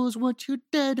mob fools want you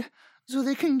dead so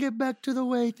they can get back to the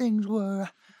way things were.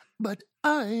 But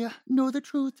I know the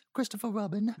truth, Christopher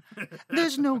Robin.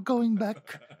 There's no going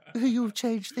back. You've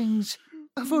changed things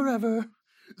forever.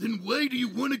 Then why do you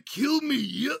want to kill me?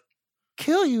 Yeah.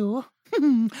 Kill you?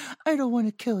 I don't want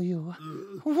to kill you.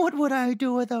 What would I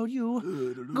do without you? I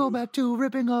don't know. Go back to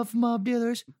ripping off mob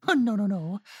dealers? Oh,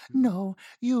 no. No,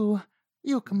 you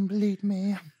complete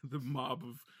me. The mob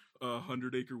of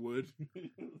 100 Acre Wood.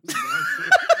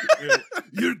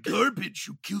 You're garbage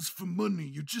who kills for money.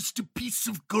 You're just a piece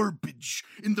of garbage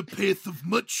in the path of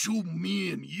macho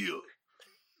man, yeah.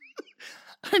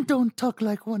 Don't talk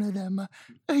like one of them.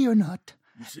 You're not.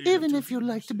 You say Even that if you'd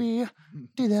like to me. be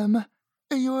to them,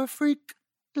 you're a freak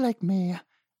like me.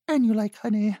 And you like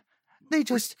honey. They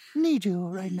just need you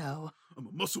right now. I'm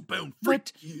a muscle-bound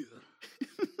freak, yeah.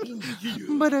 Oh, yeah.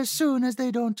 But as soon as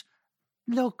they don't,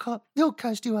 they'll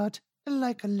cast you out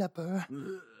like a leper.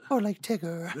 Or like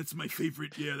Tigger. That's my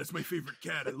favorite, yeah, that's my favorite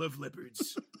cat. I love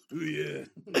leopards. Oh, yeah.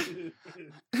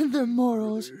 Their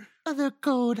morals, their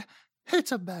code,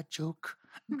 it's a bad joke.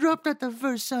 Dropped at the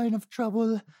first sign of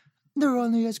trouble. They're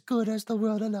only as good as the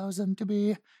world allows them to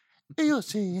be. You'll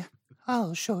see.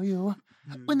 I'll show you.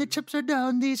 When the chips are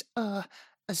down, these,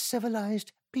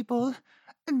 civilized people,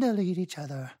 they'll eat each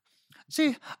other.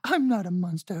 See, I'm not a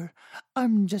monster.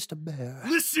 I'm just a bear.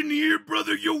 Listen here,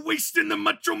 brother, you're wasting the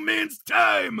macho man's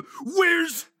time.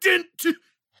 Where's Dent?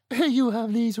 You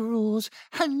have these rules,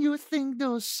 and you think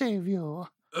they'll save you.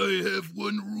 I have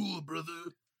one rule,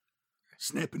 brother.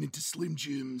 Snapping into Slim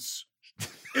Jims.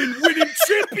 And winning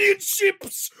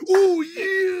championships! Oh,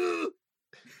 yeah!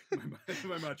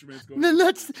 My Macho Man's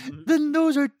going. Then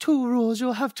those are 2 rules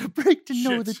you'll have to break to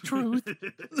know the Shit. truth.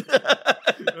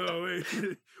 Oh,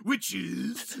 wait. Which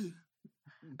is...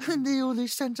 The only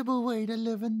sensible way to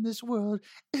live in this world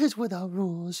is without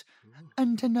rules.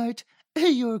 And tonight,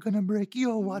 you're gonna break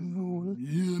your one rule.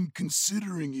 Yeah, I'm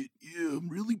considering it. Yeah, I'm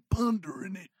really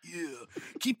pondering it. Yeah.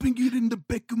 Keeping it in the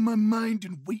back of my mind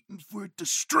and waiting for it to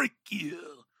strike. Yeah.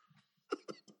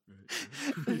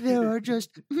 There are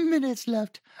just minutes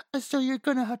left, so you're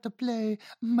gonna have to play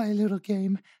my little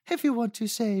game if you want to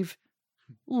save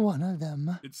one of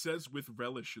them. It says with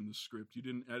relish in the script. You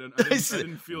didn't. I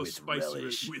didn't feel with spicy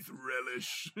relish. with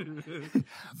relish.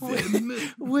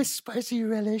 With spicy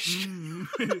relish.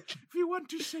 If you want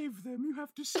to save them, you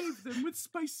have to save them with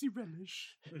spicy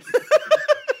relish.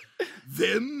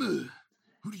 Them?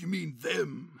 Who do you mean,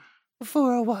 them?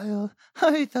 For a while,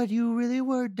 I thought you really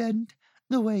were Dent,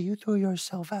 the way you threw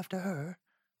yourself after her.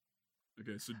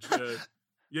 Okay, so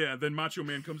Yeah, then Macho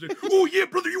Man comes in. Oh yeah,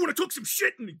 brother, you want to talk some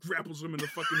shit? And he grapples him in the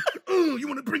fucking. Oh, you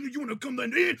want to come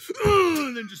down in?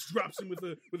 And then just drops him with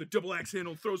a double axe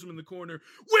handle, throws him in the corner.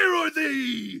 Where are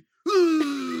they?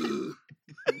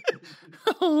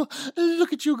 Oh,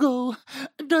 look at you go.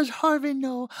 Does Harvey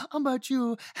know about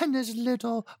you and this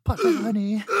little pot of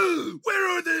honey?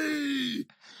 Where are they?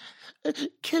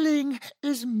 Killing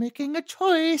is making a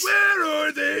choice. Where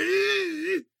are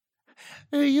they?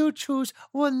 You choose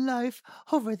one life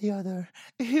over the other.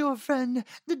 Your friend,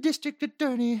 the district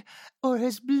attorney, or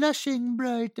his blushing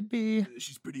bride-to-be.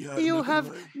 She's pretty hot. You I'm not gonna have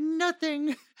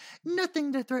lie.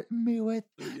 nothing to threaten me with,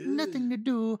 Oh, yeah. nothing to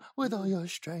do with all your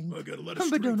strength. I got a lot of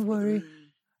But strength, don't worry.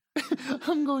 brother.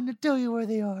 I'm going to tell you where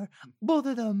they are, both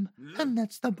of them, Yeah. and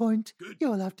that's the point. Good.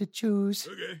 You'll have to choose.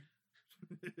 Okay.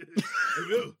 I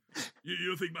will. You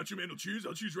don't think Macho Man will choose?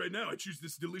 I'll choose right now. I choose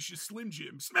this delicious Slim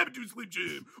Jim. Snap it to a Slim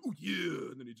Jim. Oh,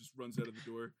 yeah. And then he just runs out of the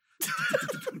door.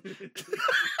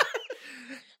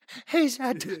 He's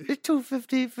at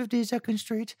 250 52nd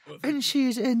Street, Oh, thank and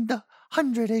she's in the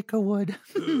 100-acre wood.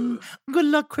 Good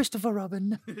luck, Christopher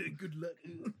Robin. Good luck.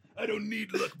 I don't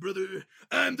need luck, brother.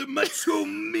 I'm the Macho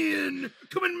Man.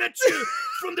 Coming at you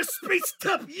from the space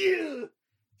top, yeah.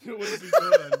 What is he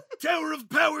doing? Tower of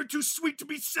power, too sweet to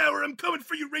be sour. I'm coming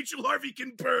for you, Rachel Harvey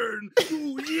can burn.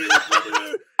 Oh, yeah,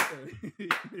 brother.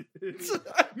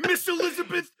 Miss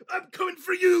Elizabeth, I'm coming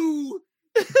for you.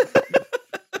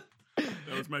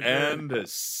 That was my And and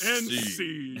scene.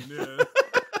 scene.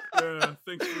 Yeah.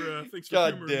 Thanks for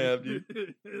God humoring damn, me.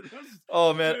 dude. That was-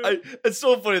 Oh man, it's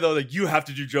so funny though. Like you have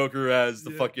to do Joker as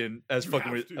the Yeah. fucking You have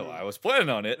to. Oh, I was planning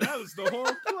on it. That was the whole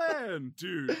plan,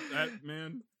 dude. That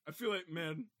man, I feel like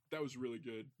that was really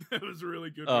good. That was really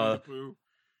good. Winnie the Pooh.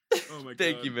 Oh my god.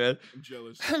 Thank you, man. I'm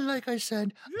jealous. And like I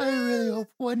said, I really hope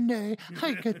one day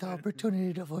I get the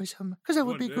opportunity to voice him, because that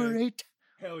would One be day. great.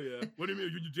 Hell yeah. What do you mean?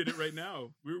 You did it right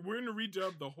now. We're gonna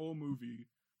redub the whole movie,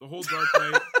 the whole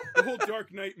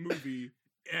Dark Knight movie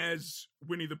as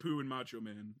Winnie the Pooh and Macho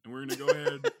Man, and we're gonna go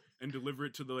ahead and deliver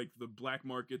it to the black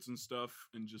markets and stuff,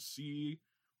 and just see,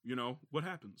 what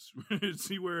happens.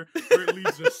 See where it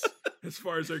leads us as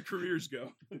far as our careers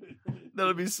go.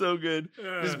 That'll be so good.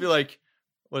 Just be like,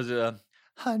 what is it?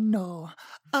 No,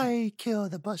 I kill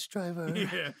the bus driver.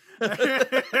 Yeah.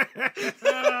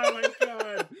 Oh my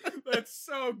god, that's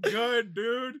so good,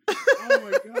 dude. Oh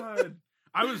my god.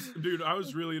 I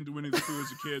was really into Winnie the Pooh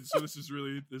as a kid, so this is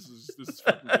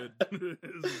fucking good.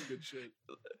 This is good shit.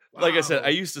 Like I said, Wow.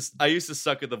 I used to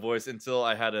suck at the voice until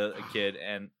I had a kid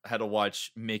and had to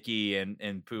watch Mickey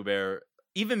and Pooh Bear.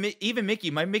 Even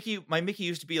Mickey, my Mickey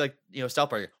used to be like, South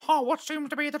Park. Oh, what seems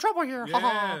to be the trouble here? Ha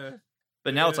ha. Yeah,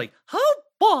 But now it's Yeah. like, Oh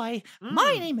boy,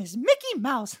 my Mm. name is Mickey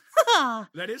Mouse. Ha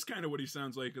that is kind of what he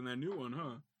sounds like in that new one,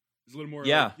 huh? It's a little more.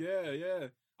 Yeah. Yeah.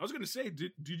 I was gonna say,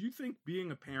 did you think being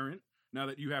a parent, now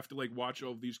that you have to watch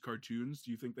all of these cartoons,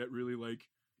 do you think that really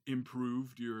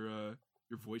improved your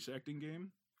voice acting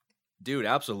game? dude,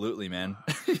 absolutely, man.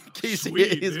 Casey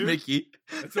Sweet, is dude. Mickey.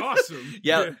 That's awesome.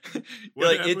 Yeah. What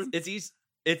Like happened?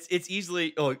 it's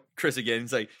easily. Oh, Chris again.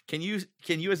 He's like, can you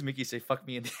as Mickey say "fuck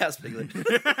me" in the ass, Piglet?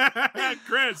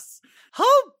 Chris.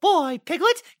 Oh boy,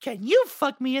 Piglet, can you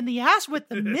fuck me in the ass with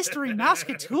the mystery mouse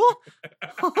tool?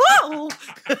 Oh,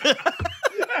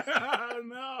 Oh,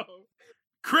 no.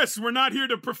 Chris, we're not here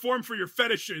to perform for your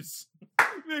fetishes.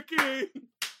 Mickey.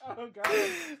 Oh, God.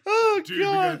 Oh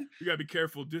Dude, we gotta be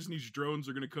careful. Disney's drones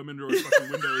are gonna come into our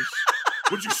fucking windows.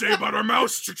 What'd you say about our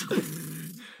mouse?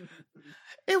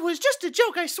 it was just a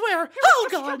joke, I swear. Oh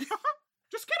God,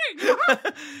 Just kidding. No, I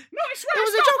it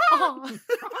was a joke.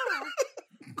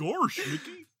 Gosh,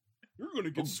 Mickey. You're gonna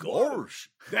get gosh, gosh.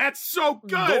 That's so good.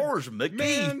 gosh, Mickey.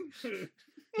 Man.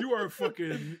 You are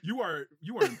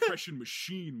you are impression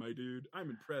machine, my dude. I'm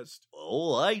impressed.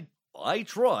 Oh, I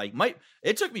try.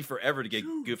 It took me forever to get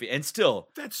Dude, goofy, and still,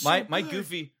 That's my good.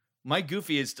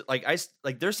 goofy is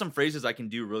there's some phrases I can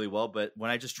do really well, but when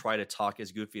I just try to talk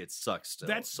as Goofy, it sucks still.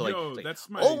 That's so yo, like, that's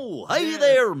my oh, hey yeah.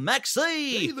 there, Maxie.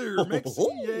 Hey there, Mexi.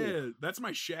 Yeah, that's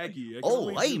my Shaggy. I can Oh,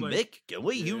 only hey, do, Mick, can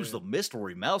we use yeah. the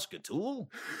mystery mouse tool?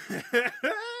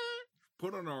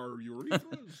 Put on our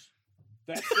urethras.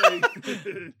 That's like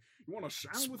you want to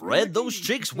sound with Spread Mickey? those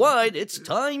cheeks wide. It's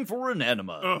time for an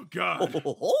enema. Oh God.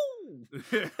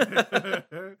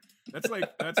 That's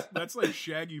like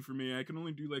Shaggy for me. I can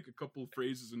only do like a couple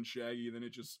phrases in Shaggy, then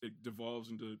it devolves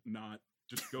into not.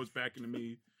 Just goes back into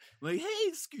me. Like,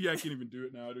 hey, yeah, I can't even do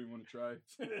it now. I don't even want to try.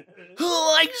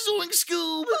 Like Zoink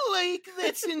Scoob. Like,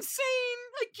 that's insane.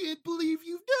 I can't believe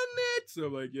you've done that. So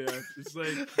like, yeah, it's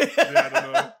like, yeah, I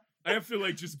don't know. I have to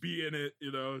like just be in it,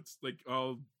 It's like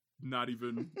I'll not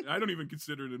even. I don't even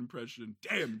consider it an impression.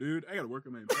 Damn, dude, I gotta work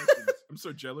on my impressions. I'm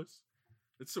so jealous.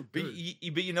 It's so But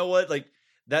good. but you know what? Like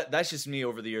that's just me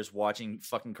over the years watching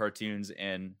fucking cartoons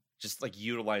and just like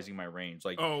utilizing my range.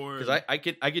 Like Oh, because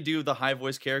I could do the high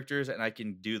voice characters and I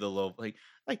can do the low like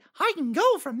I can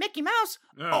go from Mickey Mouse.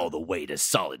 all the way to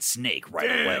Solid Snake right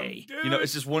Damn, away. You know,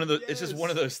 it's dude, just one of the it's just one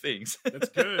of yes. those things. That's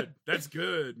good. That's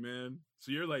good, man.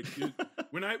 So you're like, dude,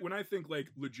 when I think like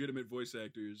legitimate voice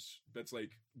actors, that's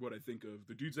like what I think of.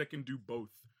 The dudes that can do both.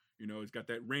 You know, he's got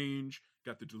that range,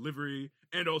 got the delivery,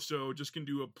 and also just can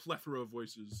do a plethora of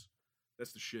voices.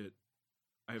 That's the shit.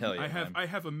 Hell yeah, man. I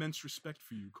have immense respect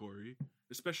for you, Corey.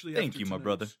 Especially Thank after you, my tonight,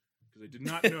 brother. because I did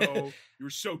not know you were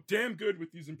so damn good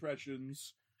with these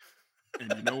impressions.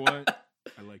 And you know what?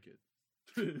 I like it.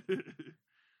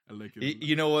 I like it. a lot.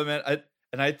 You know what, man?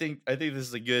 I think this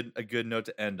is a good note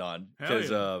to end on Hell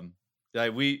because yeah.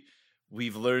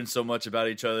 we've learned so much about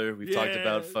each other. We've talked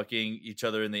about Yeah. fucking each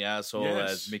other in the asshole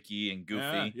Yes. as Mickey and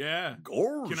Goofy. Yeah.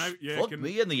 Gorge, Can I- yeah, fuck can-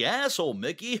 me in the asshole,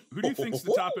 Mickey. Who do you think's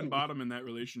the top and bottom in that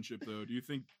relationship, though? Do you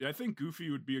think? I think Goofy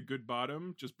would be a good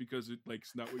bottom, just because it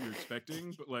like's not what you're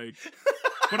expecting. But like,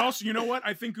 but also, you know what?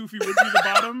 I think Goofy would be the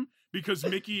bottom because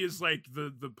Mickey is like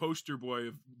the poster boy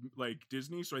of like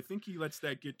Disney. So I think he lets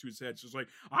that get to his head. So it's like,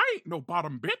 I ain't no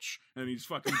bottom bitch, and he's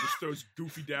fucking just throws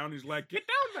Goofy down. He's like, get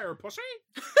down there, pussy.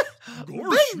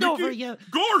 Gorsh, Bend over, Mickey. you.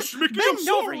 Gorsh, Mickey. I'm Bend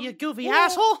over, sorry. you goofy Oh,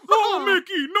 asshole. Oh,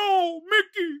 Mickey, no,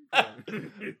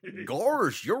 Mickey.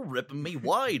 Gorge, you're ripping me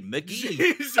wide, Mickey.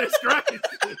 Jesus Christ.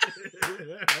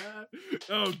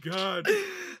 Oh, God.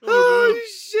 Oh dude.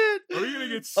 shit! Are we going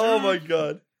to get sued? Oh my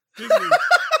god!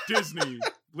 Disney,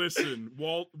 listen,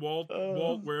 Walt,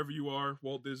 wherever you are,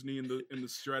 Walt Disney in the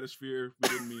stratosphere, we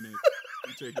didn't mean it.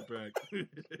 We take it back.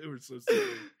 We're so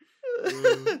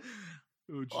sorry.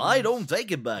 Oh, I jeez. don't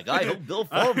take it back. I hope Bill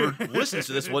Farmer listens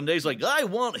to this one day. He's like, I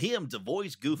want him to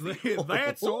voice Goofy.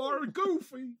 That's our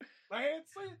Goofy.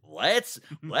 That's it.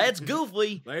 That's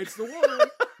Goofy. That's the one.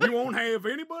 We won't have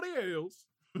anybody else.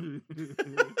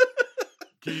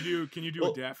 Can you do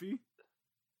a Daffy?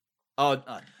 Oh,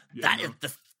 Yeah, that no. is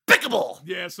despicable.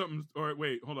 Yeah, something. Or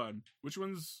wait, hold on. Which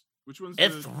one's?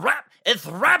 It's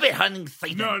rabbit hunting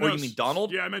season. No, Or no. you mean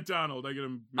Donald? Yeah, I meant Donald. I get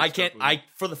him. I mixed can't. up with-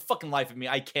 For the fucking life of me,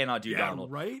 I cannot do Yeah,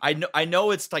 Donald. right. I know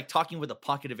it's like talking with a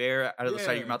pocket of air out of the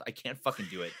side of your Yeah. mouth. I can't fucking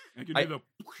do it. I can I- do the.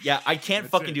 Yeah, I can't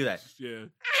That's fucking it. do that. Yeah.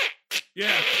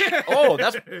 Yeah. Oh,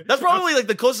 that's probably like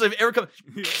the closest I've ever come.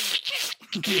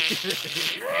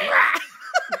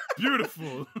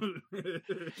 Beautiful.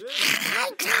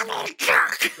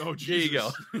 Oh, There you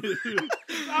go. Jesus.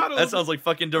 Donald, That sounds like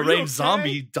fucking Are you deranged okay?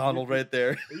 zombie Donald right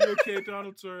there. Are you okay,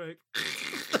 Donald? It's all right.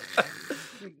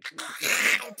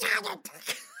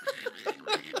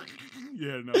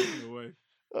 Yeah, no way.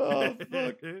 Oh,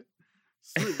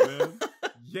 Sweet, man.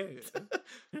 Yeah.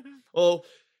 Well,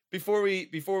 before we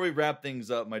wrap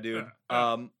things up, my dude,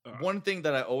 uh. one thing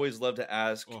that I always love to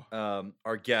ask Oh.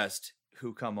 our guests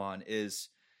who come on is,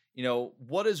 you know,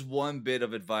 what is one bit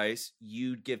of advice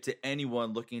you'd give to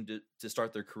anyone looking to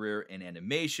start their career in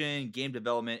animation, game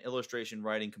development, illustration,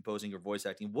 writing, composing, or voice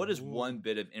acting? What is one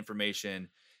bit of information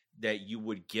that you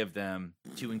would give them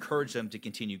to encourage them to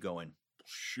continue going?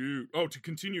 Shoot. Oh, to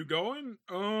continue going?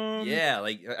 Yeah,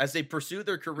 like as they pursue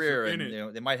their career, in and it. you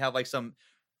know they might have like some,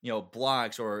 you know,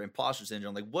 blocks or imposter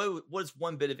syndrome. Like, what is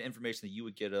one bit of information that you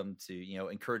would give them to, you know,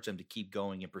 encourage them to keep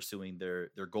going and pursuing their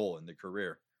goal in their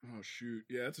career? Oh shoot.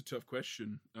 Yeah, that's a tough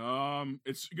question.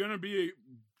 It's gonna be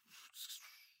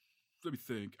let me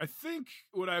think. I think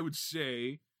what I would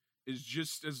say is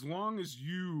just as long as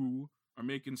you are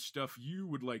making stuff you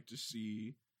would like to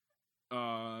see,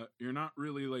 you're not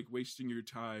really like wasting your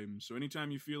time. So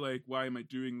anytime you feel like, why am I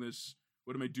doing this?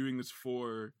 What am I doing this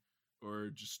for? Or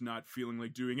just not feeling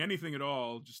like doing anything at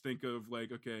all, just think of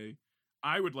like, okay,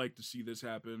 I would like to see this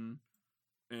happen,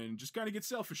 and just kind of get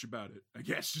selfish about it. I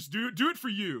guess just do it for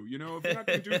you. You know, if you're not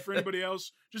going to do it for anybody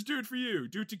else, just do it for you.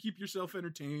 Do it to keep yourself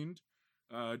entertained.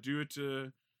 Do it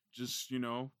to just, you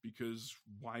know, because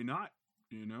why not?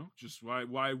 You know, just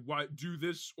why do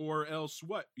this or else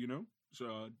what? You know,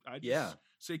 so I just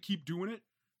say keep doing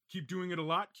it a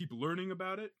lot, keep learning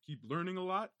about it, keep learning a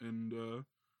lot, and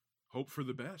hope for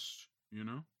the best. You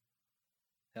know.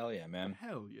 Hell yeah, man.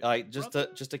 Hell yeah. Like just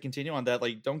brother. to continue on that,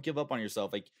 like don't give up on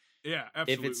yourself. Like Yeah,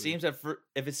 absolutely. if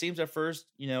it seems at first,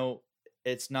 you know,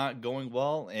 it's not going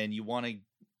well and you want to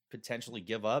potentially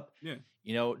give up, Yeah.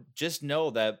 you know, just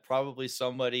know that probably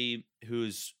somebody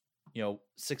who's, you know,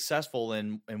 successful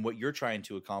in what you're trying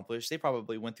to accomplish, they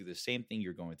probably went through the same thing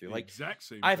you're going through. Like exact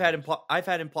same. I've had things. I've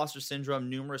had imposter syndrome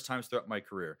numerous times throughout my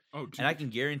career. Oh, dude. And I can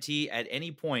guarantee at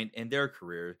any point in their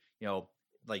career, you know,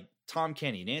 like Tom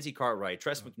Kenny, Nancy Cartwright,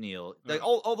 Tress McNeil, Uh. like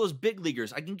all those big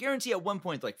leaguers, I can guarantee at one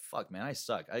point, like, fuck, man, I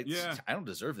suck. I don't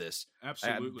deserve this.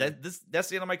 Absolutely. That's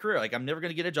the end of my career. Like, I'm never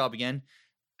gonna get a job again,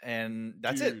 and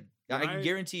that's it. Dude, I can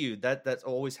guarantee you that's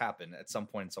always happened at some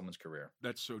point in someone's career.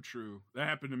 That's so true. That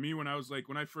happened to me when I was like,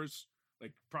 when I first,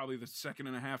 like, probably the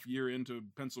 2.5 year into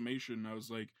Pencilmation, I was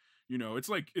like, you know, it's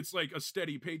like a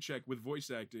steady paycheck with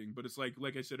voice acting, but it's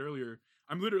like I said earlier,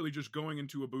 I'm literally just going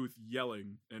into a booth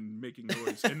yelling and making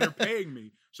noise, and they're paying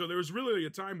me. So there was really a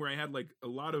time where I had like a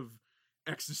lot of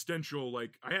existential,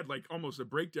 like I had like almost a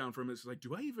breakdown from it. It's like,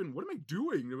 what am I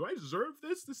doing? Do I deserve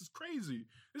this? This is crazy.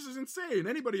 This is insane.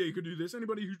 Anybody could do this.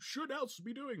 Anybody who should else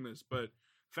be doing this. But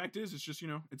fact is, it's just, you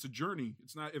know, it's a journey.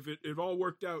 It's not, if it all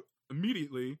worked out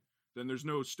immediately, then there's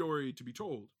no story to be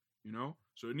told, you know?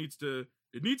 So it needs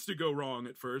to go wrong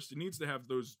at first. It needs to have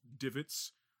those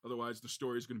divots. Otherwise the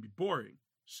story is going to be boring.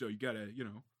 So you gotta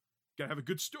have a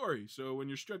good story. So when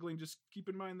you're struggling, just keep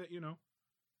in mind that, you know,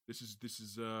 this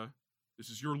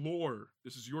is your lore.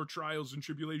 This is your trials and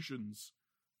tribulations,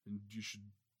 and you should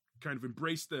kind of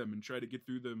embrace them and try to get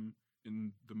through them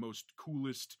in the most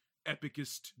coolest,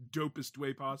 epicest, dopest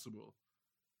way possible.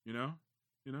 You know?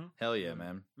 Hell yeah,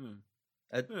 man.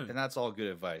 Yeah. And that's all good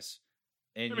advice.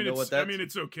 And I mean, you know what? That's,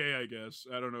 it's okay, I guess.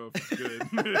 I don't know if it's good.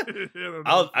 I don't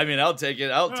know. I'll take it.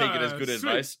 I'll take it as good Sweet.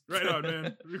 advice. Right on,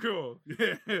 man. Cool.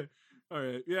 Yeah. All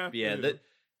right. Yeah. Yeah.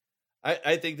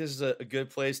 I think this is a good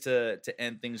place to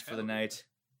end things for the night.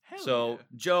 Hell So, yeah.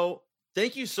 Joe,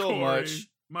 thank you so Corey, much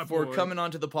my for boy. coming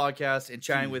onto the podcast and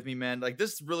chatting Dude. with me, man. Like,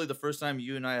 this is really the first time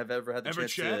you and I have ever had the Ever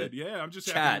chance chatted? to Yeah, I'm just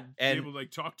chat, happy to and- be able to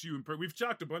like talk to you. We've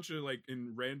talked a bunch of like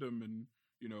in random and,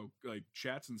 you know, like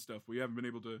chats and stuff. We haven't been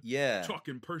able to talk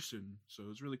in person, so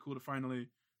it's really cool to finally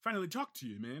talk to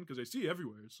you, man. Because I see you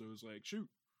everywhere, so it's like, shoot.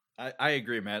 I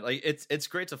agree, man. Like, it's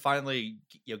great to finally,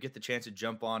 you know, get the chance to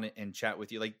jump on and chat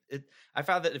with you. Like, I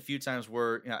found that a few times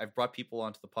where, you know, I've brought people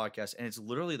onto the podcast, and it's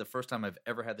literally the first time I've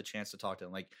ever had the chance to talk to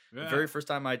them. Like, Yeah. the very first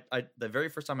time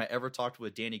I ever talked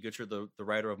with Danny Gutcher, the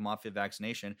writer of Mafia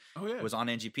Vaccination, Oh yeah. was on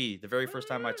NGP. The very first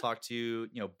time I talked to,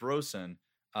 you know, Broson,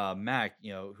 Mac,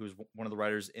 you know, who's one of the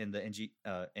writers in the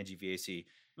NGVAC.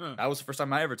 That was the first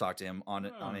time I ever talked to him on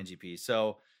NGP.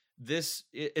 So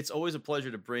it's always a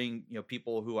pleasure to bring, you know,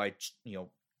 people who I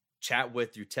chat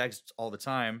with through text all the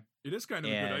time. It is kind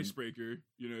of a good and- icebreaker,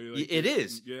 you know. Like, It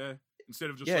is. Yeah.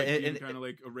 Instead of just Yeah, like being and- kind of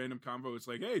like a random convo, it's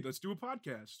like, hey, let's do a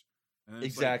podcast. And it's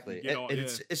Exactly. Like, you get all- And yeah.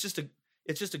 it's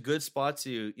just a good spot to,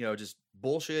 you know, just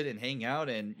bullshit and hang out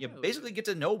and, you know, Hell basically get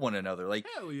to know one another. Like,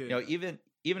 Hell yeah. you know,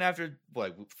 even after,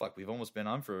 like, we've almost been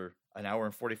on for an hour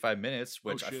and 45 minutes,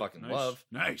 which I shit. fucking Nice. love.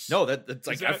 Nice. No, that's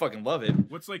like, I that- fucking love it.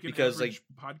 What's like an because, average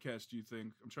podcast, do you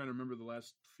think? I'm trying to remember the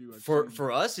last few I've For seen.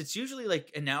 for us, it's usually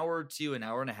like an hour to an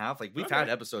hour and a half. Like, we've had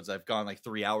Okay. episodes that have gone like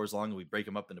 3 hours long, and we break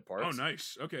them up into parts. Oh,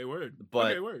 nice. Okay, word.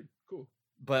 But- okay, word. Cool.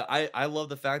 But I love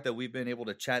the fact that we've been able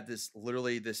to chat this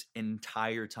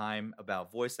entire time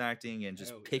about voice acting and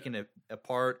just Hell picking it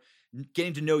apart,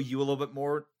 getting to know you a little bit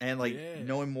more, and like Yeah.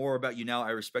 knowing more about you now. I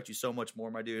respect you so much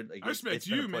more, my dude. Like, I respect it's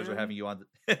been you, a pleasure man. having you on.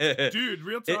 Dude,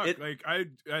 real talk. it- like I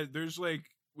there's like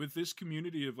with this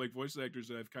community of like voice actors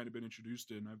that I've kind of been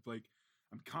introduced in,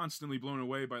 I'm constantly blown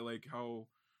away by like how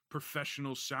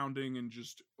professional sounding and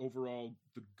just overall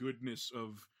the goodness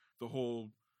of the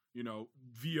whole, you know,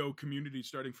 VO community,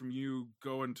 starting from you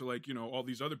going to like, you know, all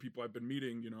these other people I've been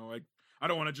meeting. You know, I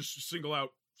don't want to just single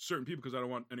out certain people because I don't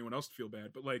want anyone else to feel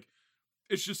bad, but like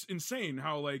it's just insane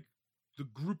how like the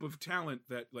group of talent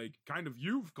that like kind of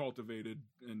you've cultivated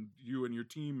and you and your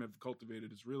team have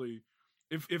cultivated is really,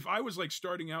 if I was like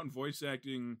starting out in voice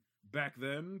acting back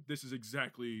then, this is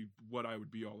exactly what I would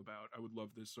be all about. I would love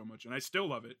this so much, and I still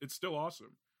love it. It's still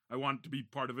awesome. I want to be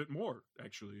part of it more,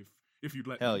 actually, if you'd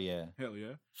let Hell me. yeah. Hell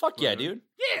yeah. Fuck yeah, But, dude.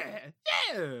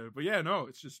 Yeah. But yeah, no,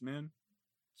 it's just, man,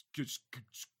 it's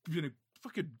been a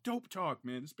fucking dope talk,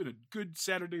 man. It's been a good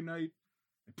Saturday night.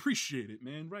 I appreciate it,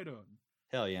 man. Right on.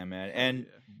 Hell yeah, man. Hell And yeah.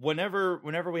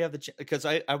 whenever we have the because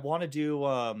I want to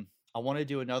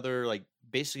do another, like,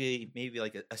 basically maybe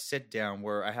like a sit down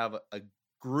where I have a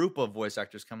group of voice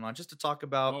actors coming on just to talk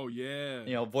about Oh yeah.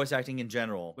 you know, voice acting in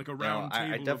general. like a You know, round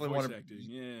table I definitely of want voice to acting.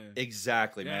 Yeah.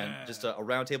 exactly, man. Just Yeah. a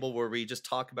round table where we just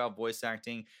talk about voice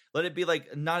acting. Let it be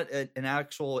like not an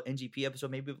actual NGP episode,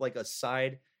 maybe like a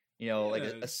side, you know, like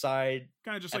Yeah. a side,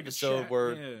 Kind of just like a episode chat.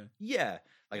 where- yeah. yeah,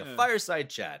 like Yeah. a fireside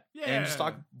chat, and just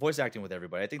talk Yeah. voice acting with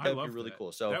everybody. I think I that would be love really that.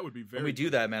 cool. So that would be very when we do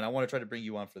cool. that, man, I want to try to bring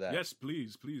you on for that. Yes,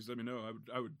 please let me know.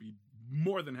 I would be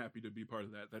more than happy to be part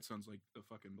of that. That sounds like a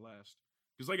fucking blast.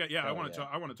 Because I Hell want to yeah.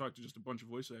 talk. I want to talk to just a bunch of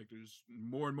voice actors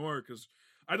more and more. Because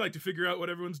I'd like to figure out what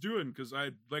everyone's doing. Because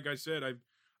like I said,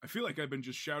 I feel like I've been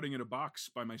just shouting in a box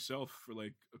by myself for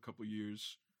like a couple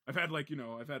years. I've had like,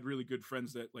 I've had really good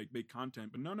friends that like make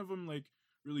content, but none of them like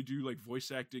really do like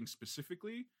voice acting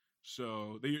specifically.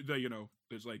 So they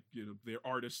there's like, they're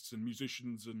artists and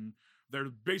musicians, and they're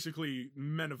basically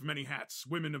men of many hats,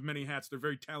 women of many hats. They're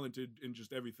very talented in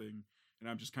just everything. And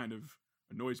I'm just kind of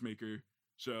a noisemaker.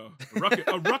 So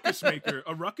a ruckus maker,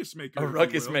 a ruckus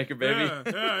maker, baby.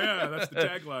 Yeah. That's the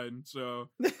tagline. So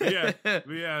yeah,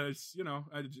 it's I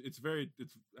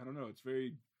don't know. It's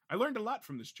very. I learned a lot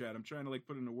from this chat. I'm trying to like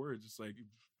put into words. It's like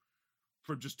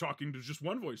for just talking to just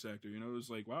one voice actor. It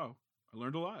was like, wow, I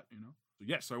learned a lot. So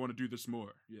yes, I want to do this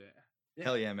more. Yeah.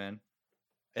 Hell yeah, man.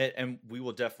 And we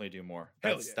will definitely do more.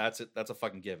 That's it. That's a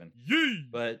fucking given. Yee!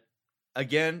 But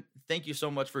again, thank you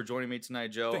so much for joining me tonight,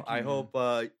 Joe. I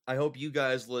hope you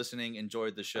guys listening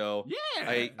enjoyed the show.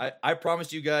 Yeah. I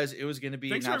promised you guys it was going to be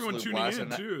Thanks an for everyone absolute tuning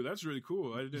blast. in too. That's really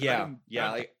cool.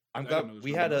 I'm glad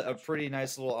we had a pretty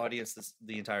nice little audience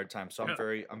the entire time. So I'm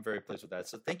very pleased with that.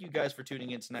 So thank you guys for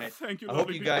tuning in tonight. Thank you. I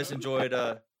hope you guys enjoyed.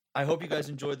 I hope you guys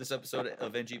enjoyed this episode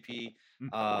of NGP.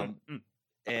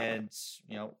 And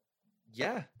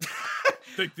yeah.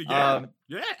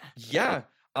 Yeah.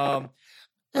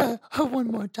 One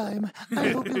more time. I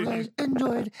hope you guys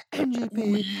enjoyed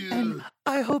NGP, and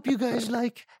I hope you guys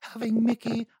like having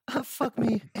Mickey fuck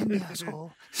me in the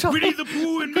asshole. So, Winnie the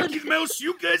Pooh and Mickey Mouse,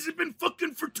 you guys have been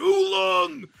fucking for too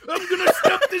long. I'm gonna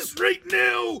stop this right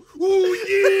now. Ooh,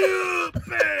 yeah.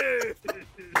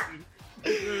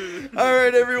 All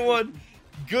right, everyone.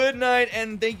 Good night,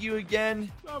 and thank you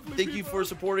again. Lovely Thank you people. for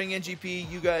supporting NGP.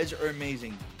 You guys are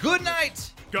amazing. Good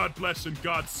night. God bless and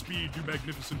Godspeed, you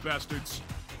magnificent bastards.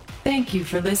 Thank you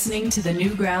for listening to the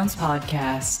Newgrounds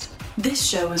podcast. This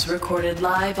show is recorded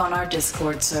live on our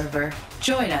Discord server.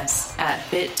 Join us at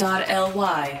bit.ly/NGP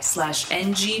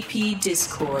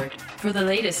Discord. For the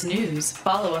latest news,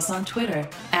 follow us on Twitter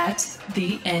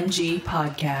 @the NG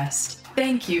Podcast.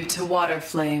 Thank you to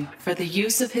Waterflame for the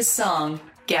use of his song,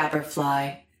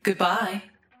 Gabberfly. Goodbye.